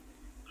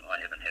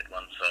 I haven't had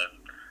one,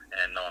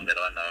 and no one that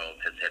I know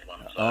of has had one.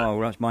 So oh,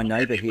 right. My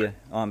neighbour here,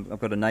 I've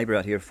got a neighbour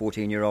out here, a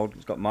 14-year-old,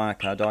 who's got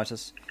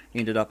myocarditis. He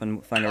ended up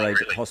in Whangarei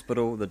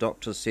Hospital. The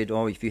doctors said,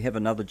 if you have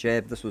another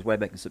jab, this was way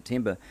back in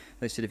September,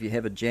 they said if you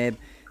have a jab,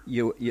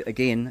 you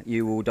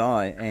will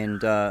die.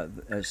 And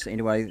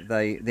anyway,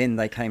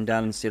 they came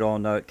down and said, oh,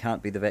 no, it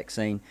can't be the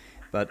vaccine.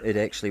 But it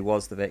actually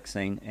was the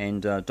vaccine.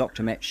 And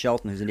Dr. Matt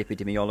Shelton, who's an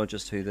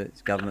epidemiologist who the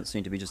government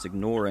seemed to be just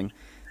ignoring,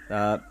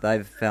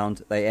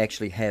 they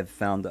actually have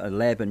found, a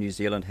lab in New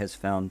Zealand has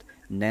found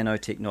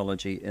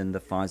nanotechnology in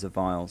the Pfizer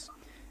vials.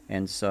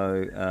 And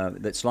so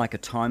it's like a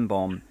time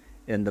bomb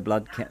in the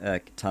blood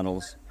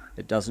tunnels.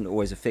 It doesn't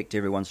always affect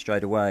everyone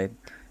straight away.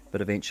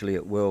 but eventually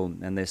it will.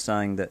 And they're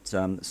saying that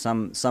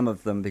some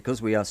of them,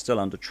 because we are still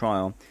under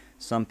trial,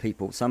 some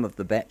of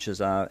the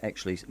batches are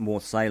actually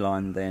more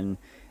saline than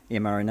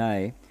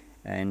mRNA,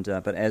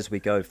 but as we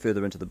go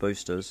further into the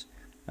boosters,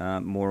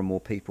 more and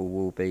more people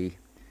will be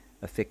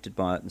affected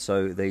by it. And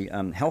so the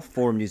Health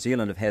Forum New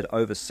Zealand have had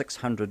over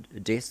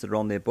 600 deaths that are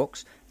on their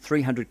books,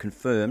 300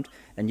 confirmed,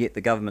 and yet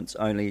the government's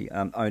only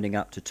owning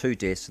up to 2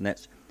 deaths, and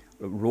that's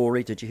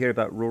Rory. Did you hear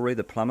about Rory,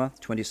 the plumber,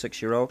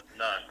 26-year-old?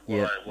 No.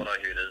 What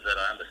I heard is that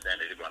I understand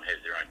that everyone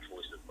has their own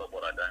choices, but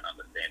what I don't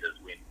understand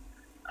is when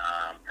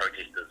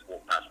protesters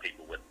walk past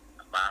people with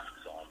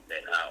masks on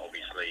that are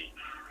obviously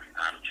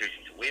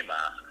choosing to wear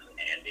masks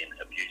and then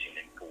abusing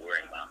them for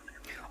wearing masks.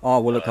 Oh,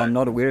 well, look, I'm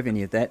not aware of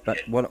any of that, but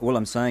all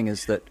I'm saying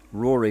is that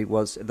Rory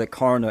the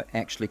coroner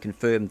actually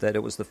confirmed that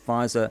it was the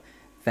Pfizer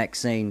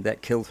vaccine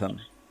that killed him.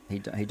 He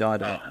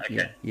died of it.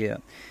 Okay. Yeah.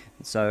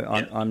 So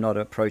I'm not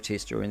a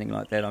protester or anything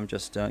like that. I'm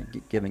just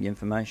giving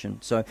information.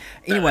 So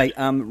anyway,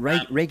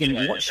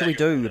 Regan, what should we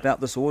do about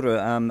this order?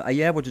 Are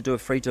you able to do a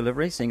free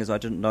delivery, seeing as I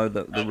didn't know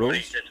the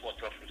rules? That's what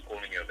Josh was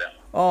calling you about.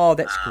 Oh,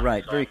 that's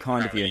great. Very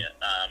kind of you.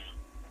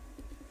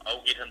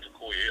 I'll get him to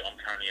call you. I'm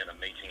currently in a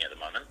meeting at the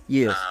moment.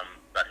 Yes.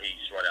 But he's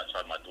right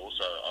outside my door,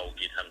 so I'll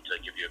get him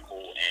to give you a call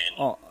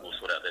and we'll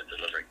sort out that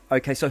delivery.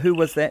 Okay, so who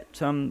was that,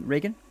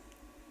 Regan?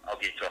 I'll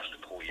get Josh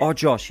to call you. Oh,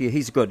 Josh, yeah,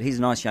 he's good. He's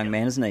a nice young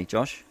man, isn't he,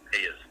 Josh? He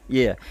is.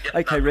 Yeah. Yep,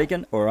 okay,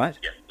 Regan, all right.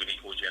 Yeah, when he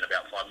calls you in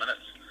about 5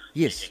 minutes,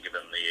 yes. You can give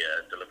him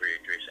the delivery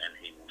address and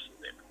he will sort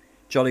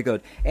that. Jolly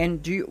good.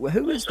 And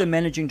who is the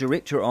managing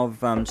director of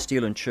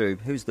Steel and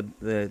Tube? Who's the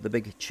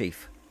big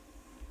chief?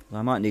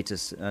 I might need to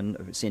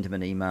send him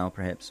an email,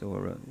 perhaps,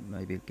 or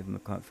maybe give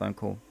him a phone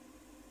call.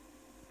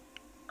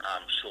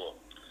 Sure.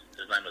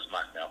 His name is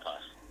Mark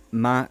Malpass.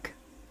 Mark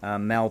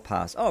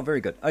Malpass. Oh,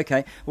 very good.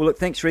 Okay. Well, look,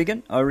 thanks,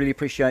 Regan. I really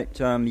appreciate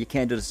your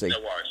candidacy. No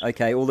worries.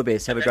 Okay, all the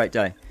best. Have a great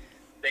day.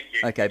 Thank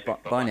you. Okay,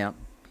 bye now.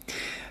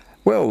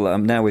 Well,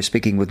 now we're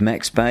speaking with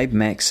Max Babe.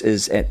 Max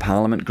is at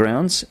Parliament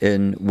Grounds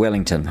in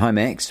Wellington. Hi,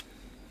 Max.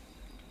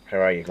 How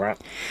are you, Grant?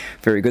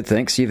 Very good,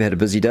 thanks. You've had a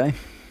busy day?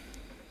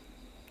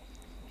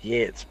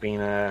 Yeah, it's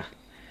been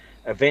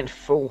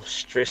eventful,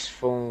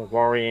 stressful,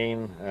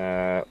 worrying,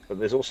 but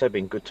there's also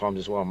been good times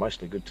as well,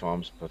 mostly good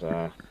times. But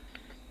yeah,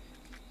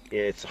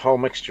 it's a whole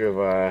mixture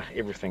of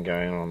everything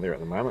going on there at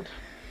the moment.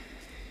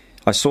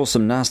 I saw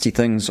some nasty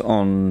things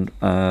on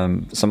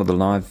some of the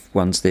live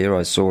ones there.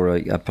 I saw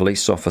a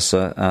police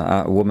officer,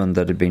 a woman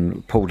that had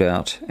been pulled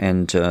out,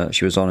 and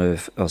she was on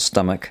her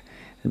stomach.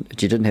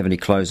 She didn't have any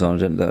clothes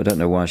on. I don't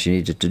know why she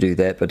needed to do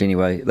that, but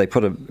anyway, they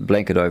put a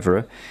blanket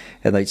over her,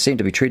 and they seemed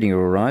to be treating her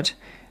all right,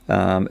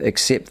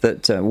 except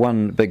that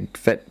one big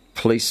fat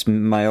police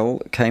male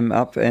came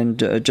up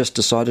and just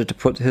decided to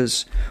put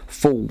his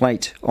full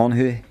weight on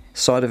her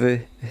side of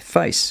her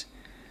face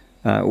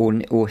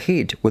or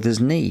head with his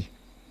knee,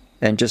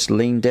 and just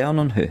lean down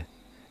on her.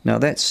 Now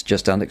that's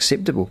just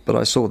unacceptable, but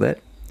I saw that.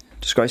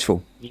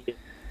 Disgraceful.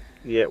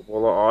 Yeah,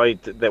 well,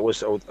 that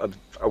was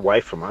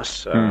away from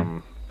us,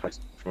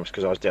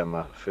 because I was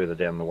further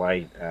down the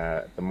way,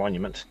 at the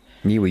monument.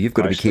 Yeah, well, you've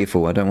got to be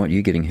careful. I don't want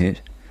you getting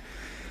hurt.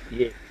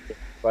 Yeah,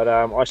 but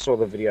I saw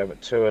the video of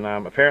it too, and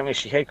apparently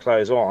she had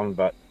clothes on,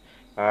 but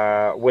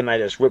when they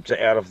just ripped her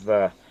out of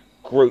the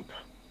group,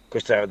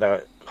 because they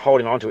were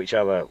holding on to each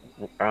other,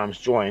 arms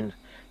joined,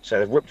 so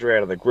they ripped her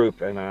out of the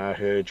group, and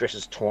her dress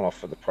is torn off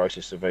for the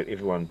process of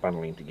everyone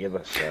bundling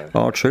together. So.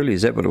 Oh, truly,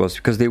 is that what it was?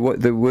 Because there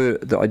were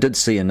I did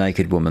see a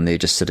naked woman there,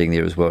 just sitting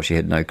there as well. She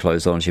had no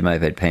clothes on. She may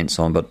have had pants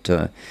on, but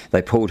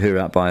they pulled her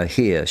out by her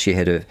hair. She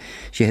had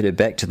her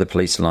back to the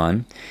police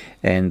line,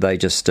 and they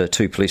just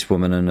 2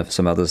 policewomen and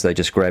some others. They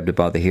just grabbed her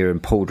by the hair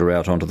and pulled her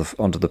out onto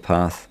the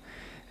path,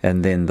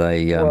 and then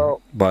they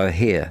by her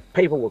hair.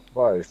 People were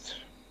clothed.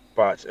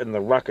 But in the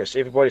ruckus,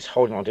 everybody's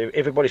holding on to,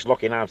 everybody's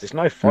locking arms. There's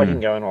no fighting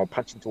going on,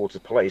 punching towards the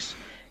police.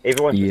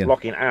 Everyone's just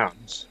locking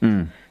arms.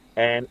 And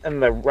in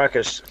the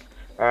ruckus,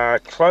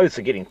 clothes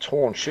are getting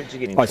torn, shirts are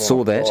getting torn.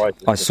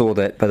 I saw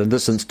that. But in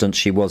this instance,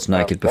 she was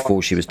naked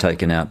before she was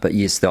taken out. But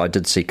yes, I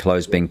did see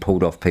clothes being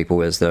pulled off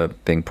people as they're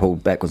being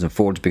pulled backwards and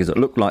forwards, because it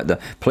looked like the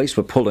police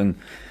were pulling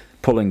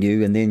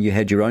you, and then you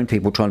had your own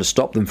people trying to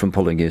stop them from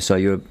pulling you. So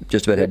you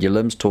just about had your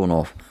limbs torn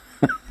off.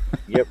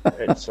 Yep,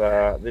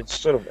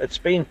 it's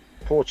been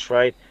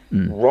portrayed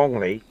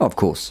wrongly. Of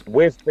course.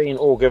 We've been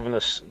all given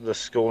this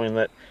schooling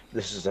that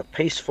this is a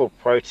peaceful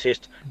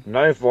protest,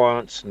 no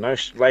violence, no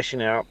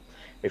lashing out.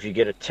 If you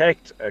get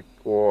attacked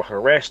or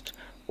harassed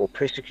or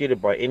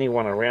persecuted by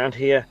anyone around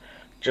here,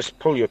 just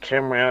pull your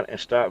camera out and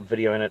start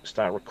videoing it,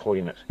 start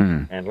recording it,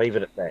 and leave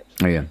it at that.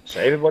 Yeah. So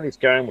everybody's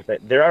going with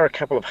that. There are a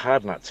couple of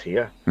hard nuts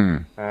here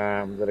that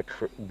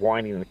are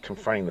whining and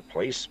confronting the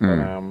police.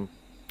 But,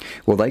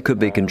 well, they could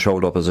be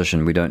controlled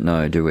opposition. We don't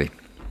know, do we?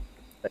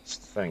 That's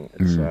the thing.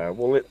 It's,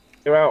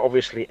 there are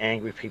obviously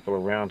angry people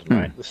around,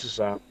 mate. This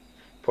has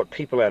put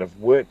people out of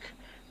work.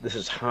 This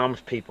has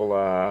harmed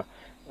people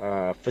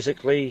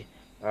physically,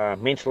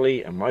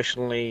 mentally,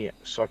 emotionally,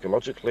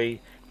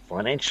 psychologically,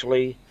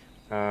 financially.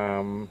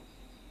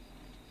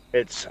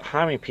 It's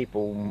harming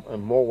people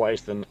in more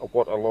ways than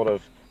what a lot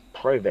of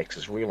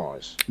pro-vaxxers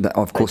realise.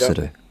 Of course they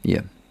do,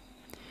 yeah.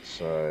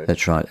 So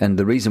that's right. And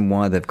the reason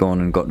why they've gone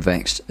and got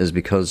vaxxed is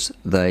because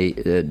they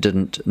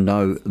didn't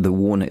know the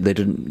warning.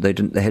 They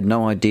had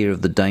no idea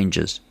of the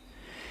dangers.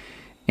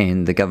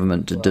 And the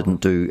government didn't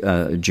do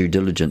due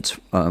diligence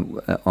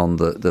on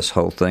this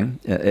whole thing,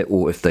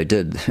 or if they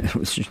did, it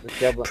was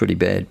pretty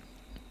bad.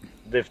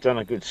 They've done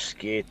a good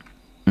scare,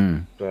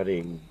 good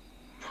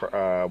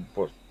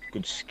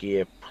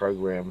scare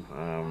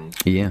program.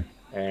 Yeah,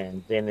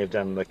 and then they've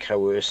done the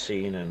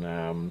coercing,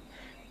 and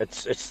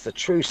it's the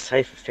true,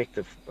 safe,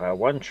 effective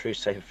true,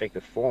 safe,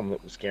 effective form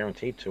that was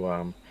guaranteed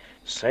to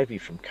save you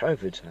from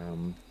COVID.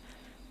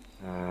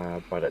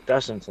 But it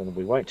doesn't, and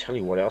we won't tell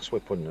you what else we're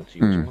putting into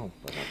you as well.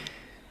 But,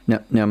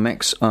 now,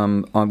 Max,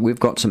 we've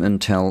got some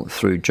intel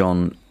through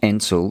John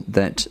Ansell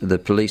that the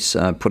police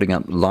are putting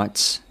up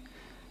lights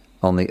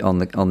on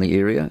the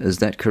area. Is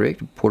that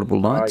correct?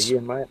 Portable lights? Yeah,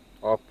 mate.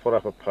 I've put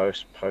up a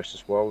post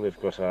as well. They've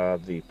got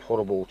the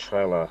portable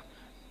trailer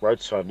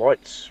roadside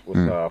lights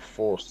with 4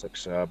 or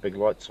 6 big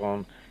lights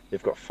on.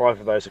 They've got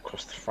 5 of those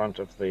across the front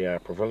of the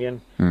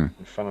pavilion in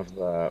front of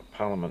the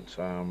Parliament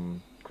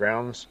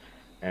grounds.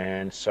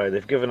 And so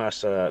they've given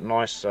us a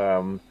nice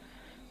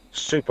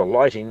super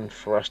lighting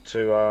for us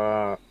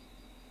to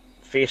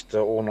festa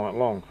all night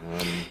long.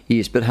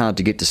 Yes, but hard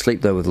to get to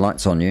sleep though with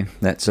lights on you.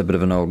 That's a bit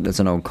of an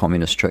old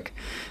communist trick.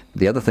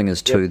 The other thing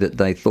is too that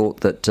they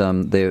thought that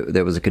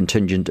there was a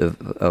contingent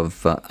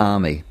of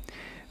army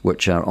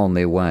which are on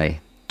their way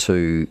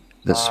to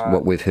this.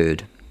 What we've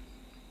heard.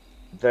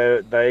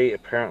 They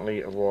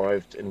apparently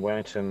arrived in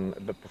Wellington a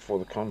bit before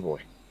the convoy.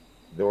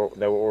 They were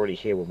already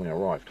here when we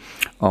arrived.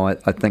 Oh, I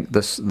think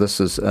this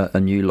is a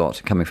new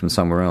lot coming from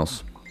somewhere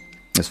else,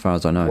 as far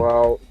as I know.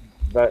 Well,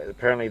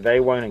 apparently they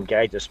won't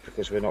engage us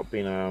because we're not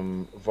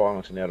being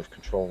violent and out of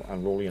control,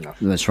 unruly enough.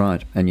 That's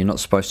right, and you're not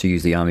supposed to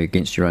use the army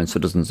against your own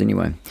citizens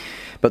anyway.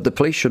 But the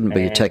police shouldn't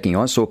be attacking.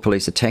 I saw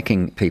police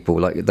attacking people,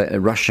 like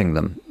rushing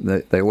them.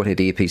 They all had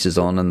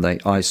earpieces on, and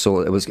I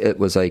saw it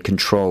was a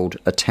controlled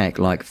attack,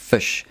 like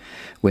fish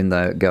when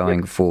they're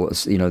going for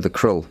the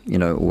krill,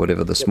 or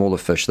whatever the smaller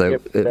fish.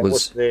 It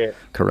was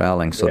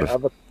corralling sort of. The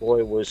other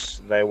ploy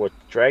was they were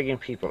dragging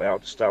people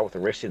out to start with,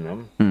 arresting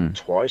them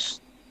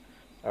twice.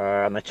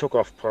 And they took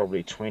off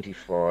probably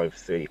 25,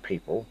 30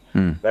 people.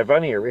 They've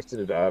only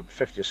arrested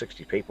 50 or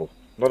 60 people,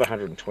 not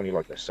 120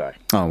 like they say.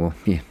 Oh, well,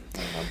 yeah.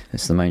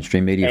 It's the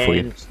mainstream media for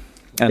you.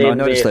 And I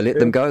noticed they let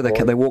them go.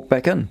 They walk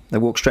back in. They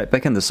walk straight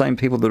back in. The same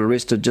people that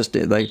arrested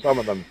Some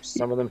of them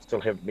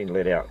still haven't been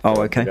let out.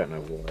 Oh, okay. I don't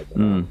know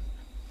why.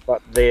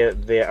 But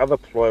their other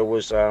ploy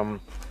was the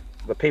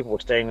people were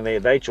standing there.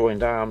 They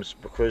joined arms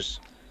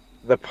because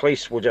the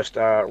police were just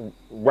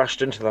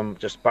rushed into them,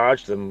 just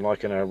barged them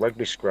like in a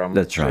rugby scrum.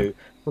 That's right. To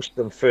push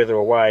them further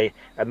away,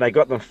 and they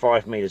got them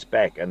 5 metres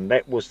back, and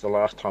that was the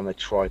last time they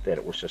tried that.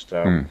 It was just,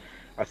 I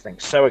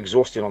think, so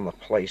exhausting on the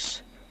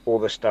police, all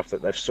the stuff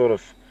that they've sort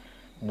of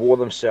wore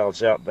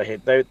themselves out.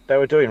 They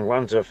were doing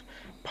runs of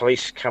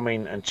police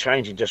coming and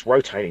changing, just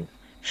rotating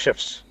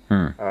shifts,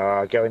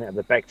 going out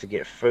the back to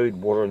get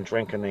food, water and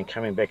drink, and then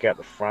coming back out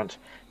the front,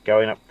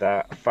 going up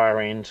the far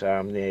end,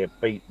 the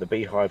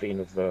beehive end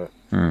of the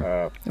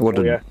what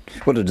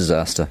a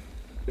disaster.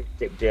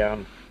 Step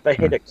down. They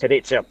had the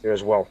cadets out there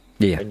as well.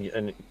 Yeah.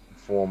 In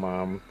form,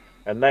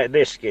 and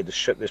they're scared to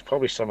shit. There's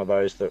probably some of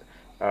those that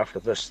after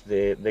this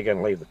they're going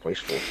to leave the police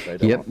force.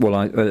 Yep.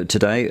 Well,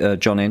 today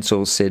John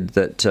Ansell said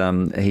that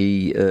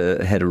he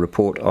had a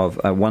report of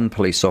one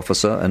police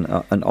officer,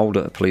 an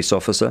older police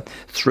officer,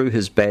 threw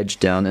his badge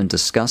down in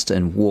disgust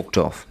and walked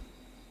off.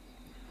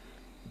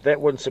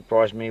 That wouldn't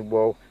surprise me.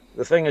 Well,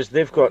 the thing is,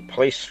 they've got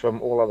police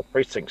from all other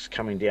precincts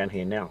coming down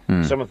here now.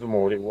 Some of them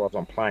already arrived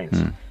on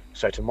planes.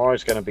 So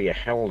tomorrow's going to be a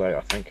hell day,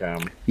 I think.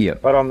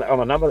 But on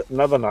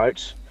another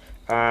note,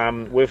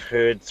 we've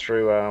heard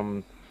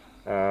through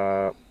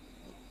Zello.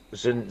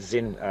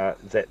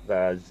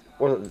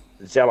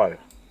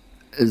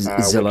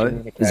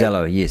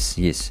 Zello,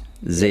 yes,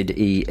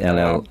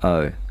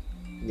 Zello.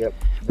 Yep.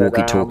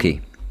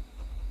 Walkie-talkie.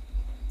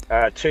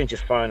 Turns your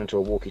phone into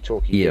a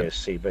walkie-talkie. Yep.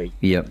 CB.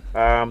 Yep.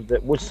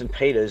 That Winston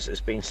Peters has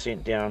been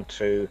sent down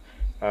to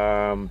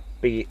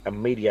be a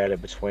mediator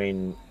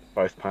between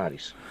both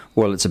parties.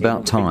 Well, it's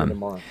about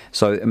time.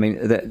 So, I mean,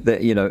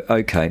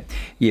 okay.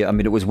 Yeah, I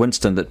mean, it was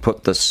Winston that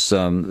put this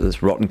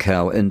rotten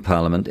cow in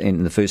Parliament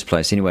in the first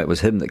place. Anyway, it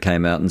was him that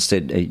came out and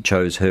said he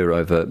chose her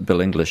over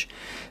Bill English.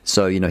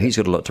 So, he's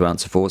got a lot to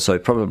answer for. So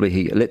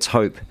probably let's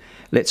hope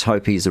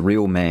he's a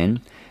real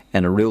man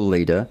and a real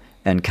leader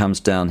and comes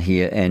down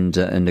here and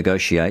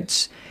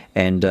negotiates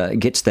and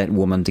gets that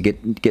woman to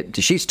get.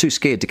 She's too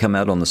scared to come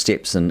out on the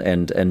steps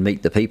and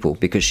meet the people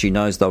because she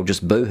knows they'll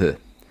just boo her.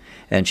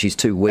 And she's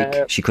too weak.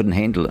 She couldn't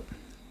handle it.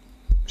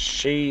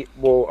 She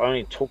will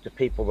only talk to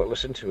people that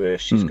listen to her.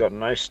 She's got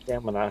no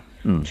stamina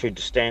to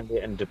stand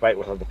there and debate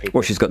with other people.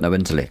 Well, she's got no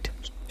intellect.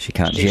 She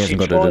can't. She hasn't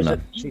got it in her.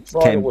 She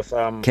tried it with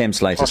Cam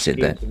Slater said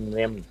that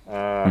them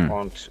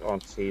on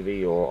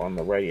TV or on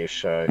the radio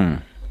show,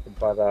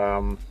 but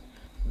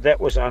that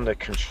was under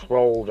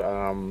controlled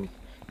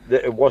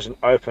it was an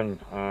open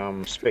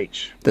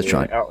speech. That's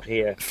right. Out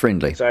here,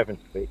 Friendly. it's open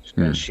speech,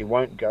 and she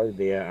won't go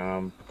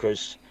there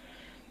because,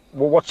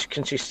 well, what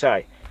can she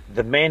say?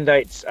 The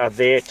mandates are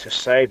there to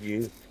save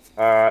you,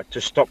 to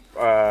stop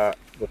the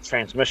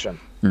transmission.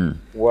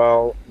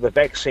 Well, the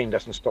vaccine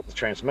doesn't stop the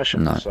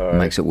transmission. No, so it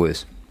makes it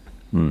worse.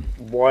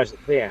 Why is it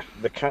there?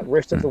 The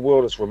rest of the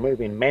world is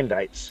removing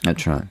mandates.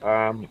 That's right.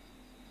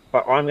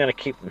 But I'm going to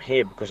keep them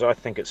here because I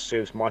think it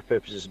serves my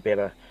purposes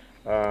better.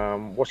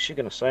 What's she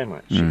going to say,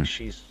 mate?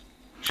 She's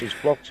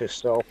blocked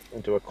herself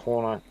into a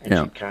corner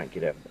and she can't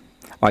get out of it.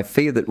 I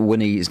fear that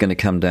Winnie is going to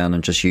come down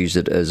and just use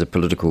it as a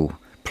political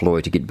ploy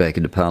to get back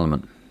into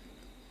Parliament.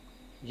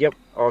 Yep,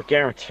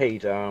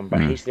 guaranteed.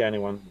 But he's the only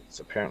one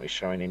that's apparently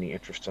showing any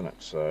interest in it.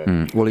 So,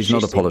 well, he's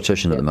not a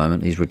politician at the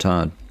moment. He's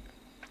retired.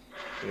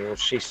 Yeah, well,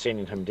 she's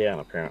sending him down,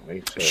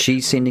 apparently. So,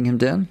 she's sending him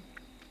down?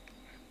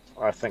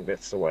 I think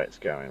that's the way it's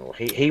going. Well,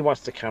 he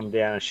wants to come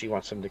down and she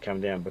wants him to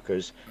come down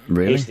because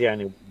really? He's the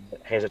only one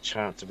that has a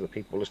chance of the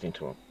people listening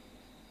to him.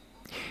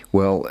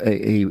 Well,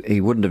 he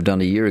wouldn't have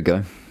done a year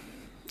ago.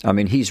 I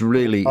mean, he's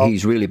really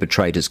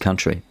betrayed his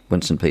country,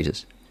 Winston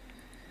Peters.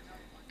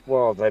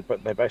 Well, they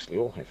basically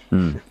all have.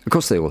 Of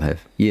course they all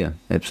have. Yeah,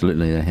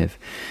 absolutely they have.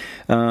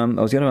 I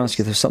was going to ask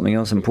you if there's something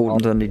else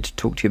important I need to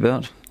talk to you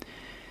about.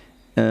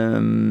 People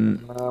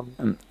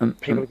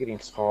are getting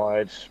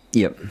tired.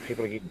 Yep.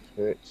 People are getting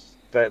hurt.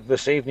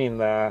 This evening,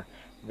 there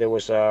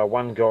was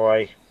one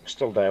guy,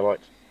 still daylight.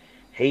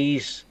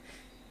 He's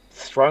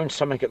thrown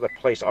something at the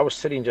police. I was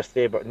sitting just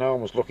there, but no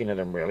one was looking at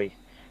him really.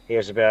 He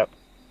was about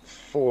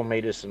 4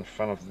 meters in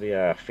front of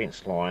the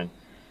fence line,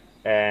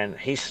 and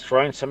he's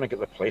thrown something at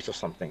the police or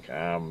something.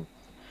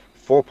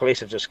 4 police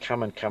have just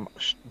come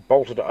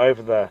bolted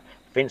over the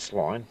fence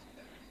line,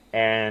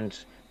 and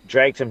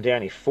dragged him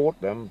down. He fought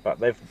them, but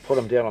they've put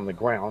him down on the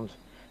ground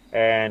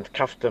and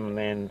cuffed him. And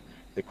then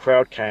the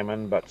crowd came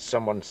in, but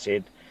someone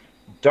said,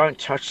 "Don't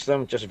touch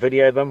them, just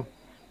video them."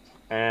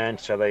 And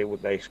so they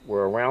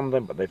were around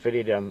them, but they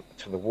videoed down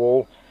to the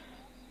wall.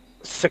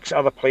 6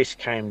 other police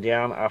came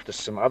down after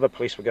some other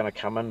police were going to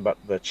come in, but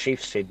the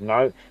chief said,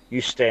 "No,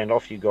 you stand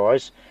off, you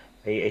guys."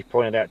 He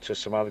pointed out to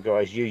some other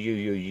guys,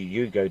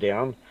 you go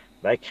down.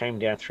 They came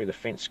down through the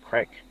fence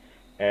crack,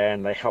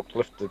 and they helped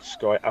lift this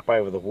guy up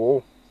over the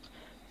wall.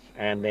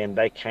 And then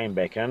they came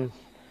back in,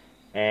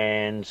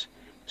 and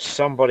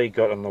somebody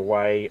got in the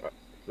way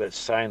that's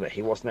saying that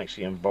he wasn't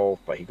actually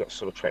involved, but he got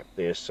sort of trapped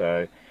there,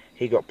 so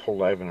he got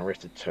pulled over and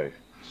arrested too.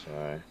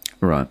 So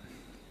right,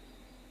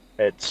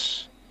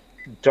 it's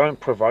don't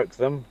provoke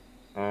them,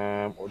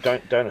 or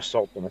don't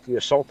assault them. If you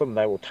assault them,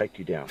 they will take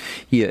you down.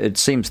 Yeah, it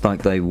seems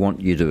like they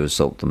want you to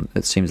assault them.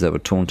 It seems they were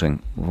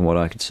taunting, from what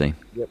I could see.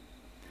 Yep.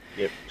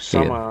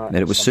 And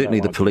it was certainly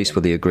the police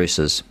were the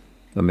aggressors.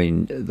 I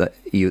mean,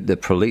 the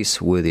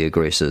police were the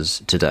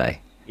aggressors today,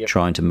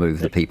 trying to move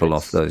the people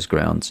off those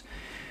grounds,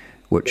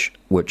 which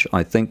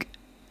I think,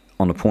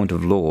 on a point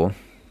of law,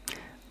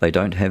 they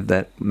don't have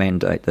that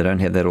mandate, they don't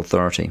have that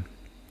authority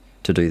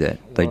to do that.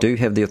 They do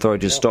have the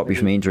authority to stop you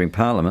from entering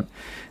Parliament,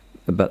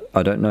 but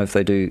I don't know if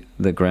they do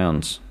the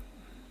grounds.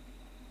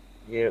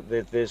 Yeah,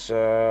 there's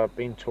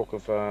been talk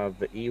of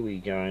the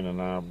iwi going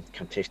and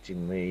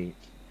contesting the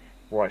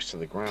rights to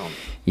the ground.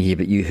 Yeah,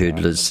 but you heard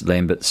Liz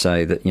Lambert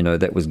say that,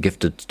 that was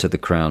gifted to the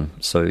Crown,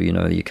 so,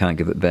 you can't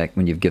give it back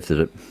when you've gifted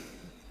it.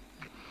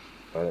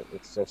 But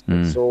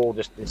it's all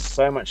just, there's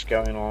so much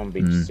going on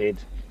being said.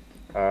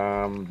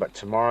 But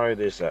tomorrow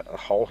there's a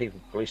whole heap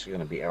of police are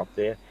going to be out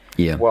there.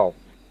 Yeah. Well,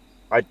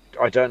 I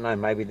don't know,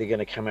 maybe they're going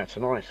to come out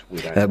tonight.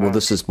 We don't know. Well,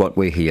 this is what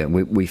we hear.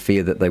 We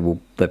fear that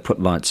they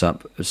put lights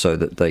up so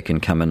that they can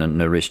come in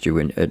and arrest you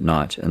at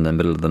night, in the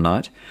middle of the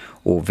night,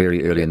 or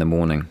very early in the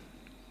morning,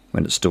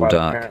 when it's still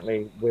dark.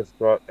 Apparently, we've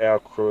got our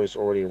crews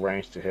already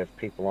arranged to have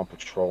people on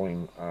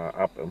patrolling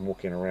up and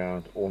walking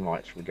around all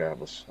night,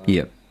 regardless.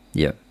 Yeah.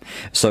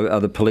 So are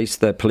the police?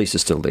 The police are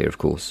still there, of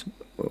course,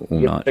 all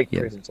night. Big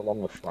presence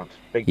along the front.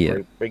 Big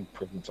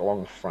presence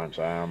along the front.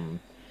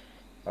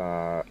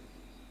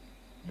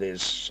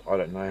 There's, I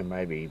don't know,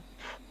 maybe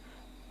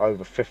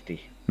over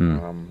 50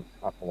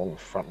 up along the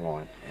front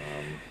line.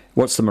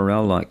 What's the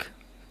morale like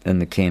in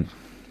the camp?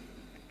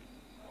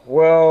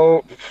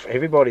 Well,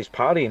 everybody's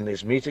partying.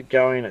 There's music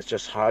going. It's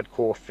just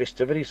hardcore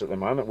festivities at the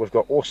moment. We've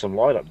got awesome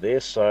light up there.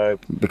 So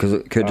because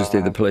it could just be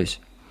the police.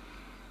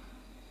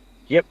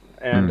 Yep,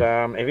 and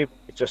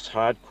everybody's just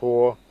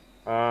hardcore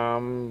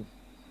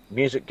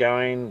music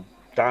going,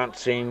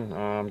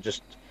 dancing,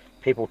 just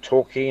people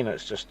talking.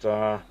 It's just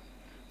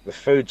the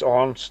food's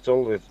on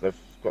still. They've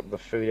got the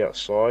food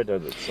outside.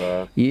 It's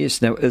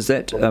yes. Now, is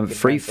that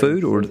free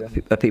food, or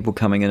are people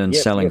coming in and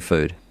selling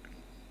food?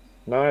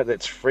 No,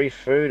 that's free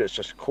food. It's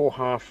just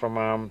koha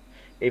from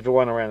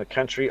everyone around the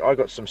country. I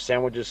got some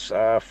sandwiches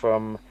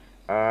from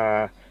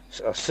a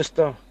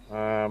sister,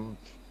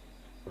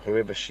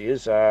 whoever she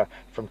is,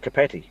 from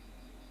Kapati.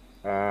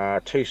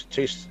 Two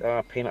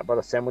peanut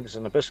butter sandwiches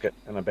and a biscuit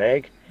in a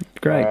bag.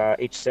 Great.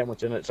 Each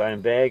sandwich in its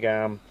own bag.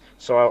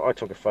 So I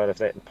took a photo of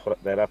that and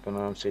put that up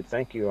and said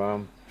thank you.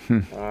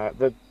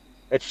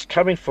 it's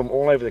coming from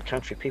all over the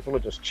country. People are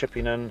just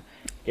chipping in,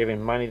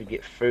 giving money to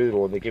get food,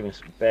 or they're giving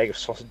a bag of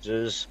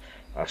sausages,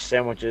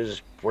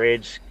 sandwiches,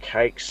 breads,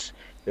 cakes.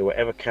 There were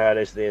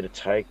avocados there to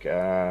take.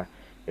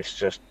 It's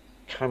just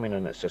coming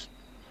in. It's just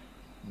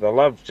the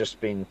love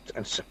just been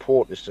and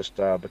support is just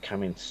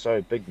becoming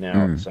so big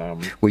now. It's,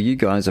 well, you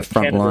guys are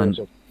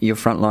frontline. You're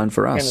frontline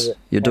for us.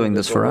 You're doing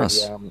this for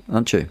us,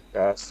 aren't you?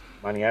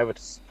 Money over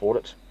to support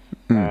it.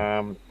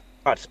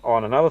 But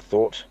on another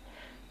thought,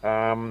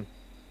 there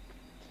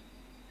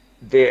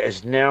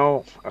is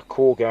now a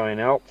call going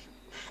out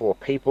for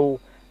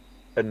people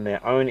in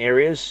their own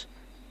areas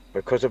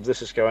because of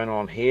this is going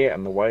on here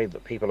and the way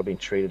that people have been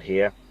treated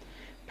here.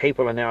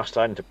 People are now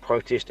starting to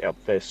protest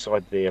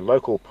outside their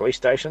local police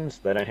stations.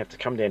 They don't have to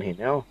come down here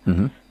now.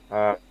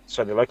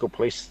 So the local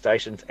police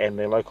stations and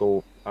their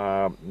local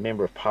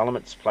member of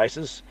parliament's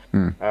places.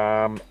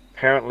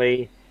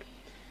 Apparently,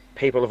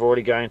 people have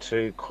already gone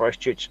to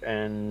Christchurch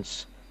and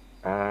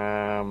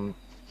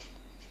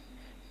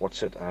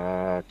what's it?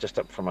 Just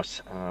up from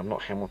us,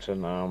 not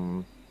Hamilton.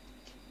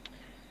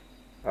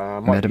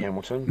 Might be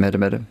Hamilton.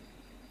 Madam,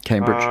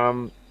 Cambridge.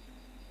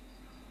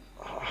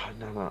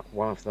 No,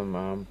 one of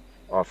them.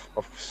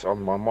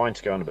 My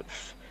mind's going a bit.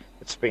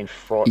 It's been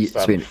fright.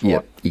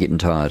 You're getting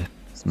tired.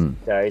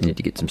 Days. You need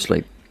to get some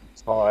sleep.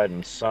 Tired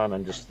and sun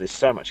and just there's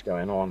so much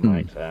going on,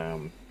 mate.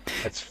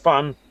 It's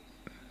fun,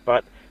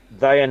 but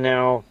they are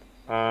now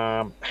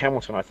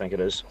Hamilton, I think it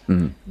is.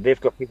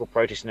 They've got people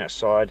protesting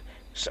outside.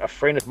 A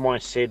friend of mine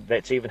said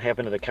that's even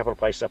happened at a couple of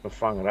places up in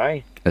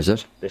Whangarei. Is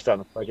it? They're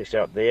starting to protest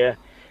out there.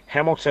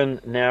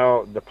 Hamilton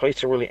now, the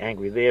police are really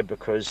angry there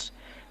because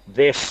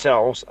their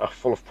cells are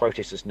full of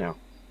protesters now.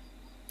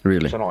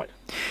 Really? Tonight.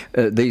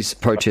 These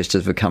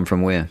protesters have come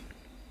from where?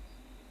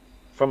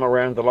 From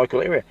around the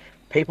local area.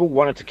 People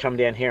wanted to come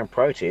down here and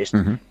protest.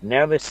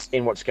 Now they're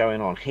seeing what's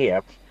going on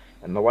here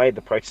and the way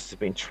the protests have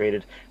been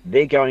treated.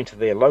 They're going to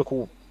their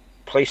local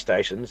police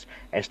stations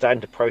and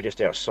starting to protest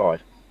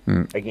outside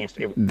against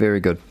everything. Very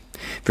good.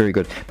 Very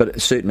good.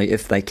 But certainly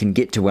if they can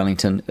get to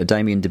Wellington,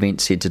 Damien Dement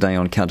said today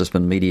on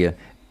Counterspin Media,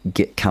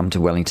 come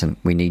to Wellington.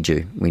 We need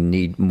you. We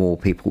need more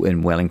people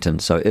in Wellington.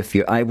 So if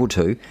you're able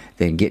to,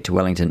 then get to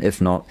Wellington. If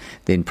not,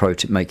 then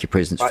make your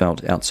presence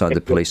felt outside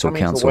the police or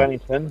council.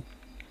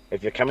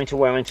 If you're coming to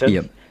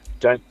Wellington,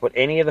 don't put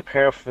any of the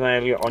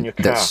paraphernalia on your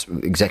car. That's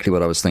exactly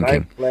what I was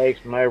thinking. No flags,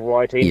 no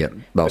writing. Yeah,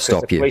 they'll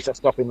stop you. The police are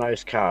stopping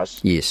those cars.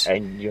 Yes.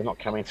 And you're not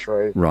coming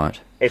through. Right.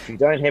 If you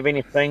don't have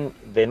anything,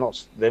 they're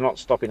not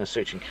stopping and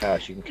searching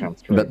cars. You can come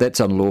through. But that's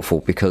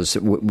unlawful because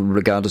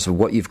regardless of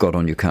what you've got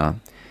on your car,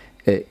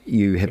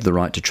 you have the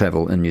right to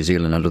travel in New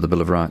Zealand under the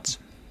Bill of Rights.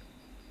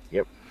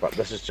 Yep, but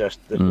this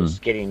is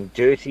getting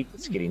dirty,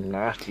 it's getting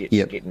nasty,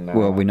 it's getting...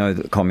 well, we know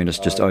that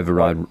communists just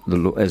override the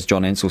law. As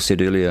John Ansell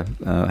said earlier,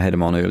 I had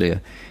him on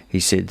earlier, he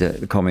said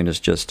that the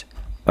communists just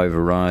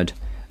override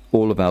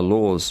all of our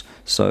laws,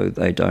 so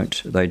they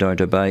don't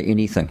obey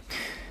anything.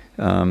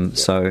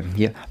 So,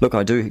 look,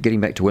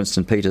 getting back to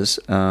Winston Peters,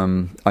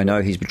 I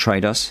know he's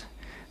betrayed us,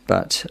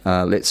 but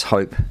let's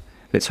hope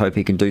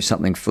he can do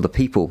something for the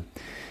people.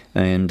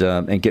 And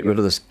get rid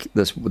of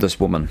this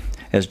woman,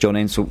 as John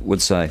Ansell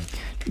would say.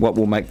 What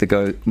will make the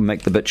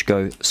bitch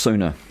go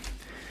sooner?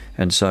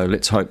 And so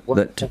let's hope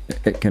that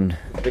it can.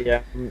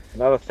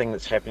 Another thing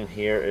that's happening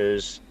here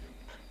is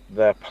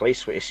the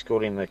police were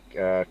escorting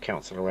the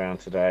council around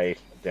today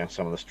down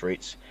some of the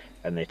streets,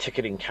 and they're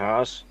ticketing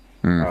cars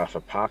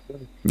for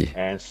parking. Yeah.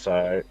 And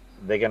so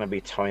they're going to be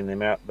towing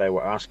them out. They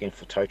were asking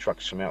for tow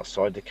trucks from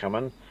outside to come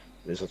in.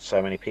 There's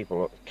so many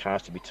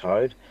cars to be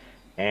towed.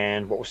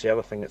 And what was the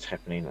other thing that's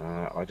happening?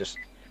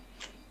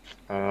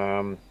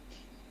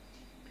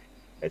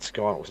 It's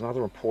gone. It was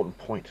another important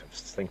point of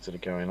things that are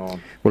going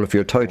on. Well, if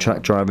you're a tow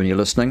truck driver and you're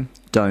listening,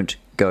 don't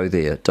go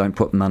there. Don't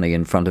put money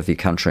in front of your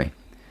country.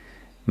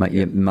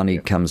 Your money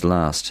comes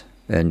last,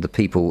 and the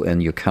people in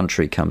your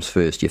country comes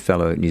first. Your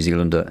fellow New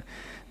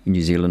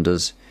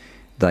Zealanders,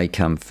 they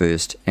come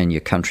first, and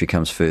your country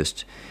comes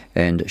first.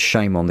 And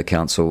shame on the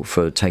council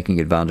for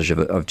taking advantage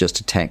of just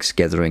a tax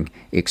gathering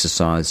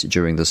exercise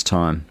during this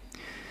time.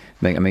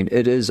 I mean,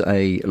 it is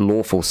a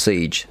lawful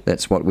siege.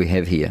 That's what we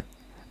have here.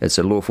 It's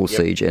a lawful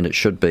siege, and it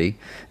should be.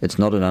 It's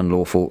not an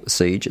unlawful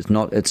siege. It's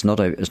not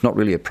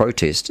really a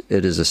protest.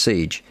 It is a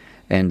siege,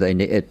 and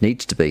it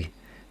needs to be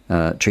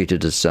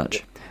treated as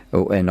such.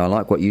 Oh, and I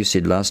like what you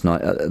said last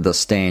night. The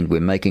stand. We're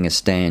making a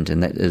stand,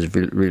 and that is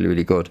really,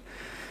 really good.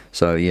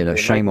 So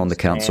shame on the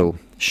council.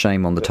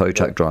 Shame on the tow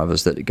truck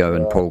drivers that go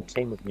and pull.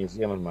 Team of New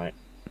Zealand, mate.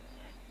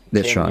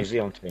 That's right. New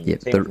Zealand team. Yeah,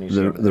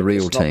 the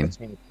real team. Not the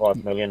team of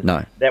 5 million.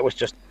 No, that was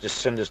just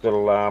Cinder's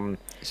little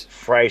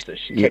catchphrase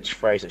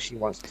that she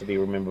wants to be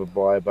remembered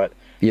by. But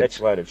that's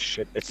a load of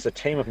shit. It's the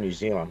team of New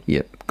Zealand.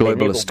 Yeah,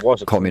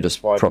 globalist,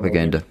 communist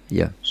propaganda. Million.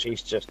 Yeah,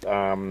 she's just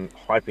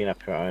hyping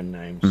up her own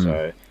name.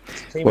 So,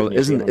 well,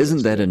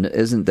 isn't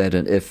that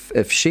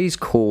if she's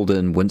called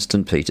in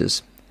Winston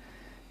Peters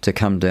to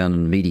come down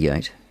and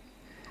mediate?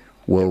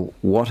 Well,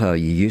 what a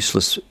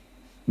useless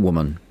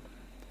woman.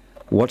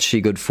 What's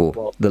she good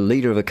for? The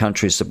leader of a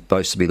country is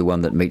supposed to be the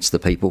one that meets the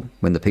people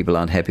when the people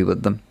aren't happy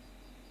with them.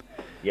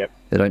 Yep.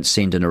 They don't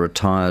send in a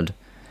retired,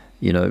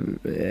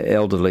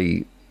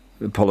 elderly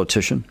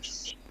politician.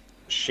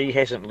 She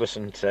hasn't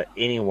listened to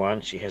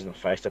anyone. She hasn't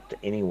faced up to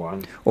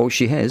anyone. Oh,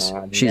 she has.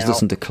 She's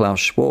listened to Klaus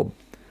Schwab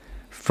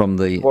from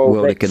the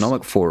World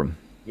Economic Forum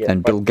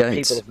and Bill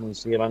Gates. The people of New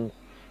Zealand,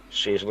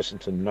 she has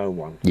listened to no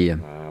one. Yeah.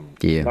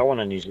 No one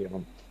in New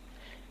Zealand,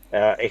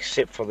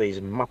 except for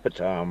these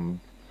Muppet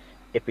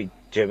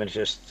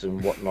epidemiologists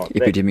and whatnot.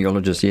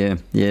 Epidemiologists,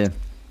 yeah.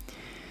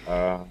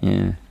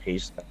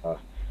 He's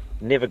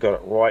never got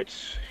it right.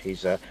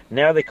 He's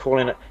now they're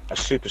calling it a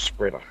super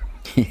spreader.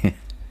 Yeah.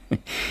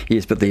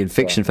 Yes, but the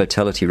infection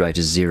fatality rate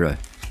is 0.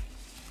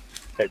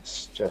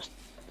 It's just,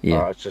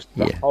 it's just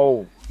the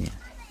whole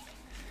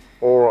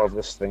aura of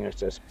this thing is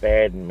just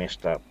bad and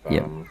messed up.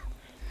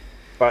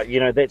 But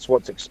that's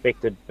what's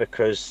expected,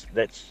 because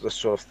that's the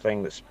sort of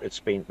thing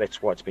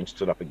that's why it's been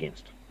stood up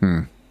against.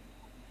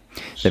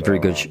 So,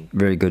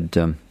 very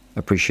good.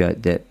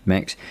 Appreciate that,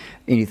 Max.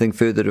 Anything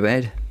further to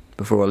add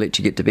before I let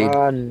you get to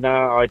bed?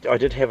 No, I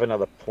did have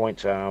another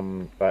point,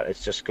 but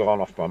it's just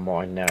gone off my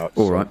mind now. It's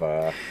all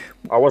right.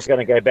 I was going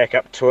to go back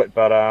up to it,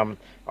 but I'm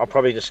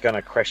probably just going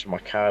to crash my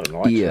car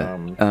tonight. Yeah.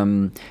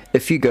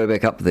 If you go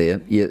back up there,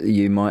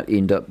 you might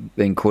end up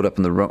being caught up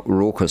in the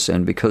raucous,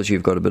 and because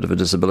you've got a bit of a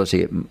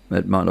disability, it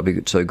might not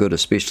be so good,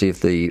 especially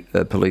if the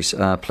police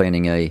are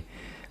planning a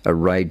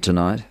raid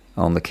tonight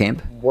on the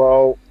camp.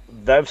 Well,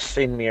 they've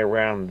seen me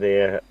around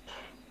there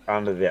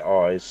under their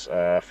eyes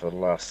for the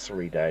last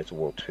 3 days,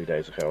 or 2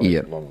 days, or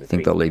however long. I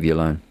think they'll leave you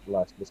alone.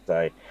 This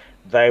day,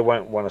 they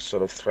won't want to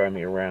sort of throw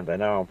me around. They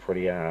know I'm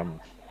pretty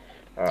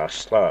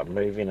slow at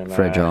moving and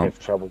fragile. Have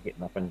trouble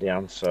getting up and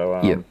down.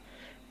 So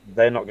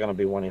they're not going to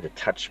be wanting to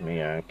touch me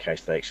in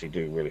case they actually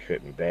do really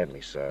hurt me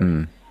badly.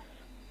 So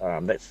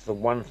that's the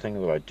one thing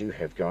that I do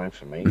have going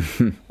for me.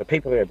 The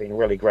people there have been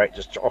really great,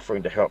 just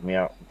offering to help me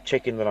out,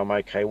 checking that I'm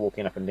okay,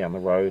 walking up and down the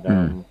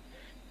road.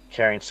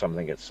 Carrying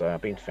something, it's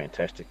been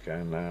fantastic,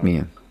 and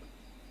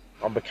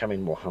I'm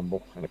becoming more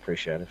humble and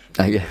appreciative.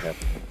 Oh, yeah.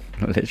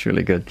 Well, that's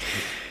really good.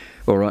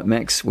 All right,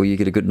 Max, well, you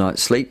get a good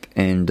night's sleep,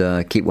 and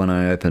keep one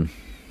eye open.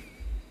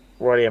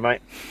 Rightio,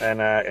 mate,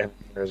 and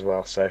as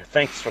well. So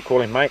thanks for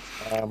calling, mate.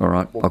 All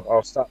right.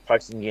 I'll start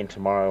posting again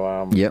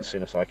tomorrow as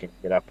soon as I can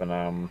get up,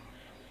 and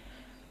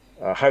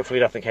hopefully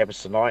nothing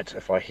happens tonight.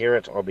 If I hear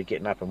it, I'll be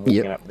getting up and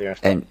walking up there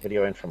and start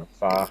videoing from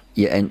afar.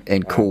 Yeah,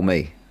 and call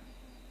me.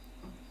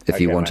 If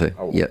you want to.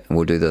 Yeah, and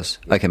we'll do this.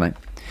 Okay, mate.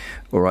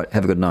 All right,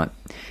 have a good night.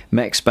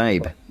 Max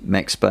Babe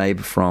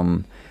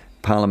from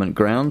Parliament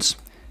Grounds,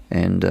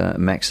 and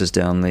Max is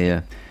down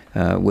there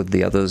with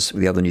the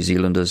other New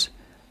Zealanders,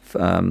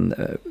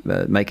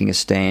 making a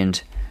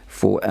stand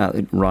for our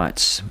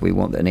rights. We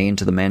want an end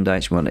to the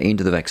mandates. We want an end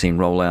to the vaccine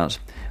rollout.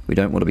 We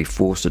don't want to be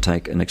forced to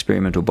take an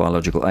experimental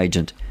biological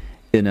agent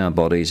in our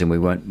bodies, and we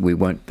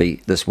won't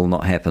be. This will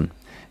not happen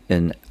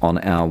on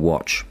our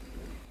watch.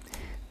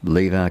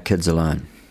 Leave our kids alone.